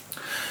Animals.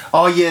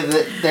 Oh yeah,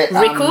 that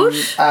record.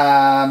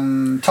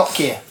 Top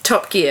Gear.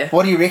 Top Gear.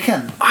 What do you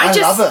reckon? I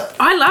love it.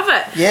 I love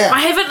it. Yeah.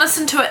 I haven't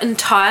listened to it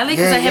entirely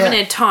because I haven't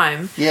had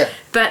time. Yeah.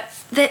 But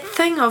that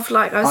thing of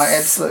like I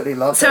absolutely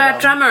love. So that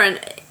our drummer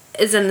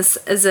is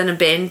in a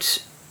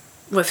band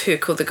with her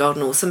called the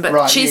Golden Awesome,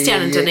 but she's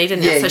down in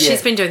Dunedin now, so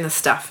she's been doing this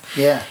stuff.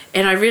 Yeah.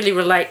 And I really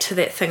relate to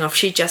that thing of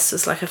she just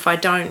is like, if I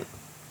don't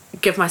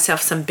give myself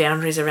some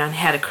boundaries around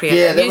how to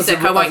create music,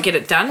 I won't get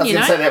it done. I was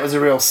going to say that was a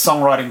real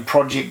songwriting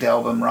project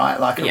album, right?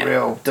 Like a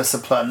real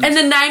discipline. And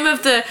the name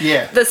of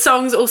the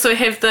songs also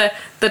have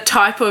the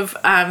type of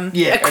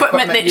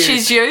equipment that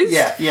she's used.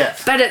 Yeah, yeah.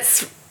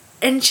 But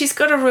and she's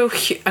got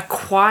a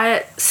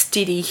quiet,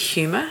 steady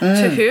humour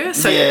to her.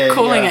 So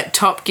calling it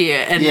Top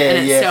Gear in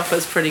itself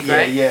is pretty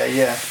great.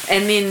 Yeah.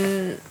 And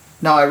then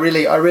I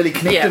really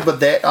connected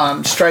with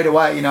that straight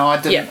away. You know, I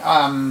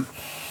didn't.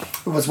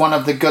 It was one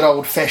of the good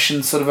old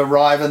fashioned sort of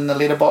arrive in the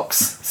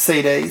letterbox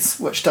CDs,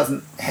 which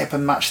doesn't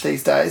happen much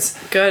these days.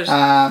 Good.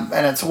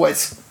 And it's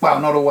always, well,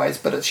 not always,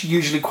 but it's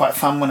usually quite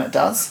fun when it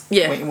does.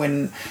 Yeah.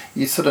 When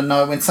you sort of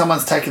know, when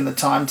someone's taken the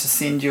time to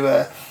send you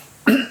a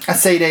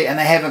CD and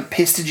they haven't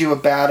pestered you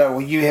about it or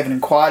you haven't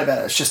inquired about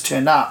it, it's just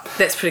turned up.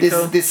 That's pretty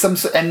cool. There's some,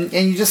 and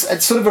you just,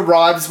 it sort of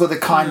arrives with a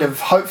kind of,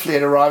 hopefully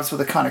it arrives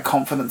with a kind of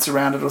confidence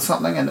around it or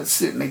something, and it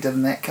certainly did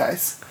in that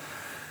case.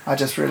 I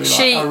just really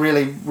I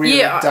really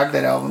dug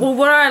that album. Well,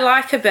 what I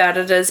like about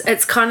it is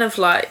it's kind of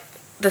like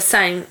the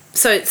same.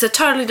 So it's a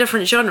totally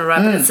different genre,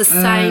 right? But it's the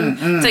same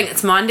thing.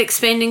 It's mind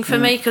expanding for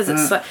me because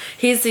it's like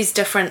here's these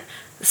different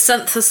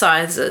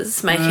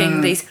synthesizers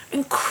making these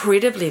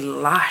incredibly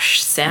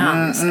lush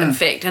sounds. In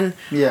fact, and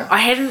I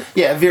hadn't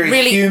a very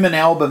really, human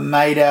album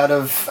made out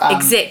of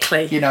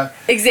exactly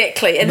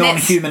and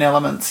non-human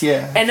elements.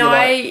 And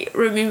I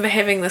remember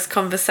having this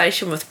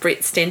conversation with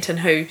Brett Stanton,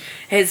 who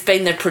has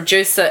been the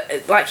producer.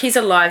 Like he's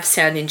a live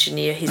sound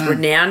engineer. He's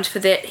renowned for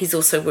that. He's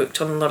also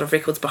worked on a lot of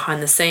records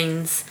behind the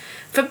scenes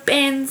for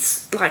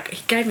bands. Like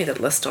he gave me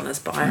the list on his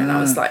bio, and I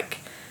was like,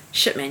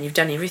 "Shit, man, you've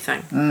done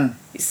everything."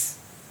 He's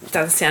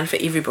done sound for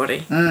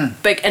everybody,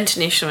 big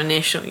international and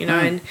national, you know.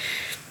 And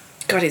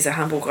God, he's a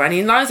humble guy, and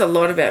he knows a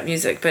lot about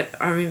music. But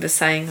I remember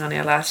saying on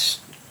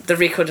the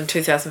record in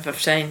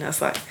 2015, I was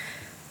like,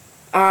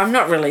 "Oh, I'm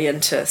not really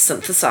into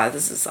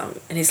synthesizers,"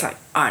 and he's like,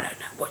 "I don't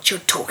know what you're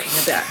talking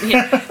about."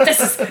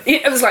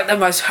 It was like the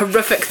most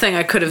horrific thing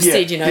I could have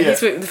said, you know.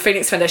 He's worked with the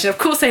Phoenix Foundation. Of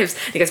course they have.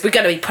 He goes, "We're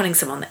going to be putting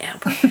some on the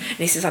album." And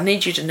he says, "I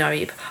need you to know,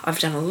 Eb, I've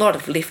done a lot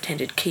of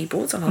left-handed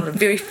keyboards on a lot of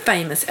very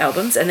famous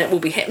albums, and it will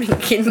be happening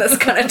again this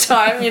kind of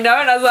time, you know."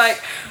 And I was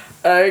like,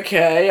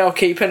 "Okay, I'll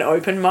keep an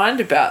open mind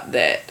about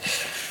that."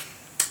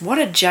 What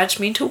a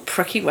judgmental,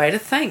 pricky way to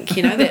think,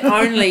 you know, that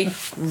only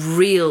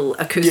real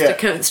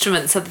acoustic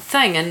instruments are the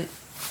thing. And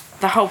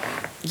the whole,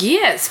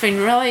 it's been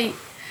really,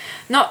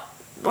 not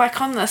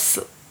like on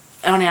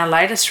our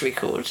latest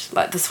record,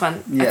 like this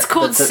one, it's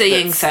called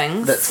Seeing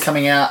Things. That's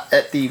coming out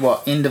at the,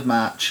 end of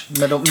March?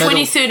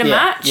 23rd of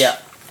March. Yeah.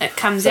 It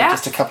comes out.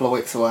 Just a couple of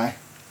weeks away.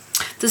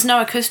 There's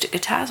no acoustic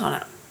guitars on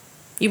it.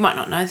 You might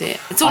not know that.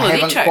 It's all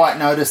electric. I haven't quite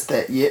noticed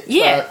that yet.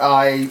 Yeah,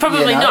 but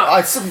probably not.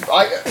 I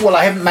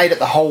haven't made it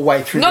the whole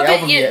way through the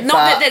album yet. Not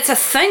that that's a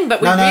thing,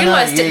 but we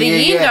realised at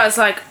the end, I was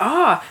like,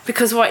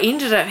 because what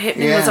ended up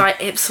happening was I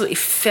absolutely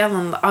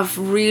I've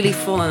really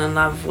fallen in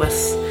love with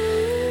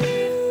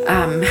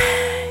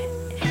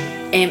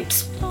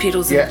amps,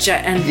 pedals,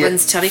 and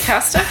Brin's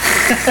Telecaster.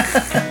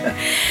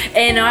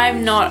 And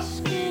I'm not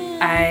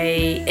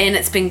and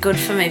it's been good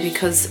for me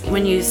because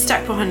when you're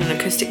stuck behind an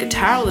acoustic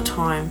guitar all the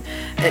time,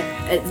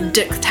 it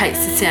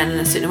dictates the sound in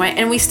a certain way,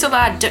 and we still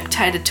are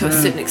dictated to a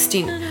certain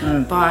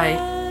extent by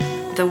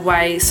the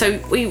way. So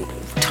we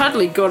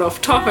totally got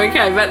off topic,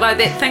 but like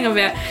that thing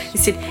about, you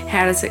said,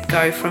 how does it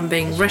go from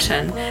being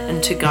written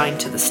into going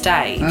to the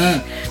stage?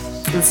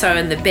 And so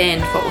in the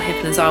band, what will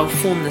happen is I'll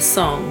form the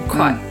song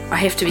I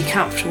have to be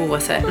comfortable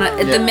with it,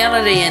 and the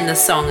melody in the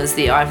song is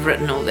there. I've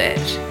written all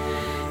that.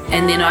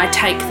 And then I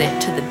take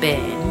that to the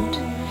band.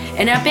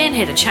 And our band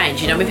had a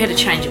change, you know, we've had a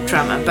change of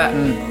drummer, but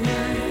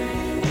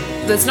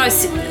there's no,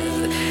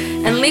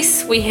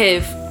 unless we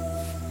have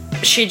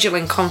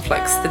scheduling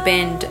conflicts, the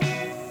band,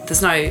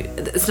 it's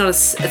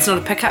not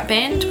a pickup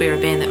band. We're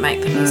a band that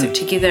make the music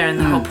together, and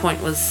the whole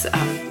point was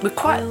we're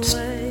quite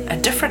a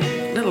different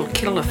little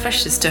kettle of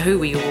fish as to who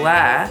we all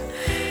are.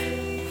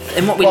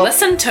 And what we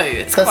listen to,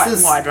 it's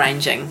quite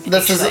wide-ranging.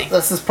 This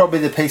is probably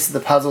the piece of the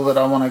puzzle that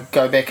I want to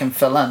go back and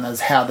fill in, is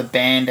how the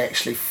band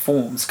actually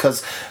forms.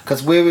 Because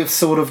where we've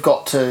sort of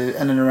got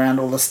to in and around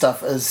all this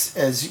stuff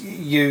is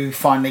you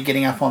finally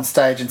getting up on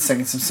stage and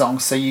singing some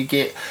songs. So you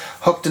get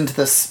hooked into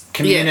this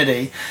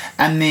community,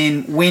 and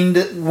then when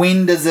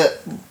does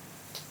it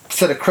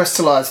sort of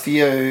crystallise for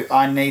you,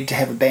 I need to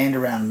have a band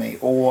around me?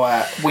 Or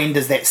when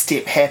does that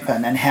step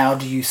happen, and how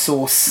do you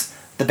source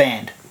the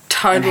band?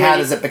 Totally. And how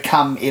does it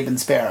become Eb and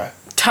Sparrow?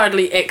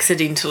 Totally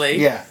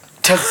accidentally. Yeah.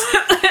 I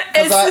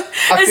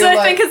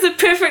think it's a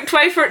perfect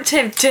way for it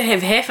to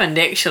have happened,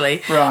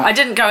 actually. Right. I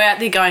didn't go out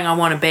there going, I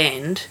want a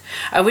band.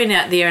 I went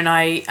out there and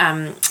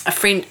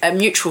a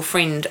mutual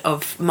friend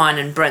of mine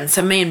and Brin,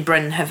 so me and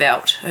Brin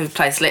Havelt, who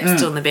plays lap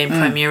steel in the band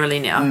primarily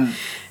now,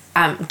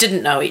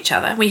 didn't know each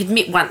other. We had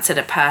met once at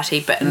a party,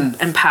 but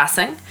in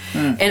passing.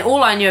 And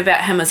all I knew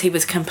about him is he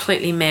was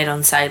completely mad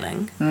on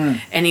sailing,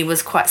 and he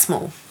was quite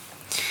small.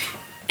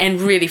 And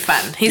really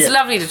fun. He's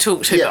lovely to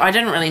talk to, but I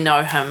didn't really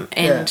know him.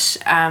 And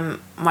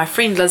my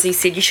friend Lizzie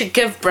said, you should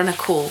give Brin a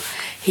call.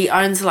 He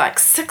owns like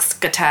 6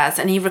 guitars,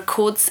 and he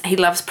records, he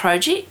loves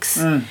projects.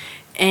 And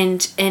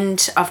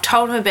I've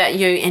told him about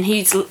you, and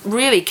he's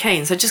really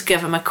keen, so just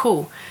give him a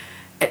call.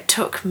 It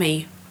took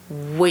me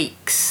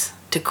weeks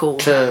to call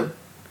him.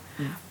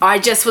 I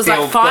just was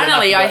like,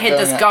 finally I had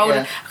this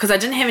golden, because I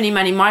didn't have any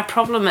money. My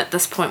problem at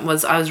this point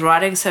was I was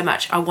writing so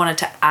much, I wanted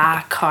to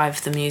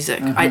archive the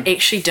music. I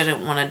actually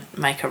didn't want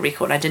to make a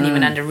record. I didn't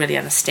even really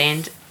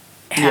understand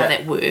how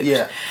that worked.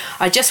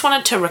 I just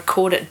wanted to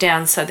record it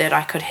down so that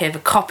I could have a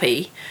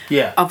copy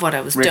of what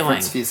I was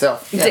Reference doing. For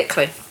yourself.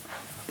 Exactly.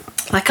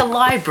 Like a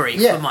library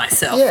for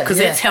myself, because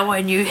that's how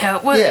I knew how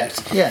it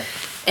worked.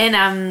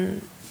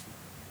 And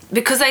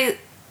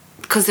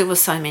because there were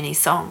so many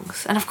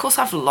songs, and of course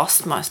I've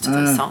lost most of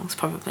those songs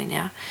probably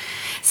now.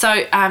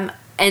 So and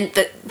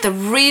the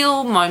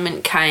real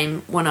moment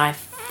came when I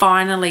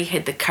finally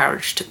had the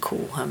courage to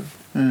call him,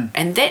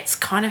 and that's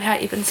kind of how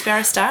Eb and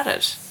Sparrow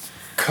started.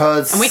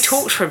 And we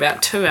talked for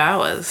about 2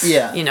 hours,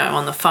 you know,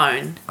 on the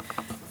phone,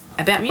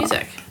 about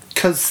music.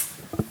 Because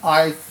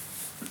I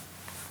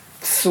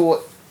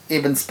saw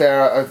Eben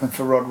Sparrow open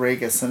for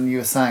Rodriguez, and you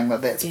were saying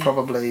that that's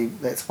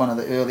one of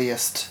the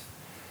earliest.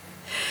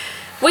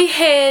 We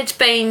had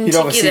been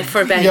together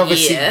for about a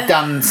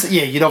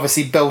year. You'd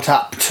obviously built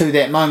up to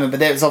that moment, but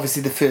that was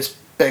obviously the first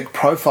big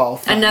profile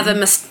thing.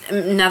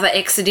 Another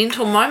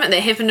accidental moment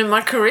that happened in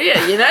my career,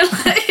 you know.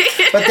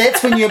 But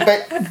that's when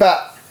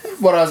but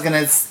what I was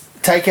going to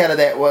take out of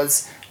that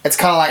was it's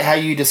kind of like how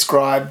you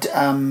described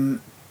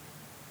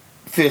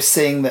first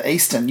seeing the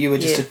Eastern. You were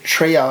just a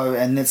trio,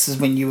 and this is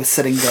when you were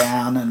sitting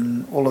down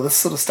and all of this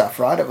sort of stuff,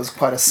 right? It was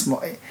quite a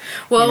small.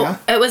 Well,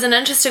 it was an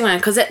interesting one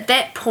because at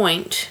that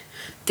point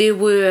there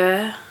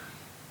were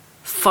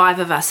 5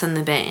 of us in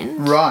the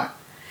band, right?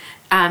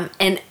 And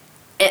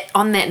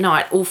on that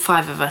night, all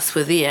 5 of us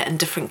were there in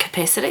different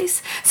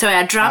capacities. So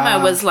our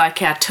drummer was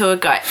like our tour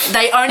guide.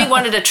 They only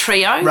wanted a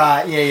trio.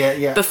 Right,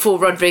 yeah. Before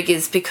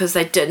Rodriguez because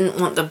they didn't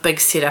want the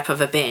big setup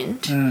of a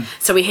band.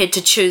 So we had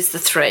to choose the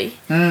 3.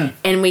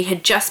 And we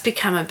had just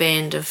become a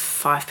band of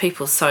 5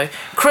 people. So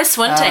Chris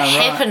Winter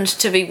happened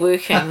to be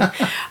working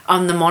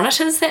on the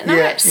monitors that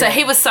night. So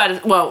he was I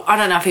don't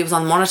know if he was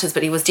on the monitors,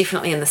 but he was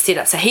definitely in the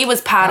setup. So he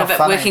was part of it,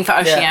 working for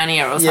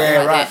Oceania or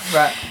something like that.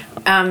 Right.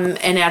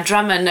 And our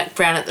drummer Nick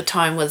Brown at the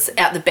time was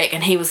out the back,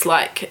 and he was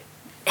like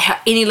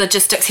any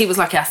logistics. He was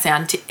like our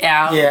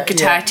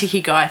guitar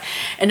techie guy.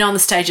 And on the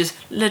stage is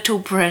little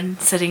Bryn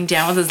sitting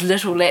down with his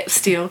little lap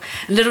steel,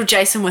 and little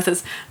Jason with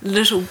his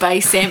little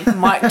bass amp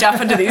mic'd up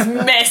into these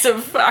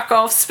massive fuck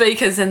off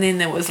speakers, and then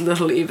there was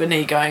little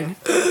Ebony going.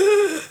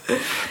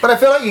 But I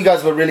feel like you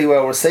guys were really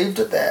well received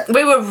at that.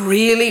 We were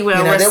really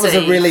well received. That was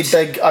a really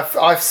big.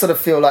 I sort of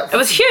feel like it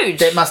was huge.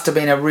 That must have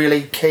been a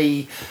really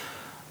key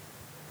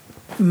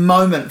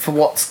moment for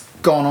what's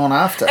gone on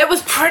after. It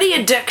was pretty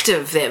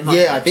addictive, that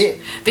moment. Yeah, I bet.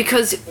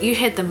 Because you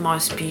had the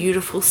most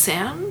beautiful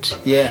sound.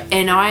 Yeah.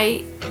 And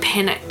I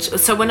panicked.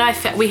 So when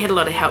we had a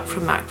lot of help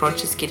from Mark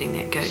Rogers getting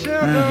that gig.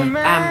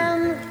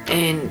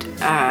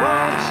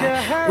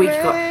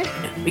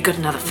 We got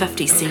another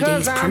 50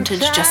 CDs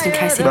printed just in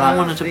case anyone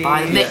wanted to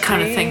buy them. That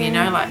kind of thing, you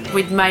know. Like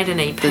we'd made an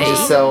EP. Did you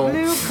sell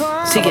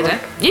together?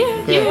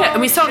 Yeah.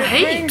 And we sold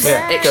heaps,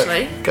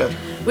 actually. Good.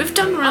 We've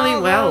done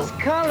really well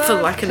for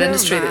like an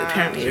industry that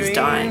apparently is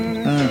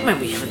dying. I mean,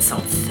 we haven't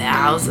sold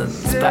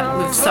thousands,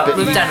 but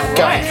we've done all right.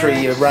 Going through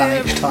your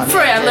run each time. For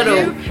our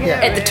little,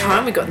 at the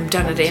time we got them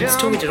done at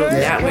Amstel. We did all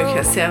the artwork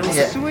ourselves.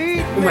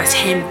 Almost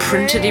hand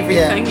printed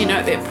everything, you know,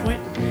 at that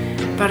point.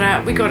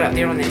 But we got up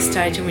there on that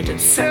stage and we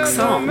did 6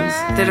 songs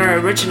that are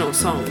original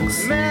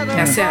songs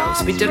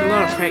ourselves. We did a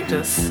lot of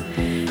practice.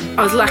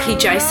 I was lucky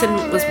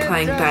Jason was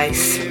playing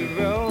bass.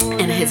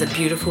 And has a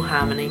beautiful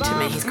harmony to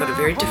me. He's got a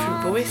very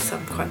different voice.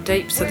 I'm quite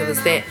deep, so there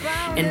was that.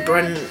 And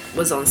Bryn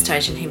was on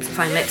stage and he was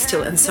playing lap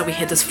steel, and so we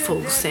had this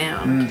full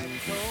sound.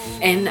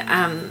 And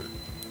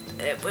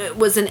it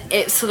was an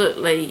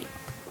absolutely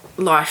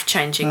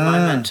life-changing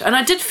moment. And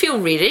I did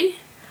feel ready.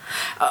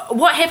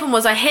 What happened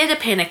was I had a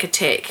panic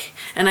attack,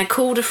 and I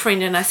called a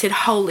friend and I said,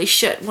 holy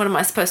shit, what am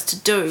I supposed to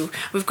do?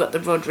 We've got the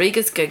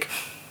Rodriguez gig.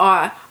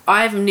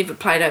 I've never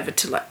played over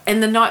to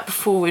and the night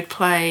before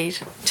 2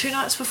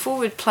 nights before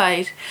we'd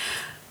played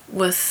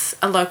with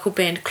a local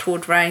band,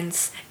 Claude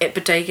Rains, at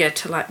Bodega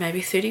to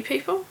maybe 30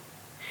 people.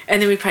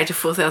 And then we played to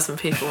 4,000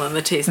 people in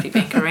the TSB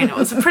Bank Arena. It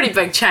was a pretty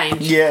big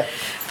change. Yeah.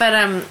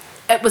 But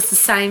it was the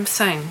same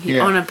thing. You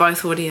honour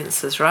both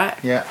audiences, right?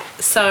 Yeah.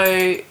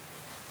 So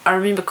I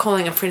remember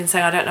calling a friend and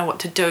saying, I don't know what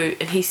to do.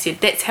 And he said,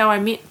 that's how I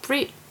met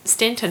Brett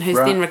Stanton, who's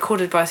then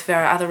recorded both of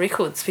our other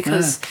records,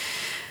 because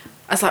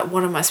I was like,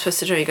 what am I supposed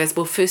to do? He goes,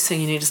 well, first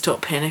thing you need to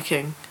stop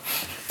panicking.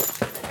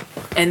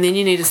 And then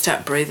you need to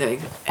start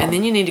breathing. And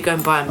then you need to go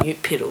and buy a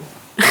mute pedal.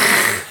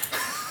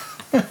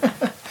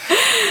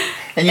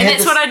 And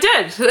that's what I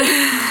did.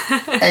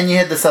 And you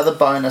had this other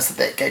bonus at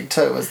that gig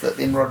too, was that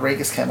then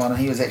Rodriguez came on and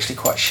he was actually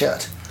quite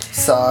shit.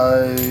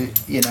 So,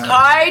 you know.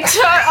 I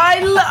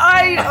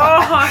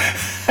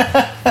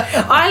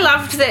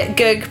loved that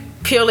gig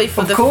purely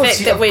for the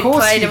fact that we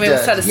played and we were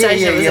sort of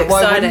stage. It was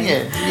exciting.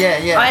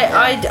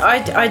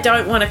 I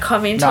don't want to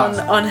comment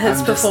on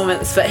his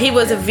performance, but he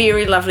was a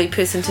very lovely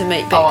person to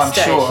meet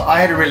backstage. Oh, I'm sure. I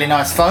had a really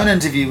nice phone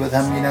interview with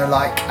him, you know,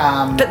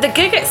 but the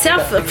gig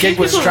itself, the gig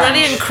was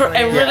strange.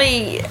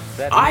 Really,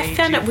 I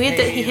found it weird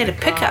that he had a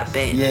pickup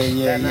band.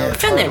 I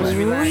found that was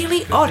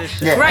really odd.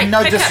 Great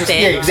pickup band.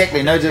 Yeah,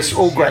 exactly. No, just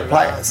all great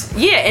players.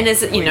 Yeah, and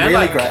as you know,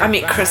 really great. I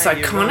met Chris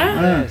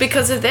O'Connor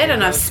because of that,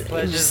 and I've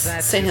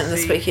just seen him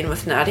this weekend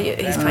with Nadia.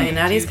 He's playing in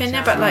Nadia's band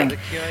now, but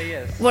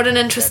what an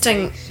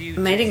interesting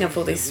meeting of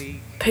all these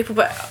people.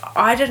 But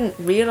I didn't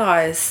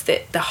realise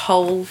that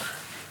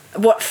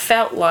what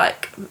felt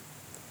like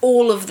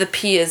all of the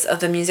peers of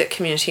the music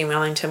community in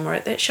Wellington were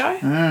at that show.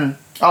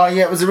 Oh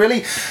yeah, it was a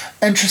really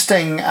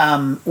interesting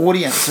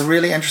audience, a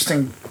really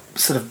interesting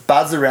sort of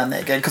buzz around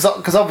that gig,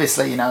 because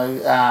obviously, you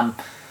know,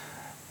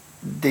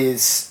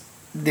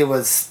 there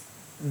was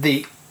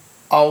the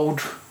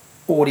old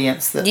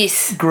audience that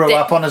Yes, grew that-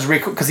 up on his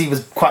record because he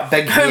was quite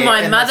big. Who here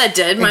my in mother this-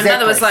 did. My Exactly.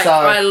 mother was like, So-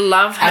 I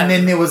love him. And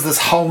then there was this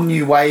whole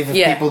new wave of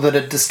Yeah. people that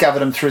had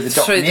discovered him through the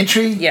Through the-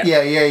 documentary. yeah.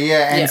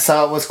 And Yeah.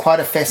 so it was quite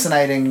a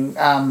fascinating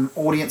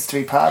audience to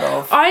be part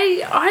of.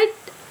 I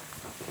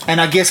And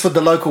I guess with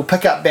the local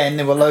pickup band,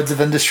 there were loads of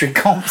industry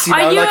comps. You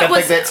know, knew like it I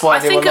was, think that's why I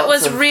there think were it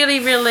lots was of. really,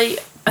 really.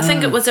 I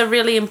think it was a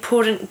really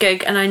important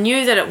gig, and I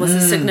knew that it was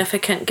a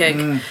significant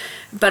gig.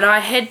 But I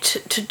had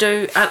to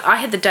do. I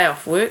had the day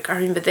off work. I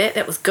remember that.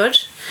 That was good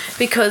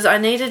because I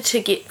needed to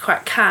get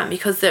quite calm.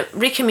 Because the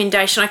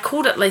recommendation, I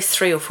called at least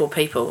 3 or 4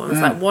 people. and was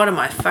like, "What am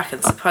I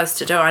fucking supposed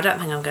to do? I don't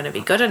think I'm going to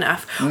be good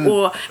enough."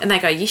 And they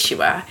go, "Yes,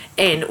 you are."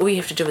 And all you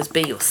have to do is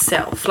be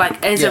yourself.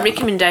 Like as Yeah. a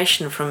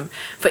recommendation for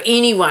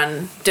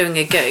anyone doing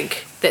a gig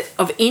that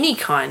of any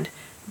kind.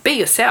 Be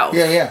yourself.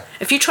 Yeah.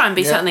 If you try and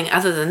be Yeah. something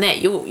other than that,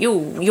 you'll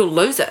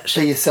lose it.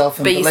 Be yourself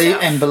and Be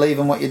yourself. believe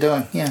in what you're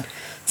doing. Yeah.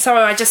 So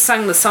I just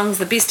sung the songs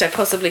the best I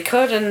possibly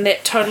could, and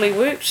that totally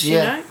worked. You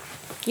Yeah. know,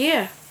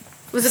 yeah.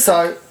 It was a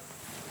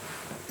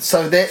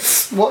So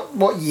that's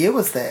what year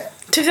was that?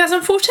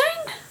 2014.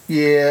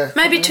 Yeah.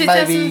 Maybe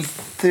 2013.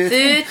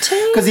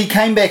 13? Because he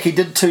came back, he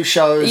did 2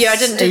 shows. Yeah, I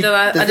didn't do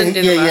I didn't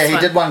do the last he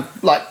one. did one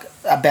like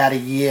about a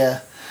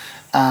year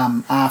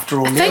after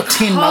all. I think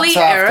 10 Holly months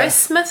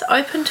after. Aerosmith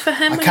opened for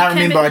him. I when he can't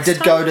came remember. I back this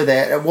did time. go to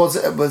that. It was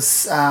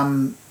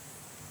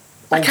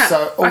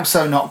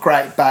also not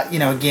great, but you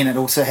know, again, it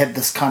also had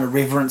this kind of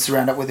reverence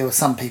around it, where there were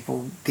some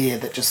people there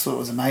that just thought it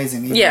was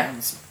amazing. Even Yeah. though it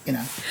was, you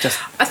know, just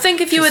I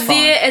think if you were Just fine.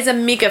 there as a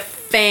mega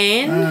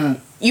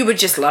fan, you would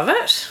just love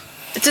it.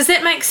 Does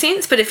that make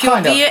sense? But if you're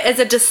Kind of. there as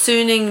a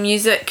discerning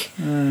music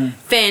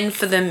fan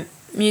for the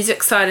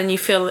music side and you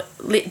feel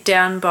let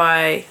down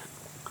by,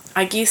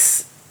 I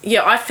guess,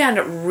 yeah, I found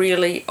it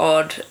really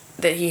odd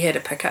that he had a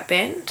pickup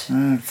band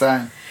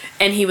same.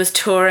 and he was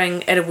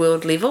touring at a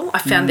world level. I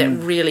found that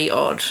really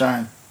odd.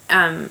 Same.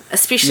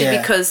 Especially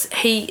Yeah. because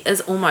he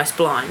is almost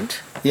blind.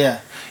 Yeah.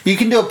 You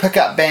can do a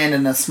pickup band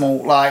in a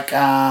small, like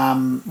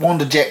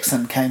Wanda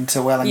Jackson came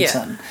to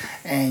Wellington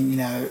and, you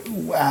know,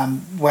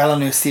 well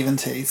in her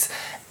 70s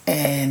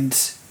and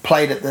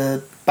played at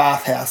the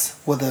bathhouse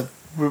with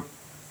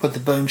the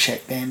Boom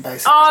Shack band,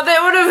 basically. Oh,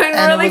 that would have been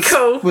And really it was,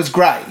 cool. was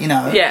great, you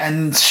know. Yeah.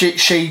 And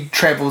she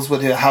travels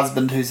with her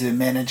husband, who's her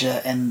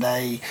manager, and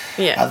they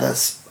Yeah. are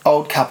this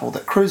old couple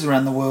that cruise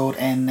around the world,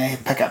 and they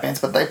have pickup bands,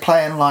 but they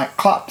play in like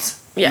clubs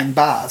Yeah. and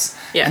bars,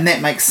 Yeah. and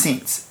that makes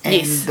sense. And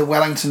Yes. the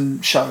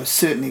Wellington show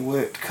certainly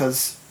worked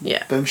because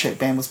Yeah. Boom Shack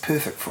band was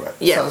perfect for it.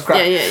 Yeah. So it was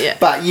great. Yeah.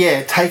 But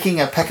yeah, taking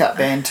a pickup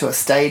band to a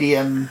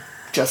stadium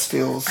just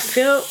feels. I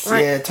feel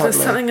like yeah, there's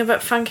totally. something a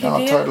bit funky Oh,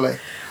 there. totally.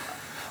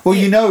 Well,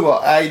 you know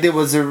what?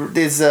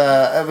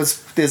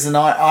 There's an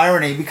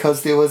irony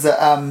because there was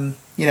a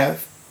you know,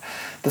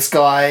 this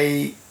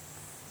guy,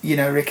 you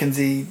know, reckons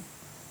he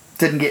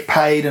didn't get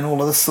paid and all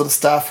of this sort of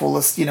stuff, all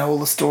this, you know, all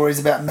the stories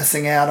about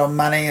missing out on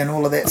money and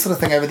all of that sort of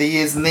thing over the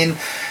years, and then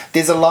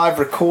there's a live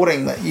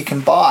recording that you can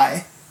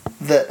buy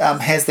that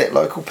has that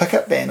local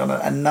pickup band on it,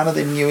 and none of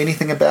them knew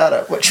anything about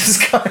it, which is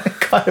kind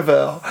of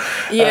a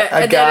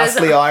that is-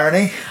 ghastly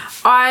irony.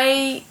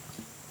 I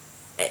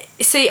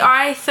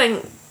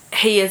think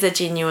he is a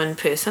genuine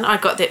person. I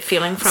got that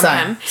feeling from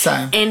him.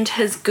 Same. And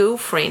his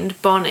girlfriend,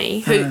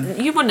 Bonnie, who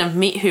you wouldn't have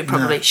met her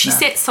probably. No, she no.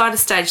 sat side of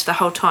stage the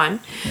whole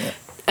time. Yeah.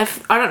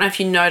 I don't know if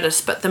you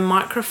noticed, but the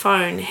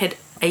microphone had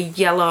a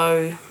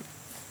yellow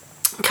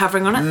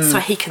covering on it so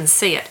he can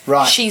see it.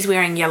 Right. She's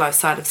wearing yellow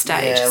side of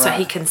stage Yeah, so right.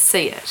 he can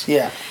see it.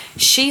 Yeah.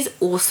 She's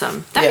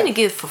awesome. They've Yeah. been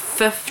together for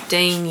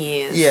 15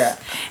 years. Yeah.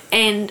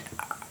 And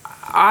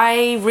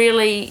I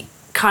really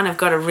kind of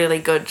got a really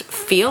good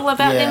feel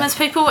about them Yeah. as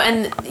people,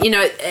 and you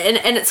know,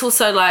 and it's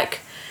also like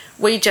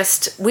we're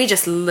just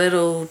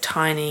little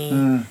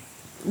tiny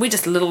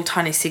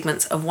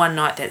segments of one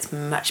night that's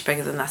much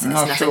bigger than us. It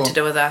has Oh, nothing sure. to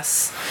do with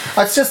us.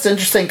 It's just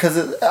interesting because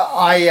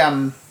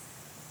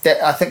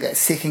I think that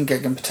second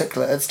gig in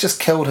particular, it's just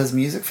killed his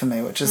music for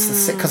me, which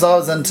is because I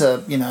was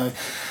into, you know,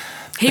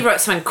 He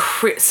wrote some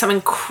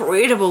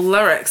incredible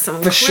lyrics,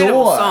 some for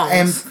incredible sure,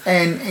 songs.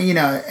 and you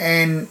know,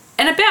 and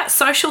about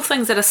social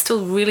things that are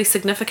still really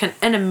significant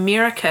in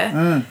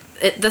America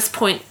at this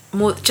point,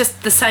 more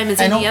just the same as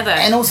any other.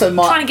 And also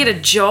trying to get a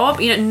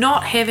job, you know,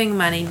 not having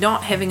money,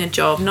 not having a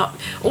job, not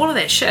all of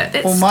that shit.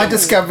 That's my still-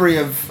 discovery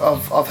of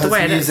his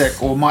way it is.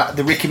 music, or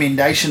the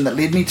recommendation that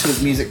led me to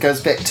his music, goes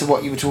back to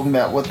what you were talking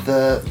about with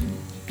the,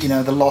 you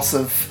know, the loss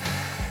of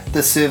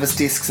the service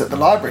desks at the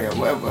library. It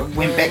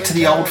went back to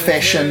the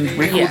old-fashioned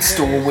record Yeah.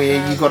 store where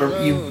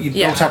you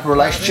Yeah. built up a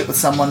relationship with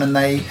someone and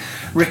they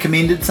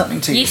recommended something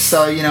to you. Yes.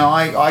 So, you know,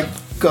 I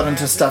got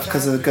into stuff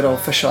because of the good old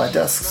fisheye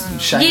discs.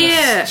 And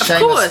Yeah, of Seamus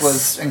course.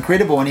 was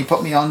incredible, and he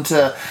put me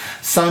onto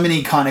so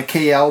many kind of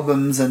key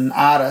albums and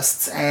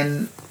artists,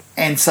 and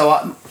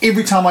so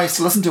every time I used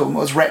to listen to him, it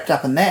was wrapped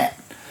up in that.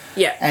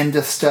 Yeah. And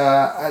just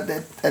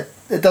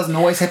it doesn't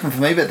always happen for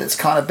me, but it's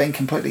kind of been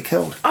completely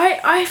killed.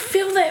 I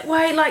feel that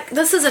way. Like,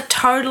 this is a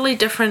totally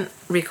different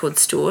record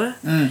store.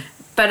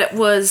 but it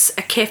was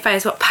a cafe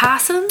as well.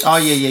 Parsons. Oh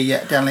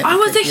yeah. Down there. I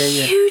was a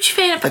huge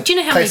fan of. Do you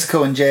know how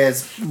Classical and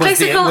Jazz?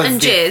 Classical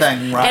and Jazz,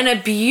 thing, right? and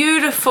a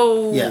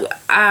beautiful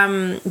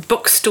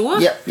bookstore.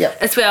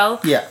 Yep. As well.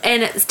 Yeah.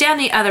 And it's down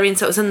the other end,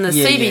 so it was in the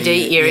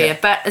CBD area. Yeah.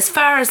 But as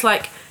far as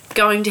like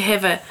going to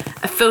have a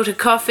filtered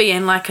coffee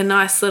and like a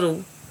nice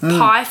little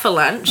pie for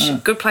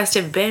lunch, good place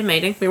to have a band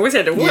meeting. We always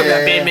had to worry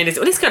about band meetings.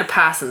 Well, let's go to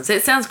Parsons.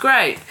 That sounds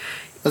great.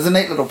 It was a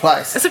neat little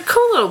place. It's a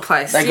cool little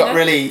place. They got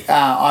really.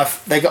 I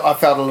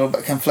felt a little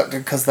bit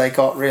conflicted because they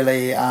got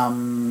really.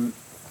 I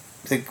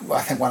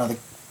think one of the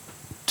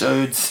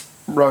dudes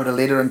wrote a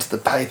letter into the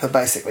paper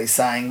basically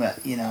saying that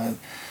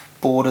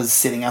Borders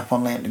setting up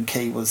on Lambton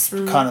Quay was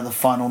kind of the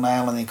final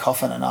nail in their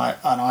coffin, and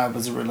I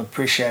was a real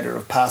appreciator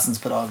of Parsons,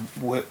 but I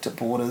worked at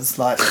Borders,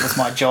 like it was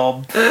my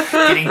job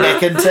getting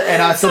back into,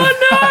 and I sort of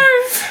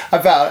I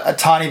felt a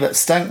tiny bit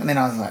stink, and then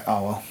I was like,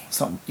 oh well, it's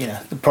not,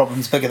 the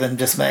problem's bigger than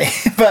just me.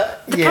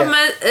 But the problem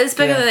is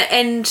bigger than that,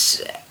 and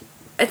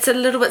it's a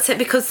little bit sad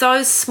because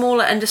those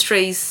smaller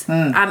industries,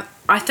 I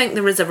think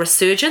there is a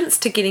resurgence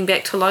to getting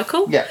back to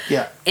local.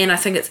 Yeah. And I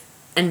think it's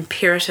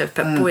imperative,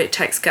 but boy, it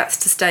takes guts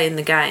to stay in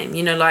the game.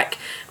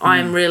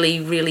 I'm really,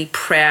 really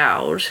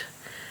proud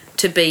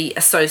to be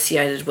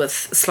associated with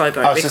Slowboat Records in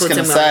Wellington. I was just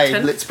going to say,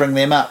 let's bring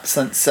them up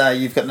since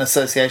you've got an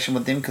association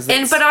with them.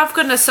 But I've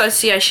got an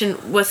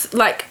association with,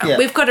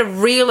 we've got a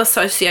real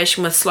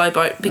association with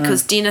Slowboat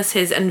because Dennis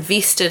has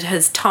invested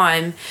his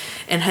time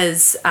and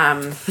his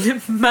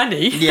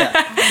money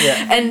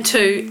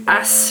into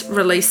us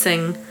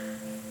releasing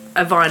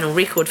a vinyl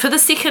record for the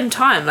second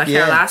time, our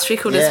last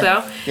record as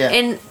well.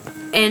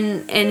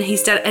 And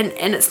he's done,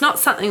 and it's not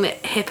something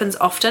that happens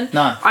often.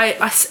 No.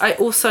 I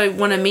also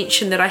want to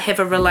mention that I have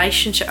a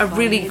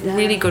really,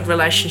 really good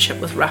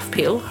relationship with Rough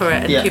Peel, who are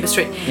in Cuba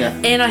Street,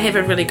 and I have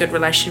a really good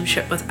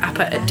relationship with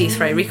Upper at Death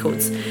Ray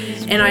Records,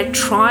 and I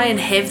try and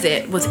have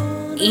that with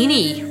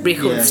any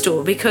record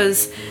store,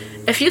 because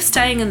if you're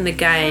staying in the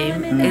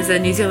game as a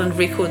New Zealand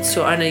record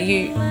store owner,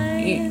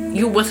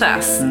 you're with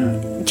us.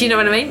 Do you know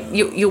what I mean?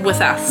 You're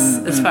with us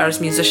as far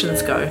as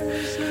musicians go.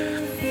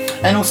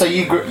 And also,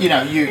 you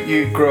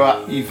grew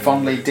up, you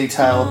fondly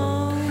detailed.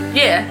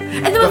 Yeah,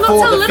 and there were before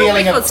lots of the little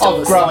feeling record of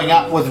stores. growing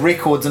up with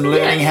records and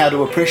learning how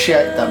to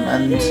appreciate them,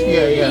 and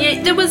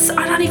there was,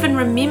 I don't even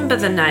remember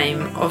the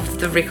name of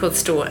the record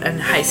store in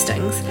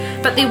Hastings,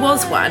 but there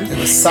was one. It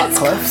was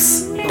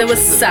Sutcliffe's. There was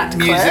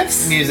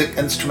Sutcliffe's. Music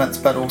instruments,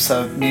 but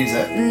also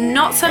music.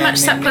 Not so much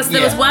Sutcliffe's.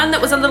 There was one that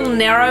was a little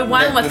narrow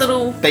one with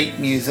little beat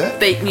music.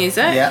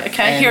 Yeah.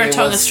 Okay, here at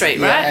Tonga Street,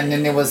 right? Yeah, and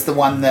then there was the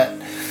one that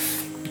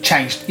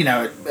changed,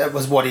 it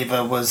was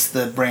whatever was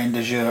the brand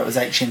du jour. It was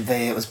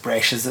HMV, it was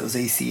Brash's, it was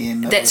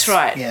ECM. That's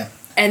right. Yeah.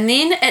 And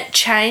then it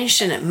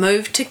changed and it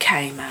moved to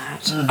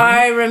Kmart.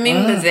 I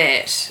remember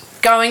that.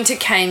 Going to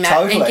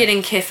Kmart and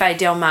getting Cafe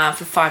Del Mar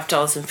for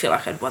 $5 and feel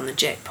like I'd won the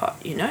jackpot,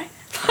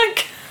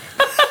 Like...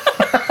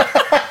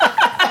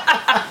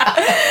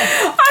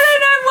 I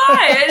don't know why.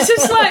 It's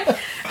just like...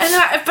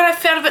 but I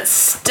felt a bit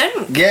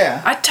stink.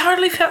 Yeah. I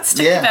totally felt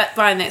stink about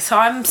buying that. So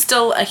I'm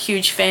still a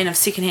huge fan of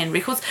secondhand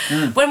records.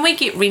 When we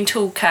get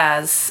rental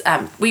cars,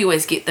 we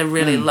always get the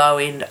really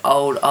low-end,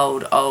 old,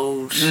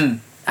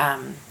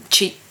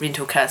 cheap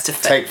rental cars to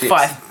fit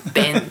 5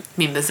 band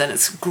members in.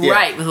 It's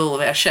great with all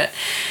of our shit.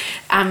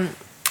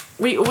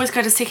 We always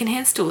go to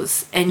secondhand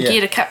stores and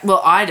get a couple.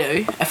 Well, I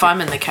do. If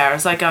I'm in the car,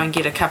 I go and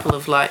get a couple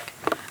of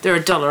they're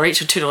 $1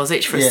 each or $2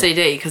 each for a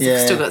CD because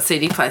they've still got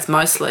CD players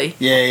mostly.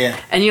 Yeah.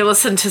 And you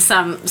listen to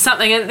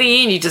something at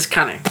the end, you just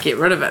kind of get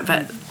rid of it.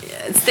 But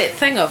it's that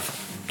thing of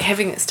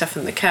having that stuff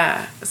in the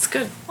car. It's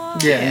good.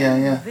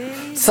 Yeah.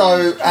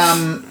 So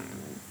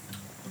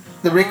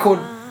the record,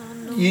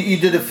 you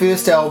did a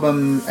first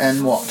album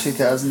in what,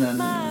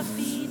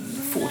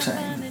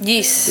 2014?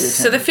 Yes. 13,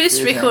 so the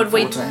first record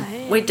we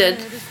did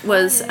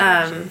was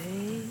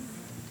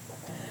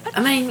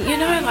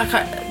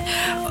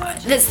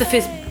that's the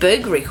first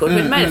big record.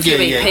 We'd made a few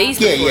EPs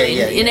before,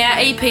 and our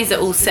EPs are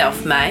all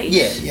self-made.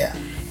 Yeah.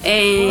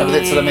 And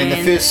that's what I mean.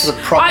 The first sort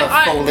of proper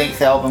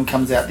full-length album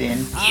comes out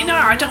then.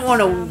 I don't want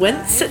to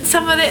wince at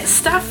some of that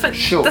stuff. But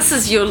this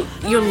is you're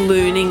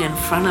learning in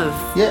front of.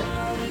 Yeah.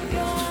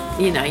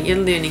 You're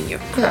learning your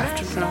craft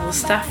in front of all the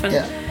stuff, and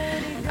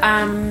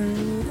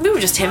we were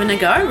just having a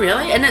go,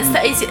 really. And it's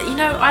the easy.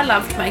 I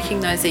loved making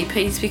those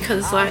EPs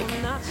because,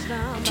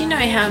 do you know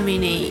how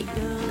many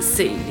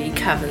CD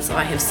covers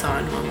I have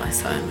signed on my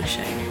sewing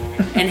machine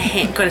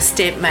and got a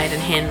stamp made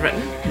and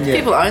handwritten?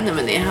 People own them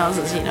in their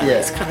houses.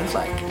 It's kind of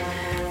like,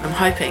 I'm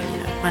hoping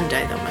one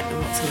day they'll make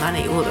them lots of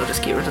money, or they'll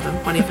just get rid of them,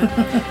 whatever.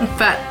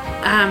 But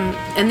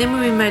and then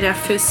when we made our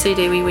first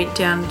CD, we went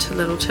down to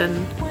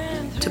Littleton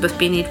with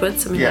Ben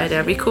Edwards and we made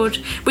our record.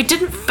 We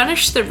didn't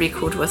finish the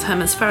record with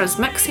him as far as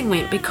mixing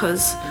went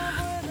because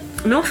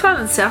North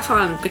Island and South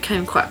Island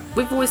became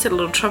we've always had a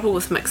little trouble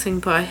with mixing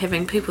by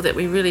having people that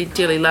we really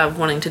dearly love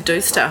wanting to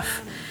do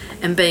stuff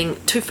and being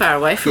too far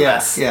away from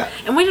us.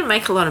 And we didn't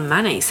make a lot of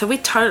money, so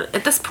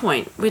at this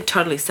point we're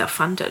totally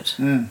self-funded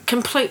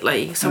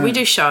completely. So we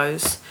do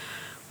shows,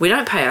 We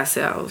don't pay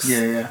ourselves.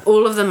 Yeah.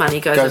 All of the money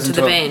goes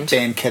into the band.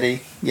 Band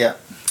kitty. Yeah.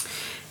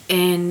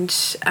 And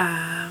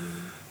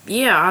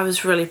I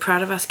was really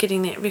proud of us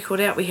getting that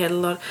record out. We had a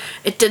lot.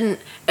 It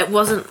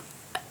wasn't.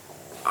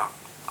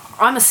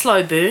 I'm a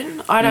slow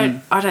burn. I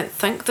don't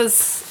think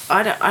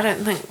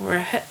we're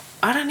a hit.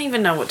 I don't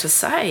even know what to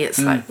say. It's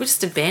like we're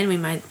just a band.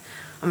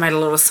 I made a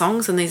lot of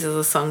songs, and these are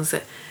the songs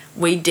that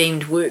we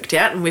deemed worked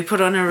out, and we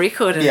put on a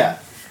record. And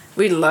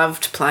we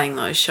loved playing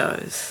those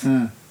shows.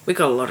 We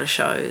got a lot of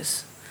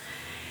shows.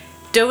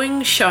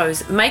 Doing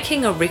shows,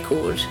 making a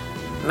record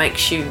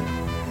makes you,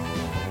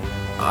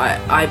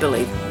 I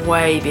believe,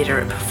 way better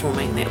at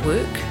performing that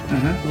work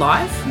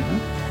live,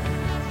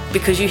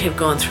 because you have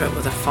gone through it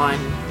with a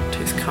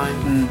fine-tooth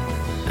comb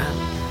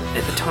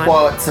at the time.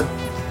 Well, it's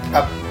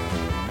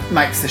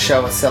makes the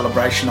show a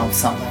celebration of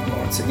something,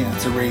 or it's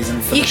a reason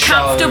for you're the show.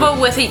 You're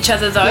comfortable with each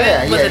other, though.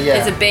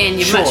 As a band,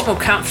 you're much more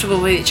comfortable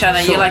with each other.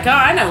 Sure. You're like, oh,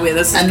 I know where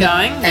this is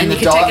going, and you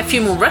can take a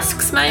few more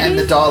risks, maybe. And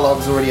the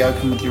dialogue's already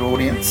open with your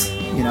audience,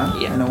 in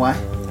a way,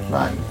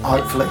 like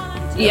hopefully.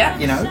 Yeah.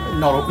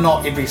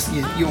 Not every.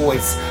 You're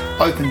always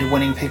open to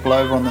winning people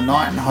over on the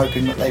night and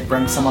hoping that they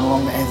bring someone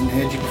along that hasn't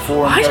heard you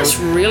before. And I just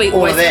really all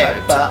always of that,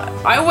 hoped.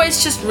 But I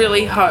always just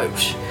really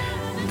hoped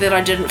that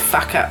I didn't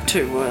fuck up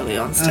too early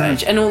on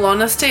stage. In all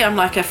honesty, I'm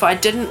like, if I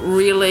didn't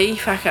really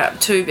fuck up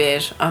too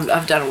bad,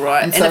 I've done all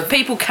right. And if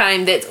people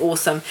came, that's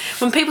awesome.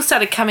 When people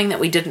started coming that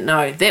we didn't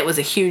know, that was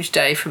a huge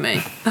day for me.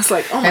 I was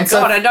like, oh my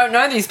God, I don't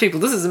know these people.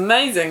 This is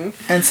amazing.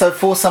 And so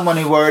for someone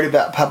who worried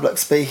about public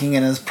speaking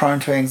and is prone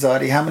to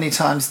anxiety, how many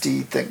times do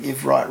you think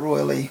you've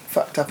royally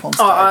fucked up on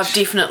stage? Oh, I've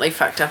definitely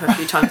fucked up a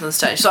few times on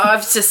stage. So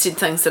I've just said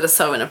things that are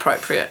so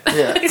inappropriate.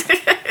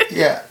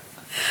 Yeah.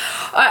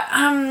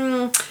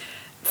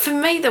 For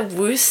me, the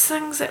worst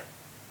things that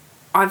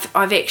I've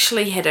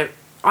actually had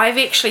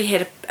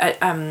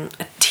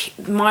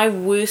my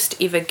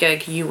worst ever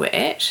gig you were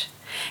at,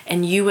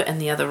 and you were in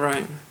the other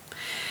room.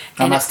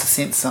 I must have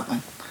sensed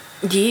something.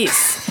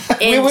 Yes.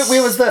 Where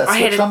was this?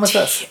 Which one was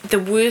this? The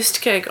worst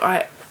gig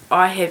I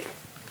have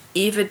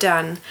ever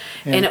done,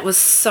 and it was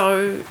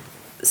so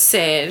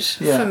sad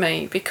for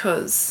me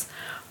because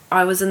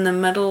I was in the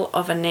middle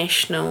of a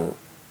national.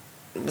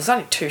 It was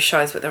only 2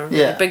 shows, but they were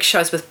really big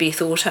shows with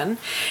Beth Orton,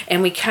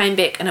 and we came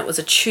back and it was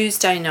a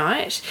Tuesday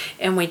night,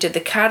 and we did the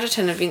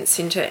Carterton Event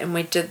Centre, and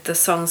we did the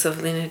songs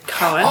of Leonard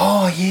Cohen.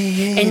 Oh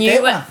yeah. And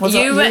you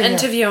were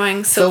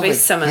interviewing Sylvie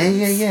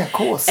Simmons. Yeah, of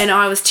course. And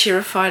I was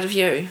terrified of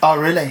you. Oh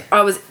really?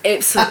 I was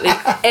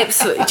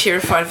absolutely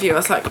terrified of you. I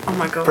was like, oh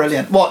my God.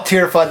 Brilliant. What,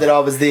 terrified that I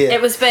was there?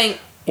 It was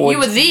you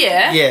were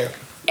there.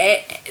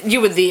 Yeah.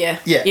 You were there.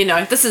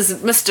 Yeah. This is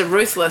Mr.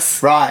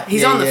 Ruthless. Right.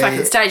 He's on the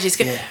fucking stage. He's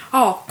going,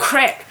 oh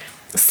crap.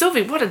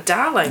 Sylvie, what a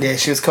darling. Yeah,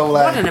 she was cool.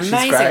 What an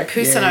amazing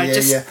person. I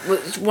just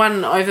was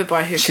won over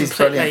by her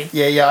completely. Brilliant.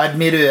 Yeah, I'd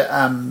met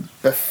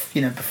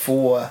her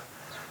before.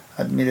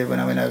 I'd met her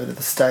when I went over to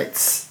the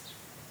States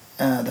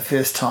the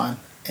first time,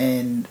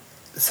 and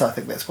so I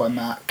think that's why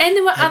Mark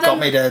got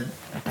me to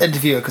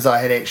interview her, because I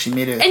had actually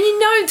met her. And you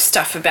know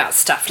stuff about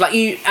stuff, like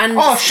you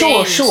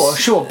understand. Oh,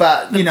 sure,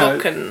 but the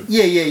book and...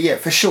 yeah,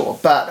 for sure.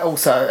 But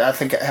also, I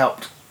think it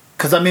helped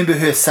because I remember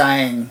her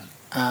saying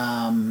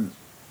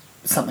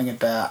something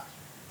about.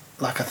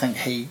 Like, I think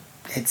he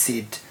had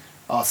said,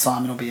 oh,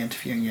 Simon will be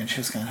interviewing you, and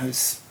she was going,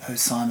 who's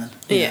Simon?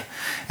 Yeah.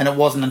 And it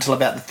wasn't until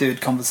about the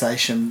third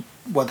conversation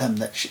with him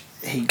that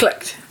he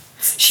clicked.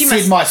 She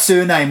said my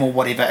surname or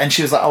whatever, and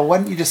she was like, oh, why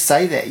didn't you just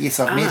say that? Yes,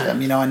 I've met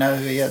him, I know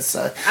who he is.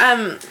 So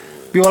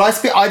well,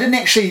 I didn't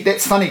actually.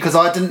 That's funny because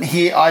I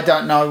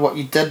don't know what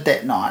you did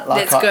that night.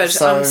 Like, that's good.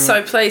 So I'm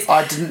so pleased.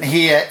 I didn't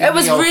hear. I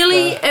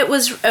really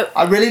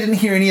didn't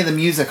hear any of the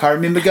music. I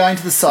remember going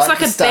to the side.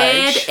 It's like a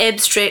bad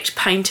abstract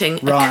painting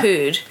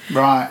occurred.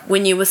 Right.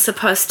 When you were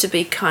supposed to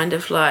be kind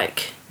of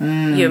like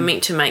you're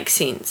meant to make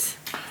sense.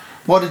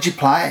 What did you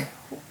play?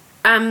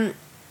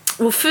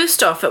 Well,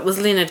 first off, it was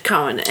Leonard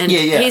Cohen, and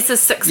here's the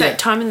 6/8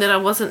 timing that I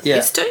wasn't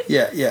used to.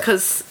 Yeah.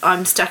 Because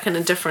I'm stuck in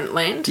a different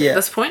land at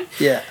this point.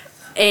 Yeah.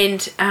 And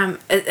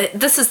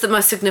this is the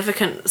most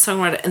significant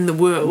songwriter in the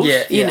world,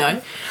 you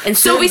know. And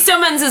So- Sylvie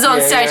Simmons is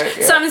on stage,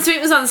 yeah. Simon Sweet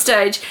was on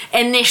stage,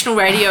 and National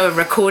Radio are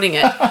recording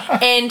it.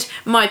 And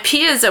my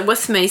peers are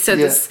with me, so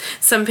there's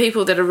some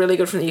people that are really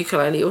good from the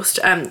ukulele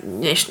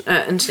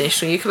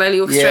International Ukulele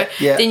Orchestra.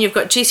 Yeah. Then you've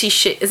got Jesse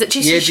Sheehan. Is it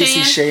Jesse Sheehan?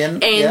 Jesse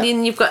Sheehan. And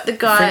then you've got the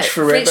guy,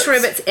 French for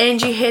Rabbits.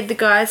 and you had the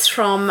guys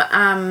from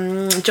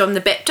John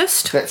the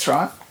Baptist. That's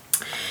right.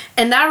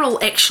 And they're all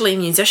actually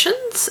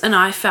musicians, and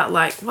I felt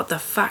like, what the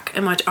fuck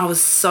am I... I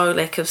was so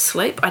lack of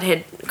sleep.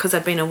 Because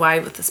I'd been away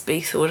with this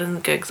Beth Orton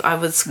gigs, I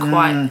was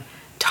quite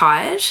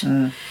tired.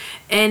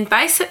 And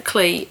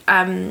basically,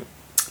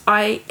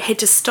 I had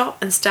to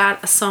stop and start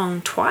a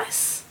song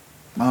twice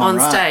on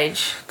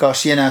stage. Gosh,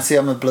 see,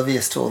 I'm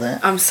oblivious to all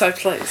that. I'm so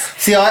pleased.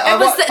 See,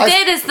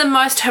 that is the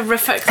most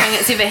horrific thing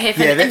that's ever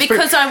happened. And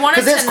because I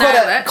wanted to know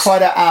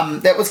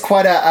it... that was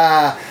quite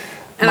a...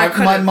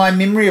 My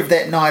memory of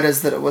that night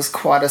is that it was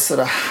quite a sort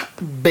of,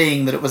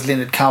 being that it was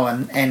Leonard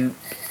Cohen, and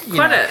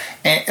quite a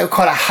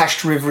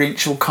hushed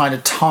reverential kind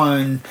of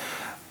tone,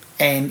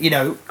 and you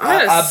know,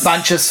 Yes. a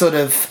bunch of sort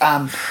of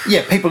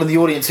people in the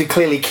audience who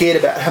clearly cared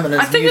about him and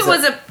his I think music. it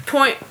was a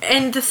point,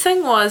 and the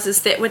thing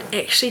is that we'd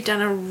actually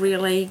done a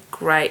really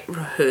great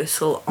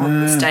rehearsal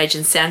on the stage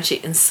and sound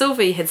check, and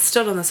Sylvie had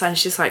stood on the side and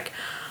she's like,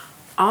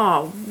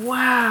 "Oh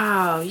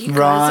wow, you guys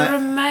Right. are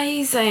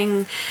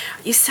amazing.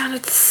 You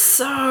sounded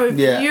so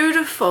Yeah.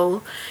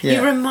 beautiful. Yeah.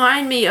 You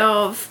remind me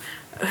of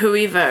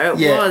whoever it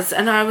Yeah. was."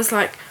 And I was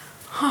like,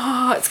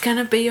 "Oh, it's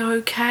gonna be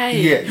okay."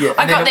 Yeah.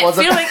 I And then got it that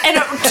wasn't. feeling, and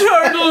it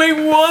totally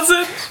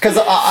wasn't. Because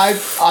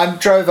I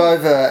drove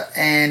over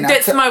and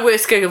That's my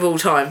worst gig of all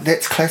time.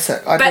 that's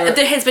classic. But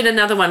there has been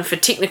another one for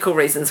technical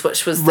reasons,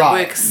 which was the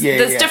Right, works. yeah,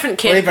 There's yeah.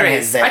 different Well, everyone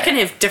categories. has that. I can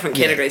have different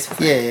categories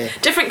for Yeah.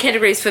 different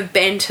categories for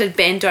band to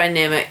band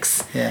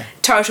dynamics, Yeah.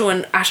 total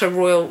and utter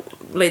royal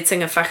lead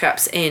singer fuck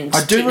ups, and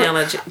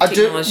technology.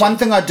 One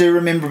thing I do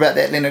remember about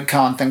that Leonard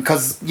Cohen thing,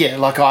 because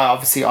like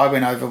I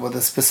went over with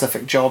a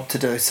specific job to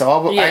do, so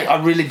I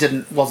really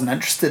wasn't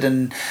interested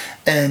in.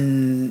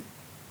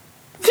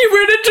 You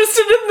weren't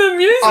interested in the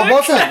music. I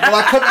wasn't. Well,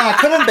 I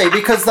couldn't be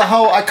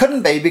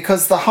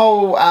because the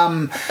whole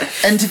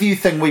interview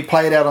thing we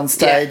played out on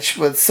stage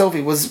with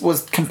Sylvie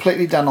was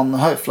completely done on the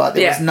hoof. Like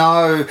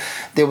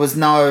there was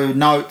no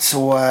notes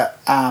or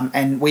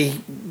and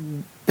we.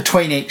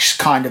 Between each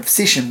kind of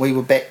session, we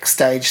were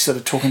backstage sort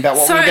of talking about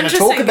what we were going to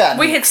talk about.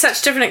 We had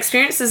such different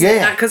experiences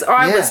because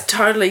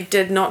I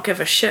did not give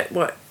a shit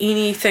what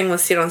anything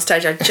was said on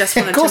stage. I just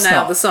wanted to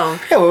nail the song.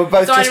 Yeah, we were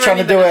both just trying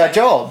to do our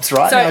jobs,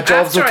 right? So and our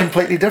jobs were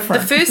completely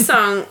different. The first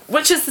song,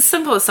 which is the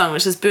simplest song,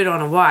 which is Bird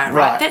on a Wire,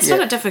 right? That's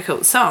not a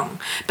difficult song.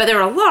 But there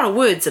are a lot of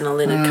words in a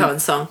Leonard Cohen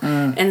song.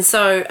 And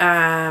so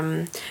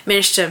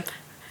managed to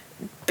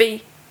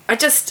be...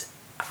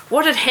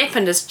 What had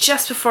happened is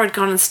just before I'd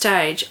gone on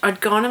stage, I'd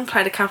gone and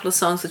played a couple of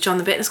songs with John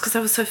the Baptist because they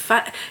were so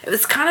fun. It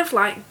was kind of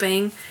like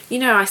being,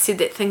 I said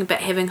that thing about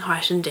having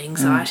heightened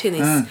anxiety.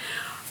 And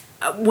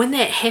when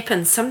that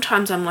happens,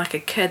 sometimes I'm like a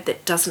kid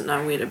that doesn't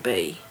know where to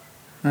be.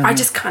 I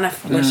just kind of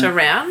flit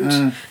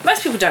around.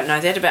 Most people don't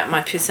know that about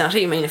my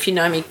personality. I mean, if you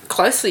know me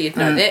closely, you'd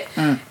know that.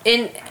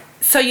 And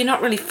so you're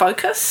not really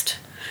focused.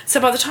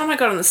 So by the time I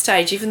got on the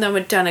stage, even though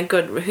we'd done a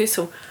good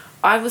rehearsal,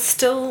 I was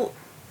still...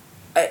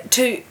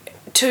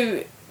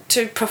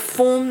 to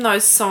perform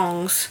those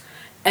songs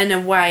in a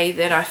way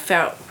that I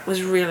felt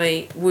was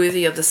really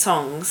worthy of the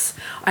songs,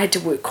 I had to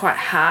work quite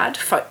hard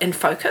and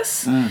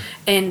focus,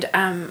 and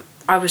I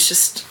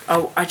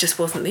just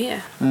wasn't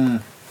there,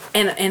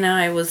 and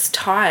I was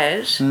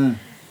tired.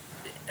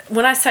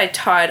 When I say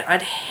tired,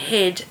 I'd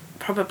had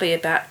probably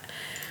about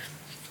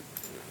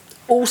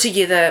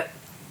altogether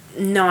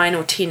 9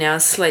 or 10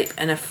 hours sleep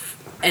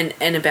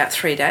in about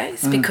 3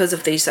 days because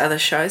of these other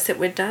shows that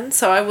we'd done.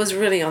 So I was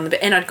really on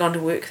and I'd gone to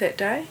work that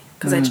day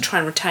because I had to try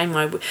and retain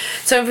my work.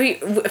 So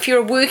if you're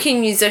a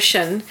working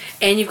musician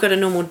and you've got a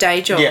normal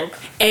day job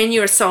and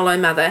you're a solo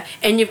mother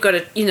and you've got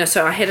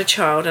so I had a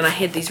child and I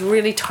had these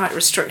really tight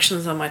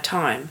restrictions on my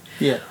time.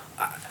 Yeah.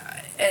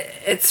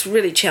 It's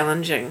really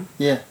challenging.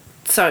 Yeah.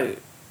 So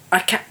I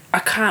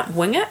can't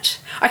wing it.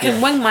 I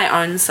can wing my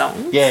own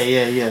songs.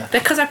 Yeah.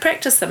 Because I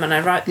practice them and I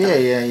write them.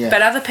 Yeah.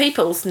 But other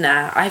people's,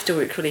 I have to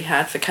work really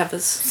hard for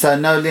covers. So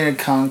no Leonard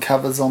Cohen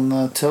covers on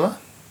the tour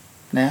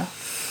now?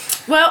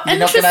 Well,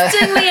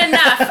 interestingly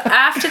enough,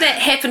 after that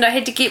happened, I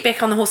had to get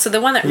back on the horse. So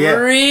the one that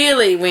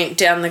really went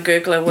down the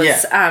gurgler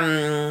was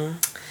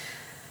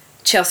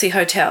Chelsea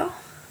Hotel.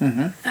 Mm-hmm.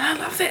 And I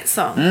love that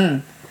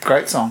song.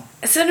 Great song.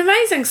 It's an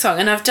amazing song,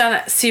 and I've done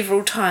it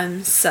several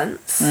times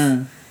since.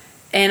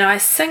 And I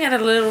sing it a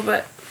little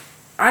bit.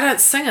 I don't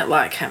sing it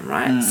like him,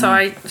 right? Mm-hmm. So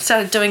I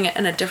started doing it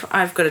in a different...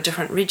 I've got a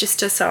different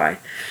register,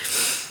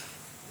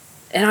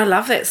 and I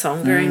love that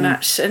song very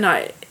much. And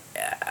I've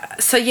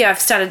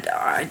started...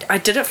 I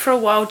did it for a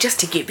while just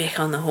to get back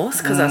on the horse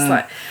because I was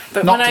like...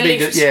 But not when I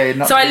left...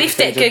 I left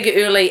that gig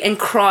early and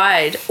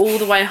cried all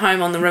the way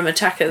home on the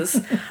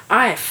Rimatuckers.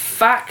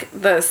 Fuck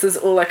this is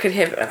all I could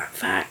have. And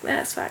fuck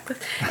this.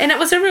 And it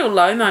was a real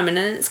low moment,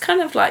 and it's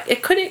kind of like...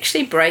 It could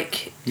actually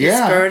break your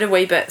spirit a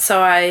wee bit.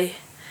 So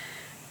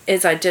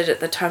as I did at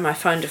the time, I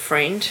phoned a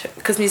friend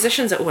because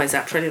musicians are always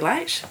up really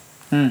late.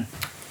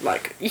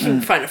 Like, you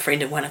can phone a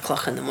friend at 1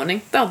 o'clock in the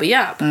morning. They'll be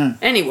up.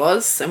 And he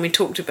was, and we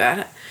talked about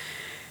it.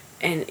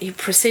 And he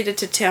proceeded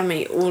to tell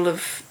me all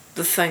of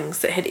the things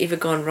that had ever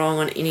gone wrong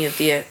on any of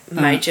their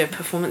major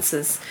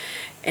performances.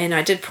 And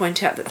I did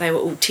point out that they were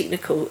all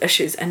technical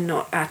issues and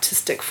not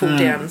artistic fall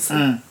downs.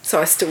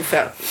 So I still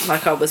felt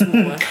like I was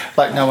more...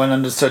 like no one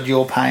understood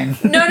your pain.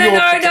 No,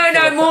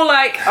 more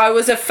like I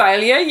was a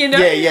failure,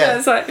 Yeah.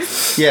 It's like,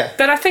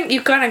 but I think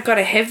you've kind of got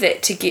to have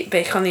that to get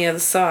back on the other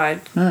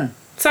side.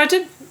 So I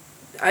did...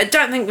 I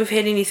don't think we've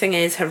had anything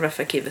as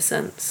horrific ever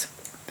since.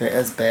 That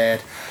is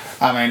bad.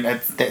 I mean,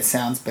 that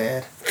sounds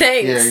bad.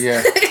 Thanks.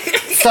 Yeah.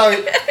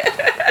 So,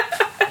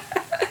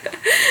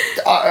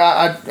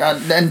 I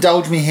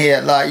indulge me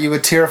here. Like, you were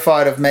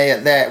terrified of me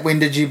at that. When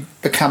did you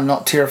become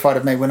not terrified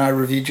of me? When I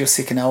reviewed your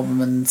second album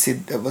and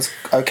said it was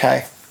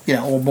okay,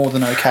 or more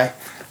than okay.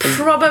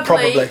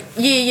 Probably.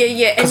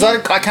 Yeah. Because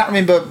I can't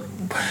remember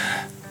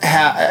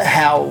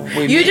how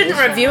we. You didn't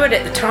review it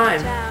at the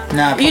time.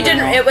 No, you didn't.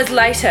 Not. It was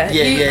later.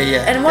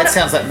 Yeah. And what that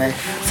sounds like me.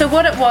 So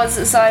what it was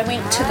is I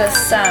went to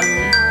this.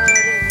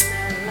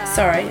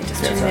 Sorry,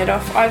 just turning that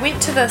off. I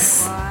went to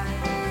this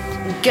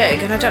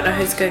gig, and I don't know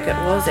whose gig it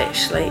was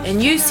actually.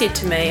 And you said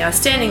to me, I was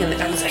standing in.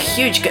 It was a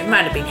huge gig. It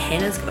might have been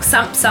Hannah's or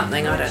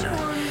something. I don't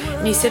know.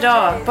 And you said,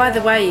 "Oh, by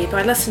the way,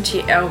 I listened to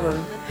your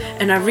album,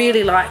 and I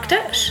really liked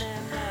it.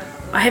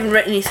 I haven't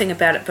written anything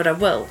about it, but I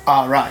will."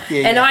 Oh, right.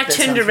 Yeah. And I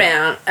turned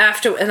around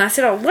after, and I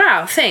said, "Oh,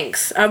 wow,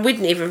 thanks. We'd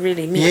never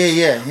really met."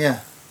 Yeah.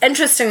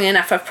 Interestingly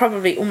enough, I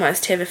probably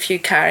almost have a few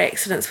car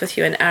accidents with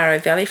you in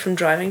Aro Valley from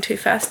driving too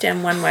fast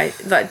down one way,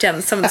 like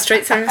down some of the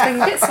streets and everything.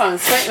 That's Simon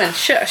Sweetman.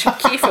 Shit, I should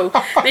be careful.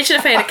 Imagine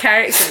if I had a car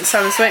accident with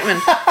Simon Sweetman.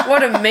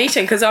 What a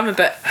meeting, because I'm a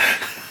bit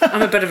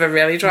of a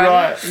rally driver.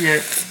 Right,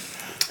 yeah.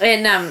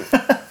 And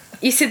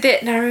you said that,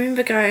 and I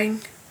remember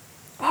going,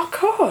 "Oh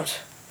God,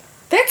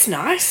 that's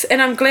nice."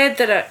 And I'm glad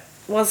that it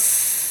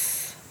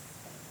was.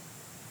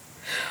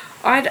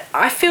 I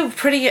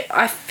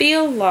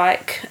feel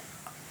like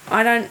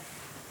I don't.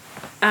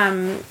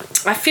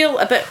 I feel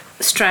a bit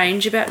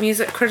strange about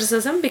music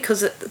criticism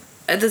because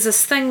there's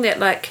this thing that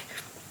like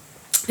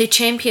they're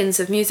champions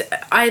of music.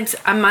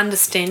 I'm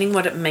understanding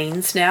what it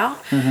means now.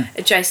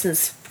 Mm-hmm.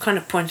 Jason's kind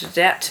of pointed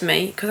it out to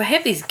me because I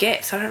have these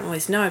gaps. I don't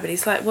always know, but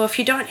he's like, well, if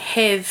you don't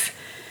have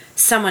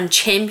someone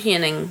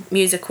championing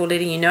music or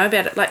letting you know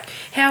about it, like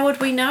how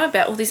would we know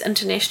about all these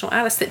international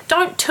artists that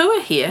don't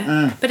tour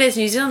here, but as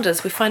New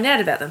Zealanders we find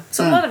out about them.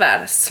 So a lot of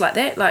artists like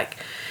that, like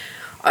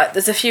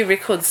there's a few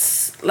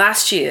records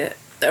last year.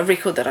 A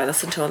record that I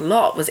listened to a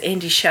lot was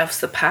Andy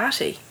Shelf's The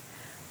Party.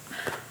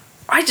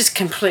 I just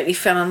completely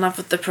fell in love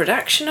with the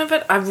production of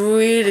it. I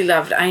really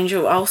loved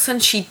Angel Olsen.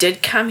 She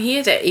did come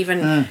here. That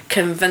even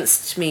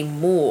convinced me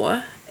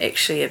more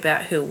actually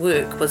about her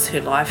work. Was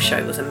her live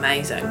show was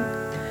amazing.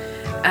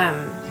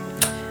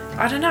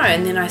 I don't know,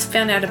 and then I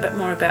found out a bit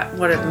more about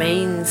what it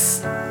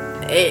means,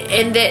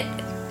 and that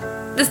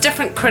there's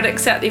different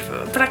critics out there,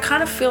 but I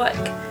kind of feel like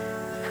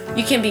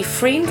you can be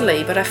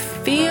friendly, but I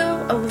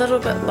feel a little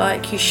bit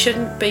like you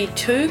shouldn't be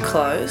too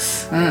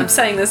close. I'm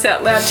saying this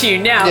out loud to you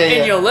now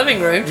in your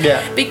living room.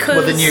 Yeah.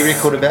 Because with a new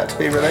record about to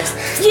be released.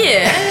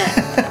 Yeah.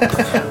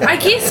 I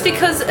guess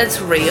because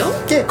it's real.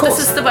 Yeah, of course.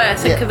 This is the way I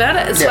think about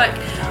it. It's like,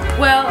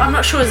 well, I'm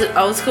not sure, is it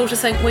old school to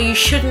think, well, you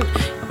shouldn't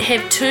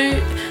have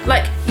too,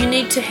 like, you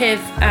need to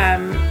have,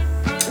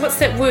 what's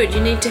that word?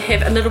 You need to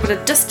have a little bit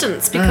of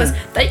distance because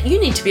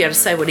you need to be able to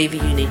say whatever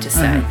you need to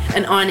say,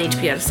 and I need to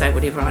be able to say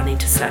whatever I need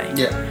to say.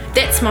 Yeah,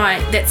 that's my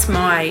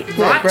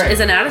right as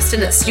an artist,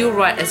 and it's your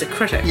right as a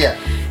critic. Yeah,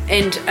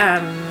 and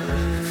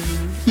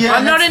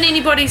I'm not in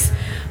anybody's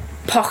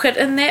pocket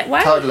in that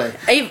way. Totally.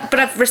 But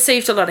I've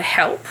received a lot of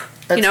help.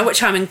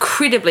 Which I'm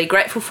incredibly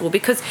grateful for,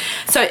 because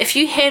so if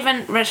you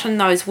haven't written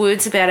those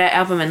words about our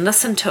album and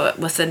listened to it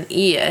with an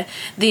ear,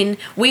 then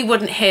we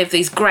wouldn't have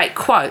these great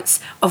quotes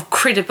of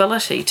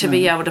credibility to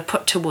be able to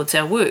put towards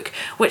our work,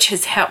 which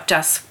has helped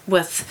us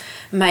with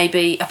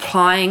maybe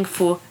applying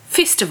for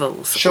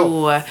festivals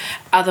or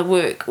other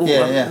work or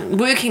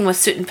working with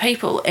certain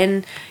people.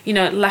 And,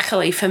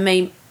 luckily for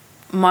me,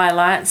 my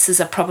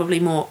alliances are probably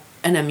more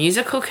in a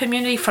musical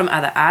community from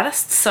other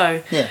artists.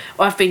 So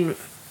I've been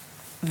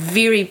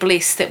very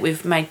blessed that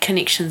we've made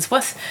connections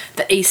with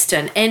the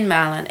Eastern and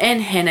Marlon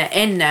and Hannah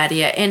and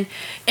Nadia and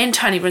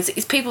Tony Brinsley.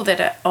 It's people that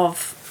are of,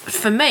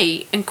 for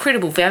me,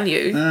 incredible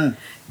value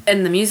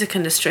in the music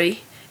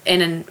industry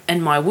and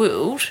in my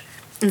world.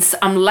 And so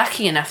I'm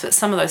lucky enough that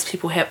some of those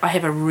people I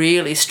have a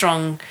really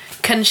strong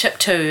kinship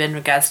to in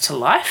regards to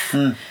life.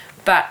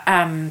 But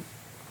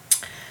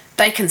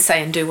they can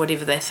say and do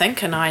whatever they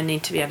think, and I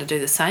need to be able to do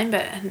the same.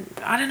 But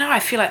I don't know,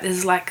 I feel like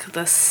there's like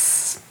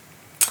this...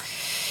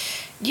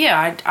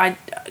 Yeah,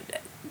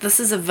 this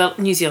is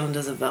New Zealand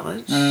is a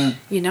village,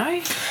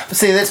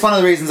 See, that's one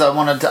of the reasons I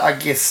wanted to, I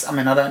guess, I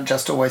mean, I don't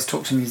just always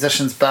talk to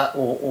musicians, but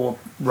or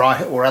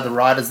other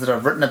writers that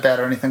I've written about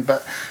or anything,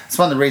 but it's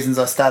one of the reasons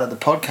I started the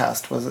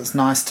podcast was it's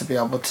nice to be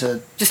able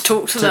to just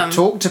talk to them,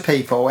 talk to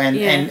people,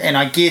 and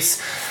I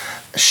guess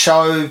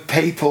show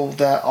people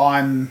that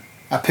I'm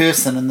a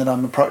person and that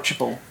I'm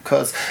approachable,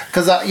 because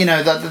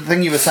the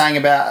thing you were saying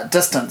about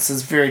distance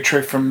is very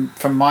true from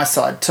my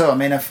side too. I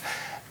mean,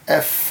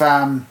 if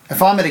I'm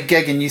at a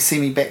gig and you see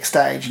me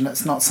backstage and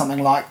it's not something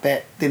like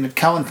that Leonard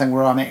Cohen thing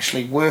where I'm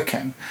actually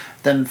working,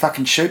 then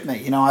fucking shoot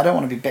me. I don't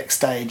want to be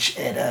backstage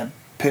at a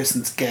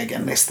person's gig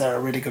unless they're a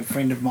really good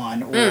friend of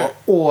mine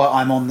or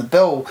I'm on the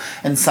bill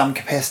in some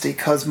capacity,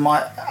 because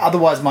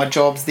otherwise my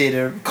job's there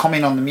to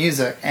comment on the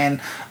music, and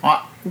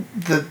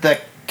the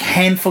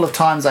handful of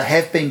times I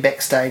have been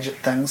backstage at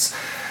things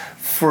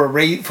for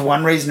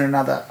one reason or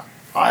another,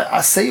 I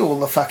see all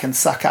the fucking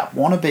suck up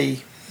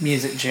wannabe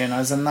music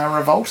journos, and they're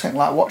revolting,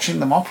 like watching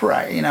them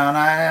operate, and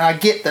I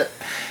get that,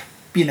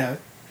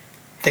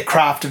 the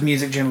craft of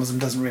music journalism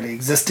doesn't really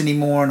exist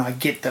anymore, and I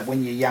get that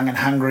when you're young and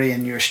hungry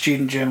and you're a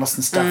student journalist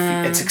and stuff,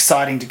 it's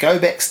exciting to go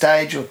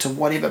backstage or to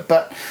whatever,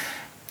 but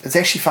it's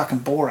actually fucking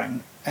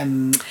boring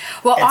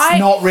Well, it's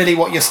not really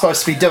what you're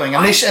supposed to be doing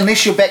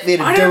unless you're back there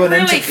to I do don't an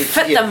really interview.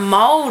 fit the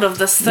mould of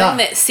this thing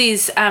that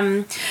says.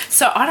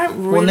 So I don't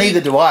really. Well,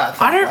 neither do I.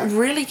 I don't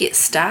really get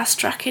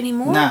starstruck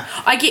anymore. No.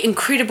 I get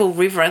incredible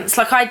reverence.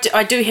 Like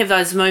I do have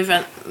those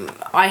movement.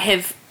 I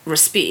have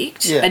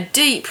respect, a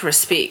deep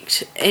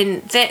respect,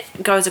 and that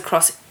goes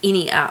across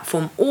any art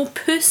form or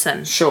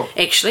person. Sure.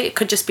 Actually, it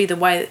could just be the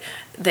way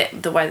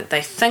that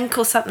they think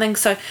or something.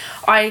 So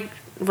I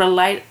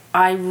relate.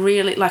 I've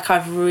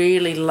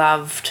really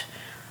loved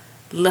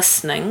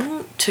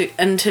listening to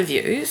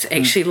interviews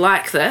actually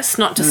like this,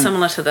 not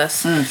dissimilar to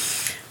this,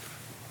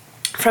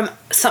 from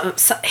some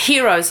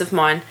heroes of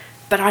mine,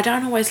 but I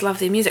don't always love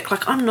their music.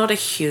 Like, I'm not a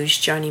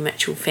huge Joni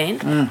Mitchell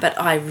fan, but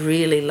I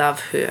really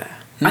love her.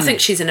 I think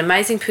she's an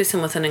amazing person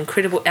with an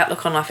incredible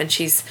outlook on life, and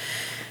she's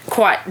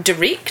quite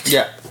direct.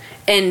 Yeah.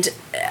 And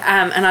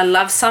I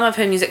love some of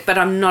her music, but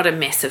I'm not a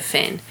massive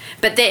fan.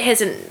 But that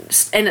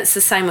hasn't, and it's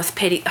the same with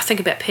Patti. I think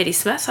about Patti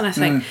Smith, and I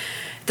think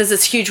there's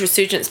this huge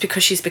resurgence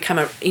because she's become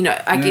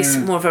I guess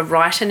more of a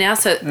writer now.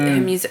 So her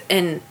music,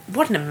 and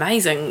what an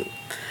amazing.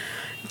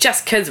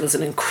 Just Kids was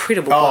an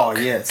incredible book. Oh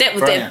yeah, that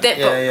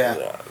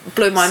book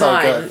blew my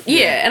mind.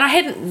 Yeah, and I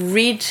hadn't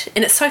read,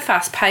 and it's so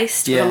fast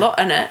paced with a lot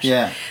in it.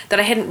 Yeah. That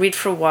I hadn't read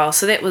for a while.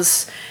 So that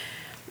was,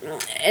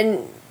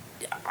 and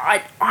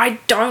I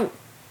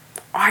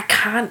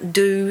can't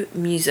do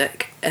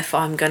music if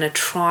I'm going to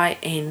try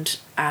and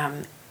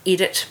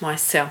edit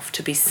myself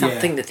to be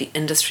something that the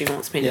industry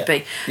wants me to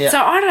be. Yeah.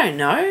 So I don't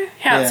know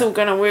how it's all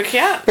going to work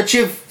out. But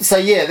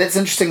that's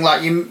interesting.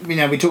 Like you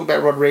know, we talked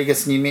about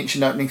Rodriguez, and you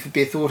mentioned opening for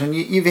Beth Orton.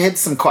 You've had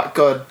some quite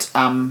good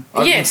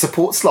opening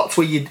support slots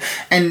where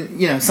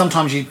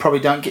sometimes you probably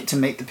don't get to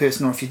meet the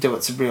person, or if you do,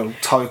 it's a real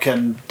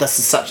token. This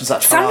is such and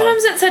such.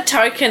 Sometimes it's a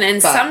token,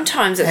 and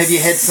sometimes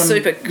it's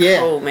super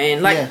cool,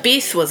 man. Like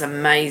Beth was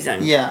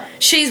amazing. Yeah,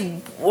 she's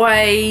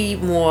way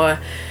more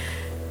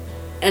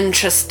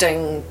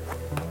interesting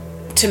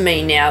to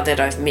me now that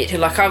I've met her.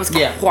 Like, I was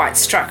quite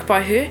struck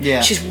by her.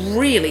 Yeah. She's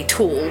really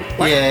tall.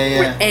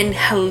 And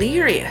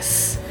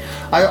hilarious.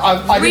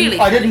 I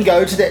didn't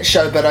go to that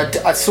show, but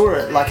I saw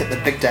it like at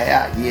the Big Day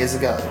Out years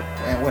ago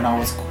when I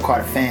was quite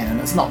a fan. And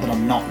it's not that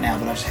I'm not now,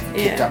 but I just haven't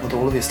kept up with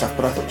all of her stuff.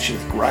 But I thought she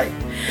was great.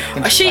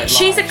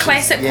 She's a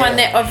classic one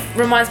that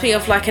reminds me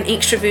of like an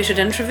extroverted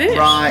introvert.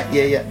 Right,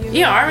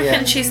 Yeah, I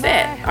reckon she's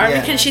that. I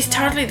reckon she's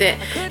totally that.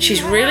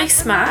 She's really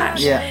smart.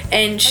 Yeah.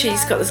 And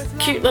she's got this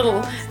cute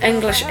little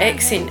English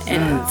accent,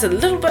 and it's a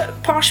little bit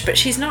posh, but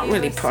she's not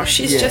really posh.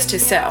 She's just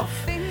herself.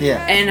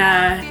 Yeah.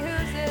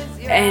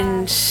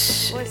 And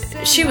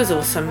she was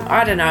awesome.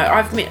 I don't know.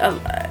 I've met,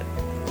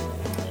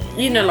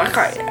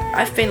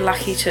 I've been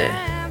lucky to.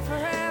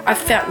 I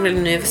felt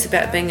really nervous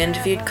about being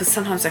interviewed because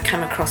sometimes I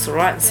come across all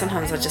right, and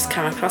sometimes I just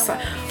come across like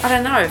I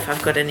don't know if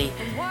I've got any.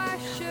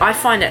 I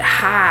find it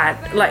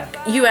hard. Like,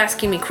 you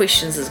asking me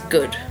questions is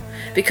good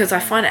because I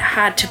find it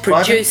hard to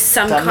produce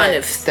some kind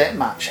of that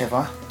much. Have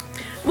I?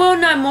 Well,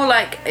 no, more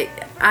like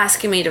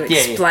asking me to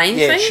explain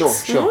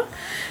things. Sure.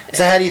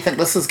 So how do you think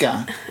this is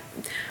going?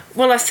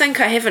 Well, I think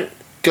I haven't.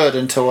 Good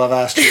until I've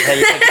asked you how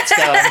you think it's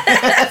going.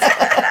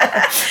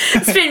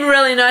 It's been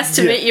really nice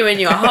to meet you in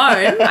your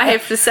home, I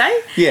have to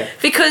say. Yeah.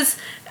 Because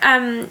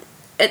it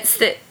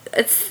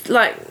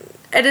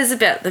is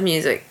about the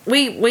music.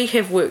 We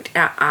have worked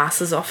our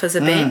asses off as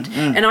a band,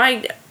 and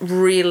I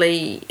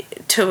really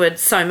toured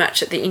so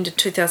much at the end of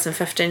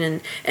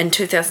 2015 and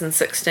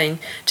 2016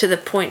 to the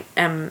point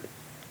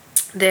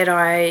that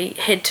I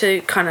had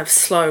to kind of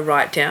slow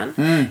right down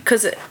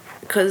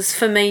because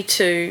for me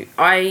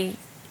I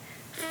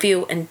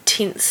feel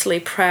intensely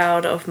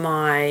proud of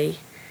my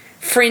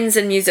friends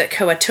in music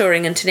who are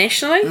touring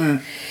internationally,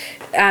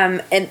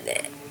 and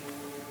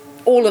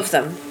all of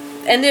them,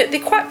 and they're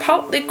quite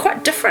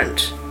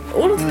different.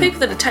 All of the people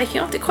that are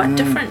taking off, they're quite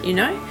different,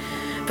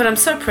 But I'm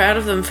so proud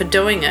of them for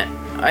doing it.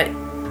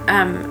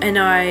 And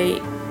I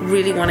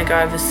really want to go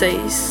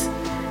overseas,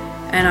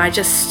 and I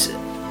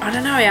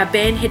don't know. Our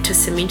band had to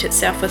cement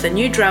itself with a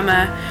new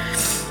drummer,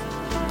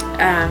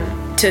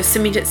 to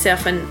cement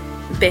itself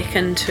back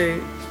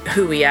into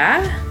who we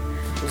are.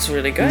 It was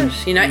really good,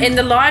 and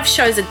the live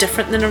shows are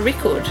different than a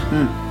record.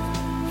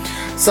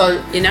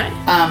 So,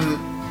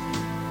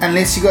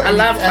 unless you got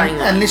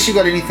unless you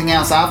got anything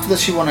else after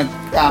this you want to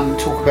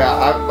talk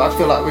about, I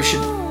feel like we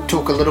should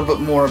talk a little bit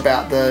more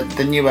about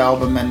the new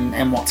album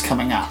and what's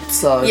coming up.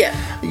 So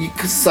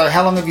so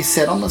how long have you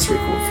sat on this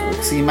record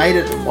for? So you made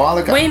it a while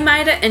ago. We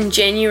made it in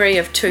January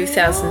of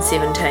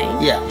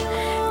 2017. Yeah.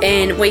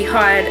 And we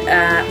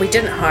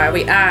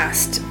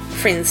asked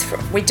friends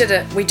we did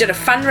a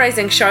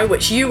fundraising show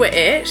which you were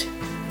at.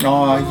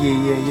 Oh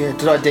yeah.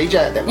 Did I DJ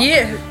at that one?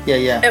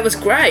 Yeah. It was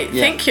great.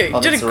 Yeah. Thank you.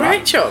 Did a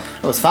great job.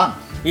 It was fun.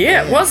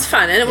 Yeah, it was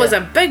fun, and it was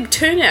a big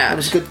turnout. It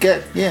was a good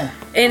gig. Yeah.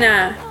 And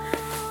I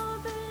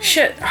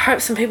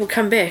hope some people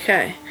come back.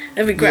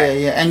 It'd be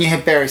great. Yeah. And you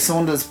had Barry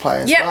Saunders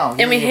play as well.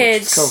 And we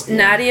had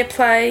Nadia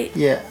play.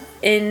 Yeah.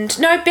 And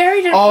no,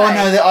 Barry didn't Oh play.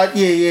 no,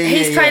 yeah.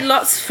 He's played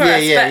lots for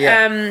us,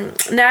 Yeah.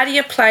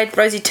 Nadia played,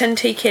 Rosie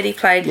Tinty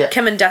played, Yeah.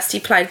 Kim and Dusty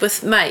played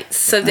with mates,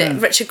 so that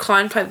Richard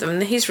Klein played them,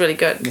 and he's really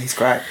good. He's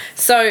great.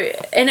 So,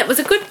 and it was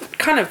a good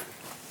kind of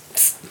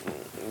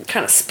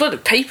split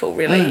of people,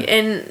 really,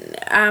 and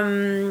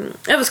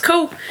it was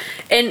cool.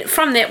 And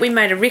from that, we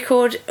made a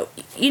record.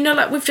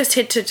 Like we've just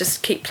had to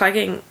just keep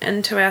plugging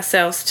into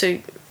ourselves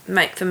to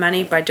make the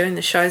money by doing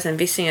the shows and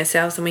investing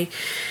ourselves, and we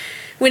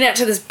went out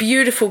to this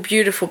beautiful,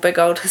 beautiful big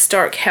old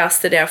historic house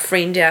that our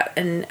friend out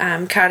in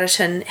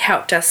Carterton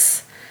helped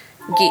us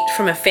get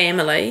from a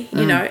family.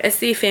 As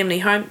their family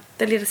home,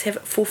 they let us have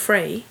it for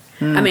free.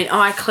 I mean,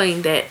 I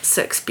cleaned that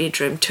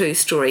 6-bedroom,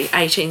 2-story,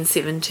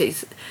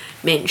 1870s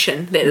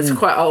mansion that is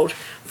quite old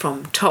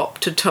from top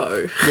to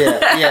toe.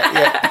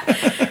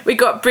 Yeah. We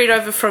got Brett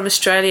over from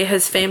Australia.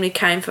 His family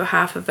came for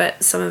half of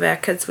it. Some of our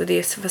kids were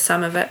there for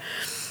some of it.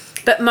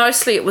 But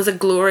mostly it was a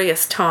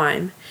glorious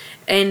time.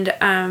 And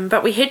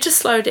but we had to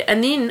slow down.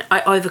 And then I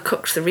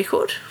overcooked the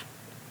record.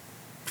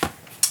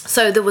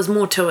 So there was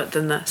more to it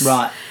than this.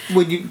 Right.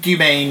 Do you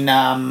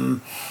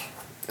mean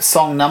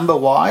song number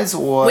wise,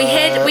 or we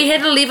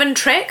had 11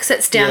 tracks.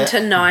 It's down to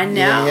 9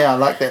 now. Yeah, I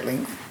like that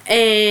length.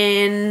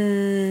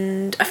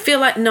 And I feel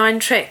like 9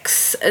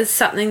 tracks is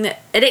something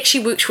that it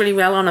actually works really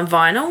well on a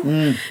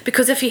vinyl,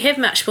 because if you have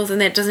much more than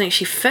that, it doesn't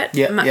actually fit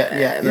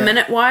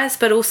minute wise.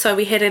 But also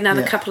we had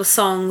another couple of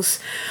songs,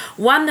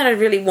 one that I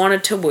really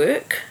wanted to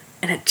work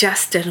and it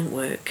just didn't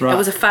work. Right. It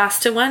was a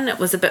faster one. It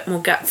was a bit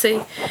more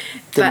gutsy.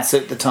 Didn't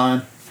suit the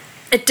tone.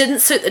 It didn't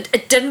suit.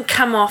 It didn't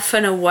come off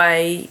in a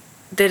way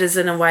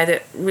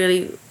that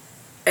really.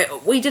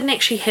 We didn't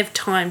actually have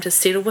time to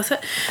settle with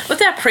it.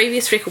 With our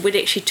previous record, we'd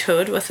actually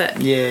toured with it.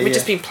 We'd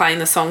just been playing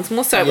the songs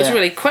more, so it was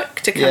really quick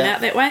to come out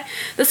that way.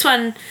 This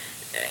one,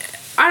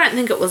 I don't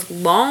think it was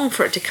long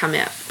for it to come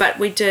out, but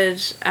we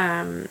did.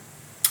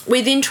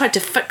 We then tried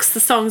to fix the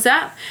songs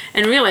up,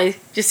 and really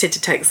just had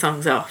to take the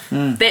songs off.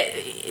 That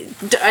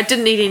I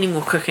didn't need any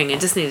more cooking; it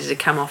just needed to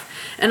come off.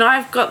 And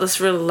I've got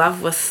this real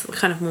love with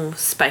kind of more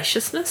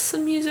spaciousness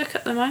in music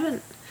at the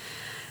moment.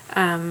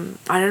 I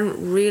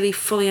didn't really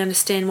fully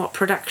understand what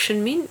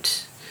production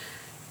meant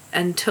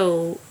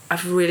until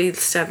I've really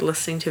started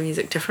listening to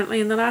music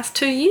differently in the last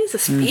 2 years,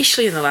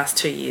 especially in the last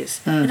 2 years.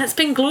 And it's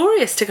been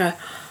glorious to go,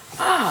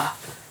 all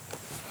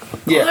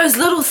those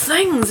little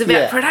things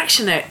about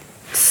production are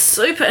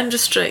super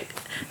interesting.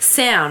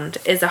 Sound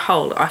as a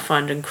whole I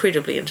find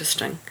incredibly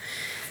interesting.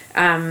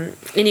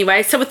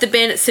 Anyway, so with the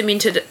band it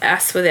cemented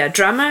us with our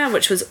drummer,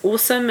 which was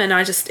awesome, and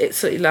I just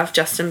absolutely love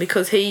Justin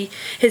because he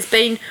has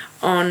been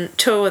on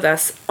tour with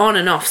us on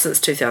and off since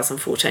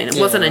 2014. It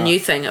wasn't a new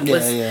thing. It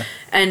was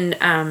and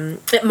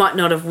it might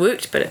not have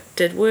worked, but it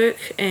did work.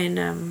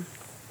 And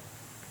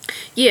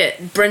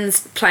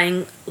Bryn's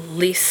playing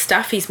less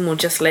stuff. He's more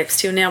just lap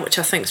steel now, which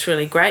I think is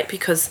really great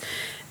because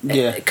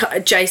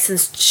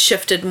Jason's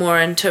shifted more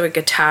into a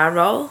guitar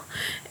role,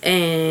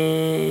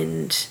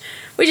 and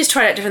we just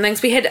tried out different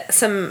things. We had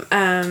some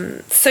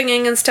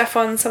singing and stuff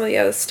on some of the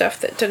other stuff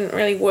that didn't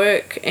really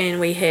work, and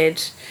we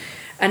had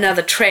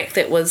another track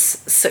that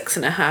was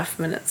 6.5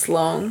 minutes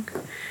long,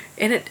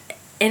 and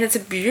it's a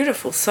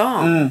beautiful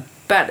song,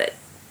 but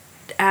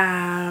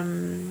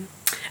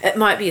it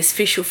might be a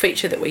special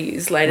feature that we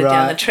use later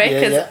down the track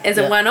as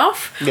a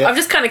one-off. I've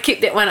just kind of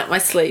kept that one up my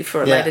sleeve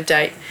for a later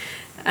date,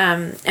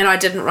 and I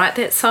didn't write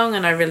that song,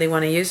 and I really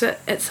want to use it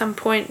at some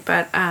point,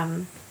 but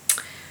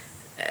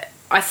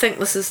I think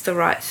this is the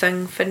right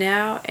thing for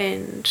now.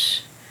 And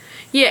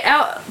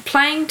our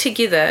playing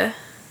together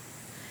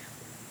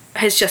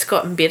has just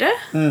gotten better.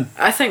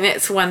 I think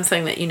that's one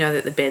thing that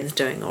that the band's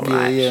doing all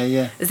right.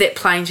 Is that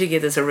playing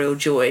together is a real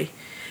joy,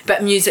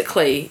 but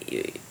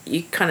musically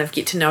you kind of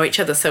get to know each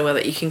other so well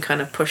that you can kind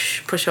of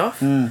push off.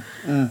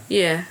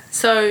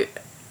 So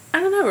I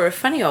don't know, we're a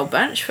funny old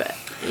bunch, but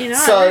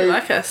so I really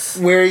like us.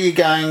 Where are you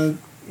going?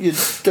 You're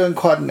doing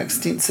quite an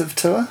extensive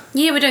tour.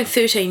 We're doing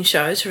 13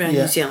 shows around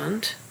New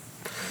Zealand.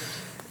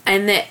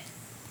 And that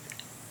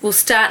will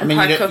start in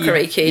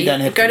Paikokariki, you don't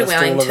have go to list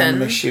all of them Wellington.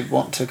 unless you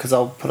want to, because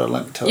I'll put a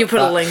link to it. You'll put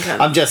a link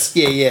in. I'm just,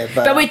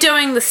 but we're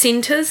doing the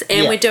centres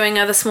and we're doing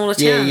other smaller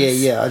towns.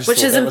 I just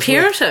which is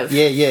imperative.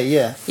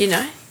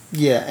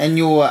 Yeah, and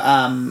you're,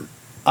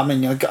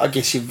 I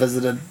guess you've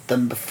visited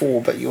them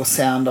before, but your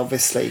sound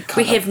obviously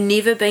We have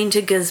never been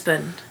to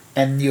Gisborne.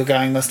 And you're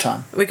going this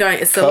time? We're going,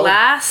 it's the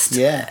last...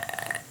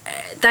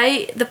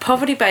 The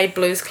Poverty Bay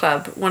Blues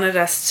Club wanted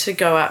us to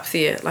go up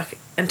there, like,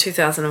 in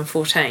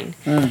 2014.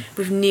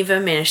 We've never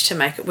managed to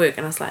make it work,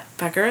 and I was like,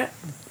 bugger it,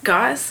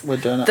 guys, we're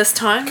doing it this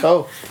time.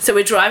 Cool. So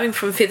we're driving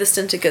from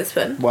Featherston to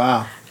Gisborne.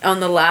 Wow. On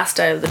the last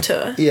day of the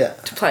tour.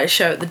 To play a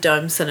show at the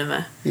Dome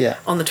Cinema.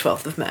 On the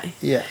 12th of May.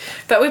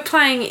 But we're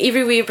playing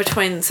everywhere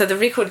between, so the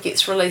record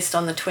gets released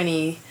on the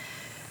 23rd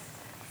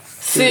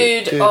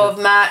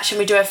of March, and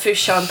we do our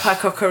first show in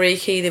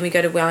Paikokariki, then we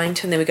go to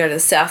Wellington, then we go to the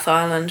South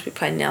Island, we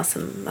play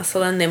Nelson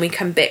Musselin, then we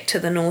come back to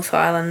the North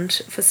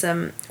Island for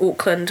some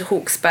Auckland,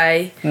 Hawke's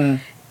Bay,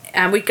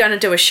 we're going to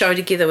do a show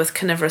together with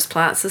Carnivorous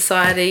Plant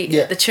Society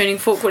Yeah. at the Tuning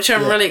Fork, which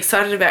I'm Yeah. really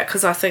excited about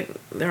because I think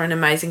they're an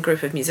amazing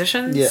group of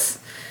musicians. Yeah.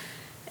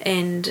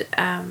 And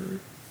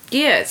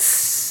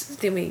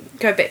then we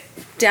go back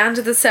down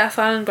to the South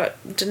Island, but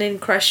Dunedin,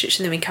 Christchurch,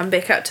 and then we come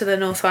back up to the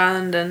North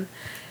Island. And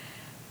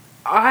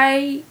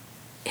I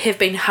have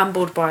been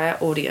humbled by our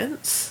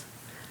audience,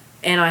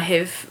 and I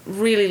have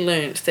really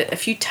learnt that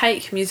if you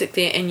take music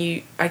there and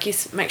you, I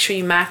guess, make sure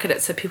you market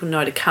it so people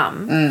know to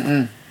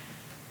come,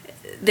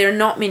 there are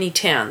not many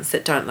towns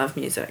that don't love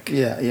music.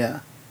 Yeah, yeah.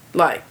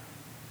 Like,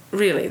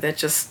 really,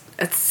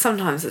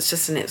 sometimes it's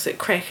just an absolute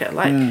cracker.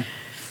 Like,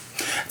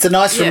 It's a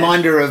nice Yeah.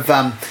 reminder of,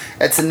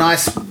 it's a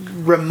nice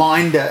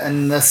reminder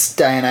in this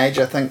day and age,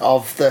 I think,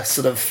 of the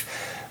sort of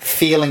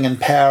feeling and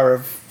power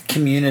of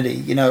community,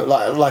 you know,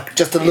 like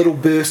just a little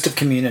burst of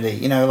community,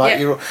 you know, like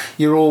Yeah.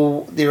 you're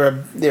all, there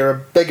are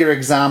bigger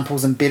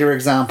examples and better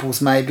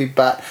examples maybe,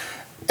 but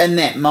in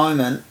that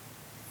moment,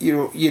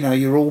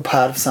 you're all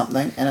part of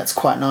something, and it's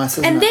quite nice,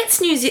 isn't and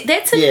it?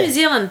 that's a Yeah. New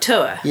Zealand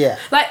tour. Yeah.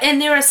 Like,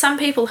 and there are some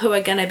people who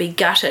are going to be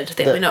gutted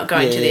that we're not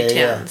going to their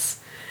towns.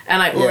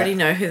 And I already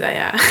know who they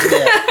are.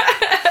 Yeah.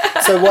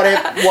 So what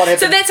happened?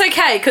 So that's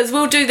okay, because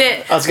we'll do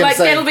that. I was gonna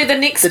say, that'll be the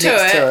next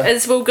tour.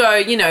 Is we'll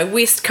go,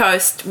 West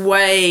Coast,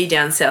 way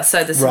down south.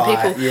 So there's some Right,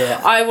 people.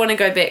 yeah. I want to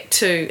go back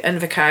to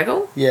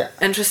Invercargill. Yeah.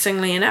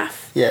 Interestingly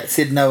enough, Yeah, it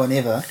said no one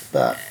ever,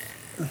 but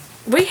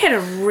we had a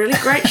really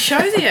great show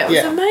there. It was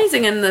Yeah.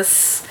 amazing in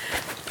this.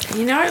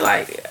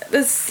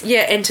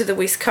 And to the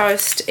West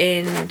Coast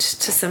and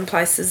to some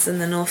places in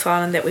the North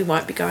Island that we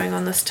won't be going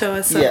on this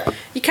tour. So Yeah.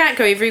 you can't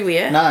go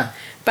everywhere. no.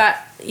 But,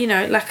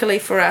 luckily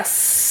for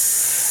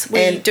us, we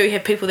And- do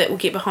have people that will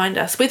get behind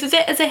us, whether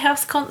that is a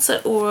house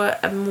concert or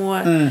a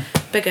more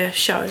bigger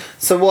show.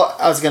 So what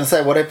I was going to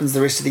say, what happens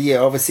the rest of the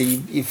year?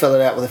 Obviously, you fill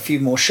it out with a few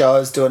more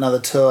shows, do another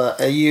tour.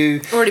 Are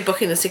you? Already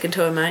booking the second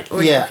tour, mate.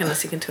 Booking the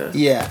second tour.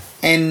 Yeah,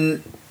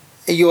 and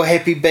you're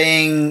happy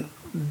being.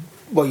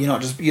 Well,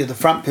 you're the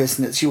front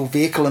person. It's your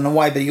vehicle in a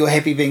way, but you're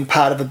happy being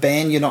part of a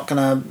band. You're not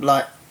gonna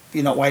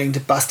You're not waiting to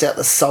bust out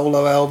the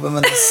solo album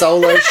and the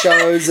solo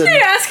shows. And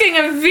You're asking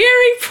a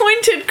very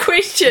pointed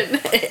question.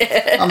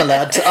 I'm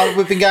allowed to.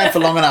 We've been going for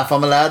long enough.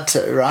 I'm allowed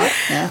to, right?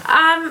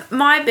 Yeah.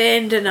 My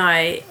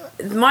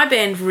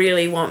band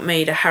really want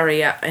me to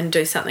hurry up and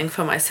do something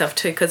for myself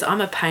too, because I'm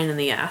a pain in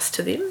the ass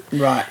to them.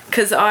 Right.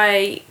 Because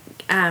I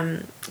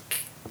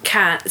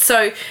can't.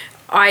 So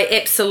I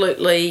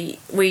absolutely,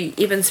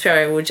 Eben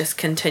Sparrow will just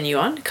continue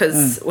on,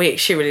 because we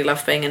actually really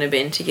love being in a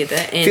band together.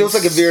 And Feels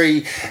like a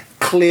very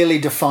clearly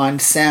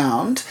defined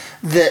sound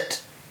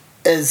that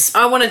is.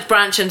 I want to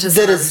branch into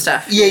some other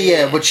stuff.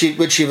 Yeah, which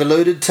you've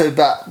alluded to,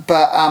 but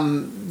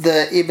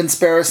the Eben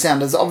Sparrow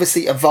sound is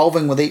obviously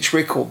evolving with each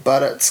record,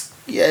 but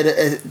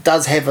it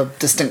does have a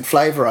distinct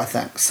flavour, I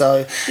think.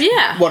 So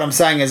Yeah. what I'm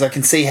saying is I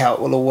can see how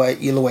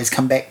you'll always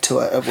come back to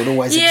it. It will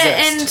always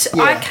exist.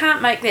 And I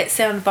can't make that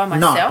sound by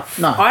myself.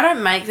 No. I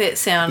don't make that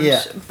sound.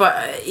 Yeah.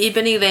 But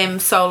Ebony Lamb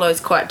solo is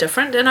quite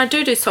different, and I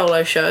do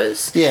solo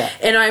shows. Yeah.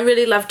 And I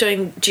really love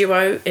doing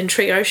duo and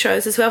trio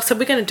shows as well. So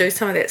we're going to do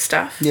some of that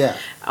stuff. Yeah.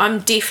 I'm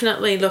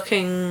definitely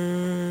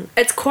looking.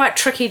 It's quite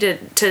tricky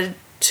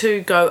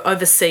to go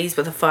overseas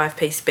with a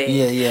 5-piece band.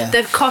 Yeah.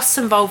 The costs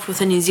involved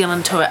with a New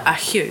Zealand tour are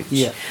huge.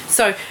 Yeah.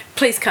 So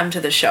please come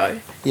to the show.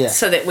 Yeah.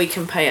 So that we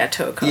can pay our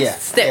tour costs.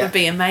 Yeah. That Yeah. would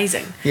be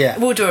amazing. Yeah.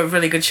 We'll do a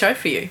really good show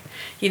for you.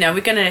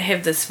 We're going to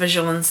have this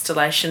visual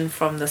installation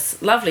from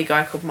this lovely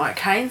guy called Mike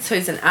Haynes,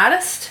 who's an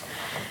artist.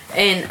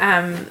 And,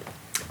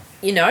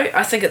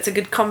 I think it's a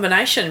good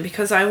combination,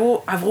 because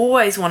I've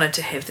always wanted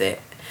to have that.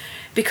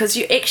 Because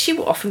you actually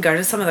will often go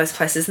to some of those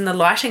places and the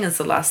lighting is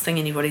the last thing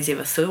anybody's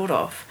ever thought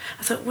of.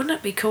 I thought, wouldn't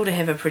it be cool to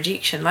have a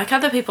projection? Like,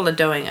 other people are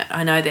doing it.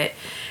 I know that.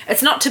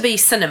 It's not to be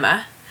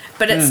cinema,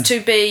 but it's to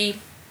be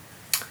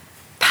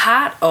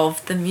part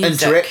of the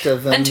music.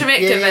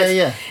 Interactive.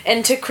 Yeah.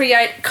 And to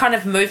create kind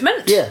of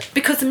movement. Yeah.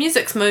 Because the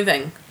music's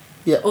moving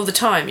all the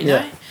time, you Yeah.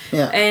 know?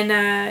 Yeah.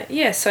 And,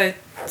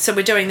 so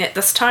we're doing that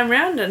this time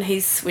round, and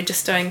we're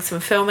just doing some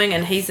filming,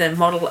 and he's a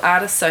model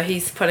artist, so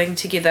he's putting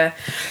together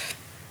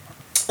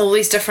all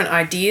these different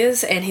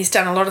ideas, and he's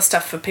done a lot of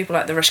stuff for people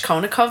like the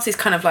Rishkolnikovs. He's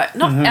kind of like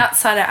not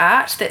outside of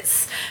art,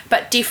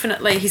 but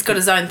definitely he's got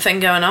his own thing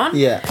going on.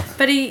 Yeah.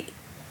 But he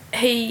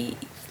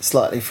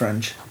Slightly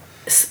fringe.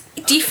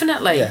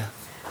 definitely. Yeah.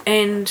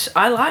 And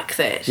I like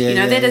that.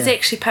 Yeah, that is yeah.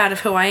 actually part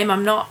of who I am.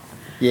 I'm not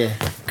Yeah.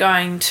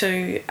 going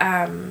to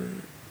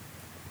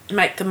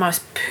make the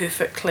most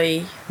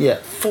perfectly Yeah.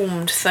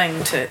 formed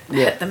thing to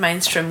hit the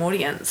mainstream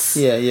audience.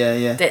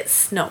 Yeah.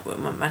 That's not what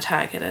my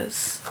target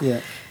is.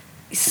 Yeah.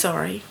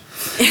 Sorry.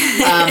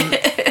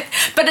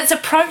 But it's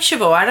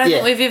approachable. I don't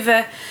think we've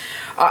ever...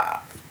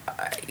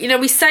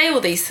 we say all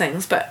these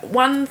things, but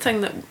one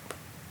thing that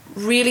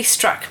really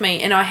struck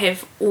me, and I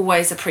have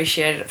always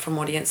appreciated it from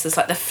audiences,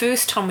 like the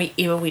first time we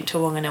ever went to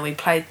Wanganui, we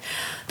played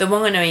the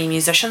Wanganui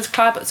Musicians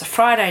Club. It was a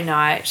Friday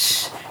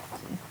night.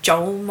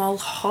 Joel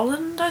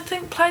Mulholland, I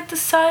think, played the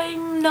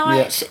same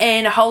night,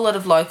 and a whole lot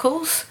of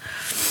locals.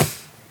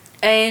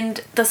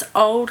 And this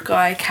old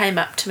guy came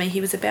up to me. He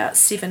was about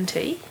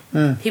 70.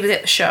 He was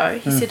at the show.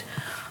 He said,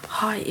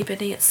 "Hi,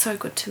 Ebony, it's so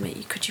good to meet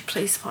you. Could you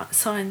please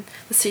sign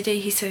the CD?"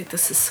 He said,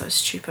 "This is so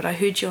stupid. I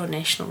heard you on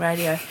national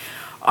radio.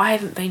 I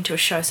haven't been to a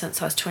show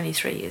since I was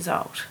 23 years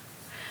old.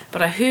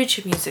 But I heard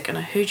your music and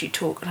I heard you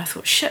talk and I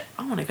thought, shit,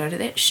 I want to go to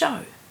that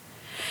show."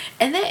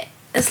 And that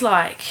is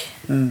like,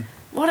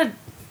 what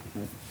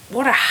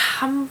a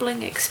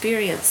humbling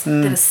experience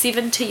that a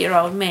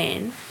 70-year-old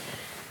man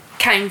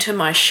came to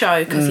my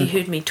show because he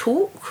heard me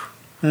talk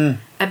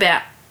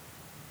about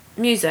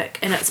music,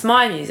 and it's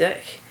my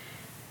music,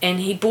 and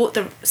he bought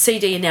the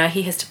CD and now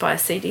he has to buy a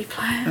CD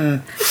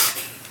player.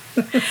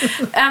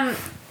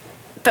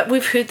 But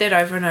we've heard that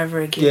over and over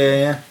again.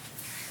 Yeah.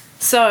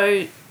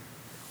 So,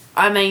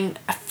 I mean,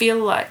 I feel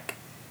like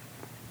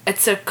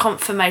it's a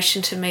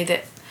confirmation to me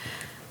that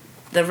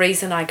the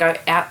reason I go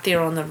out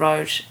there on the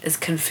road is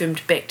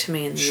confirmed back to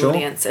me in the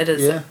audience. It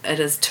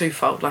is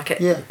twofold.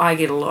 Like, I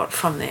get a lot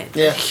from that.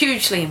 Yeah.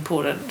 Hugely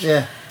important.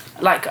 Yeah.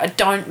 Like, I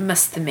don't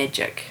miss the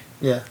magic.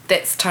 Yeah.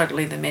 That's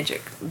totally the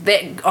magic.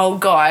 That old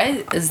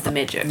guy is the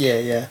magic.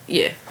 Yeah.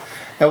 Yeah.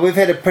 Now, we've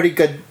had a pretty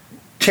good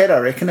chat, I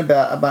reckon,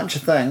 about a bunch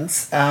of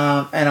things,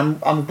 and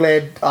I'm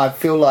glad. I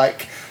feel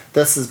like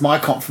this is my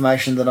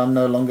confirmation that I'm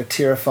no longer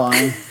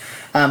terrifying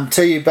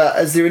to you. But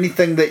is there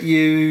anything that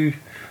you've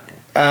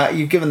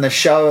given the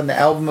show and the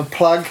album a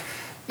plug?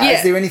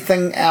 Is there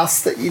anything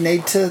else that you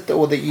need to,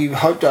 or that you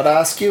hoped I'd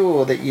ask you,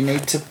 or that you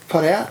need to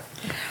put out?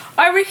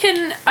 I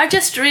reckon I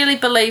just really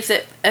believe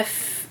that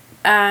if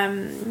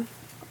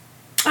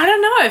I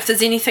don't know if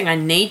there's anything I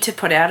need to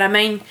put out. I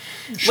mean,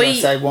 Should I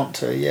say want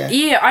to? Yeah.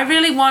 Yeah, I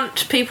really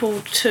want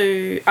people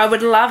to. I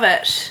would love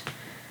it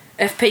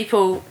if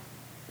people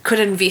could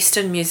invest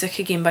in music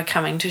again by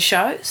coming to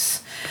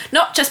shows.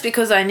 Not just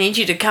because I need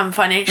you to come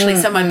financially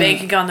so my band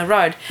can go on the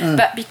road,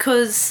 but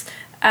because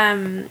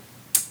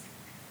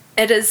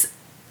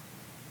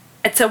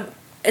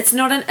it's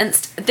not an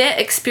that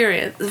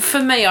experience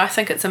for me. I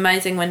think it's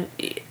amazing when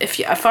if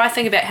I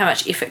think about how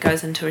much effort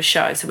goes into a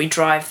show. So we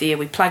drive there,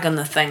 we plug in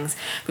the things,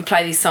 we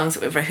play these songs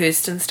that we've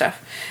rehearsed and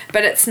stuff.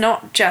 But it's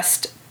not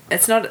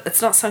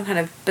some kind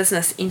of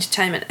business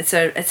entertainment. It's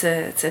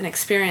an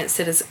experience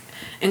that is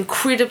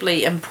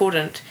incredibly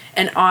important,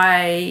 and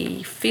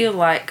I feel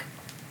like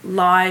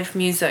live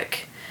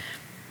music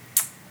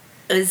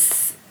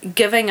is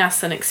giving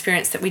us an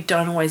experience that we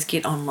don't always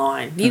get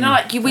online. You know,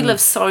 like we live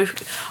so...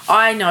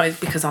 I know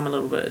because I'm a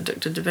little bit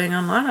addicted to being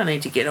online, I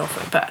need to get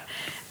off it, but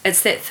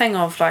it's that thing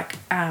of like...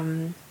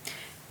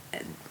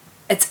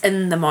 it's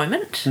in the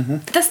moment.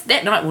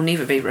 That night will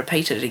never be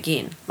repeated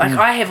again. Like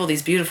I have all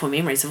these beautiful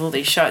memories of all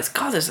these shows.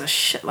 God, there's a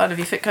shitload of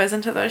effort goes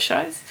into those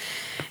shows.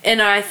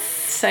 And I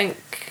think...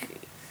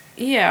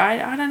 Yeah,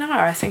 I don't know.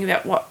 I think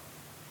about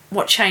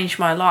what changed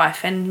my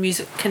life, and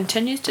music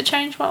continues to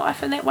change my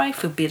life in that way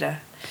for better.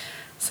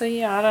 So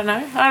yeah, I don't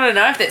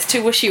know if that's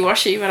too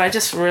wishy-washy, but I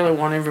just really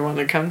want everyone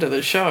to come to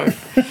the show.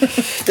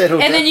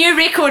 And the new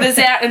record is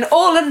out in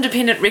all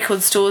independent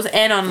record stores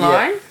and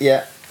online.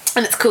 Yeah.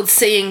 And it's called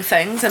Seeing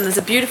Things, and there's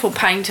a beautiful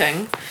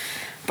painting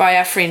by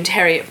our friend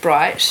Harriet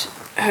Bright,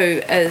 who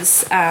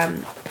is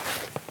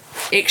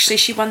actually,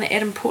 she won the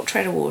Adam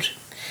Portrait Award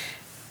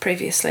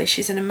previously.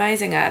 She's an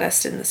amazing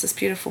artist, and there's this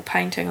beautiful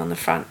painting on the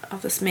front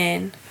of this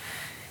man.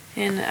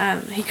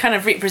 And he kind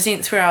of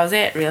represents where I was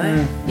at,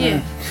 really.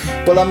 Yeah.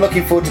 Well, I'm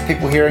looking forward to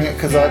people hearing it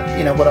because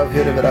what I've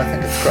heard of it, I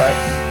think it's great.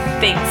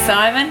 Thanks,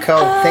 Simon.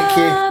 Cool. Thank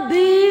you.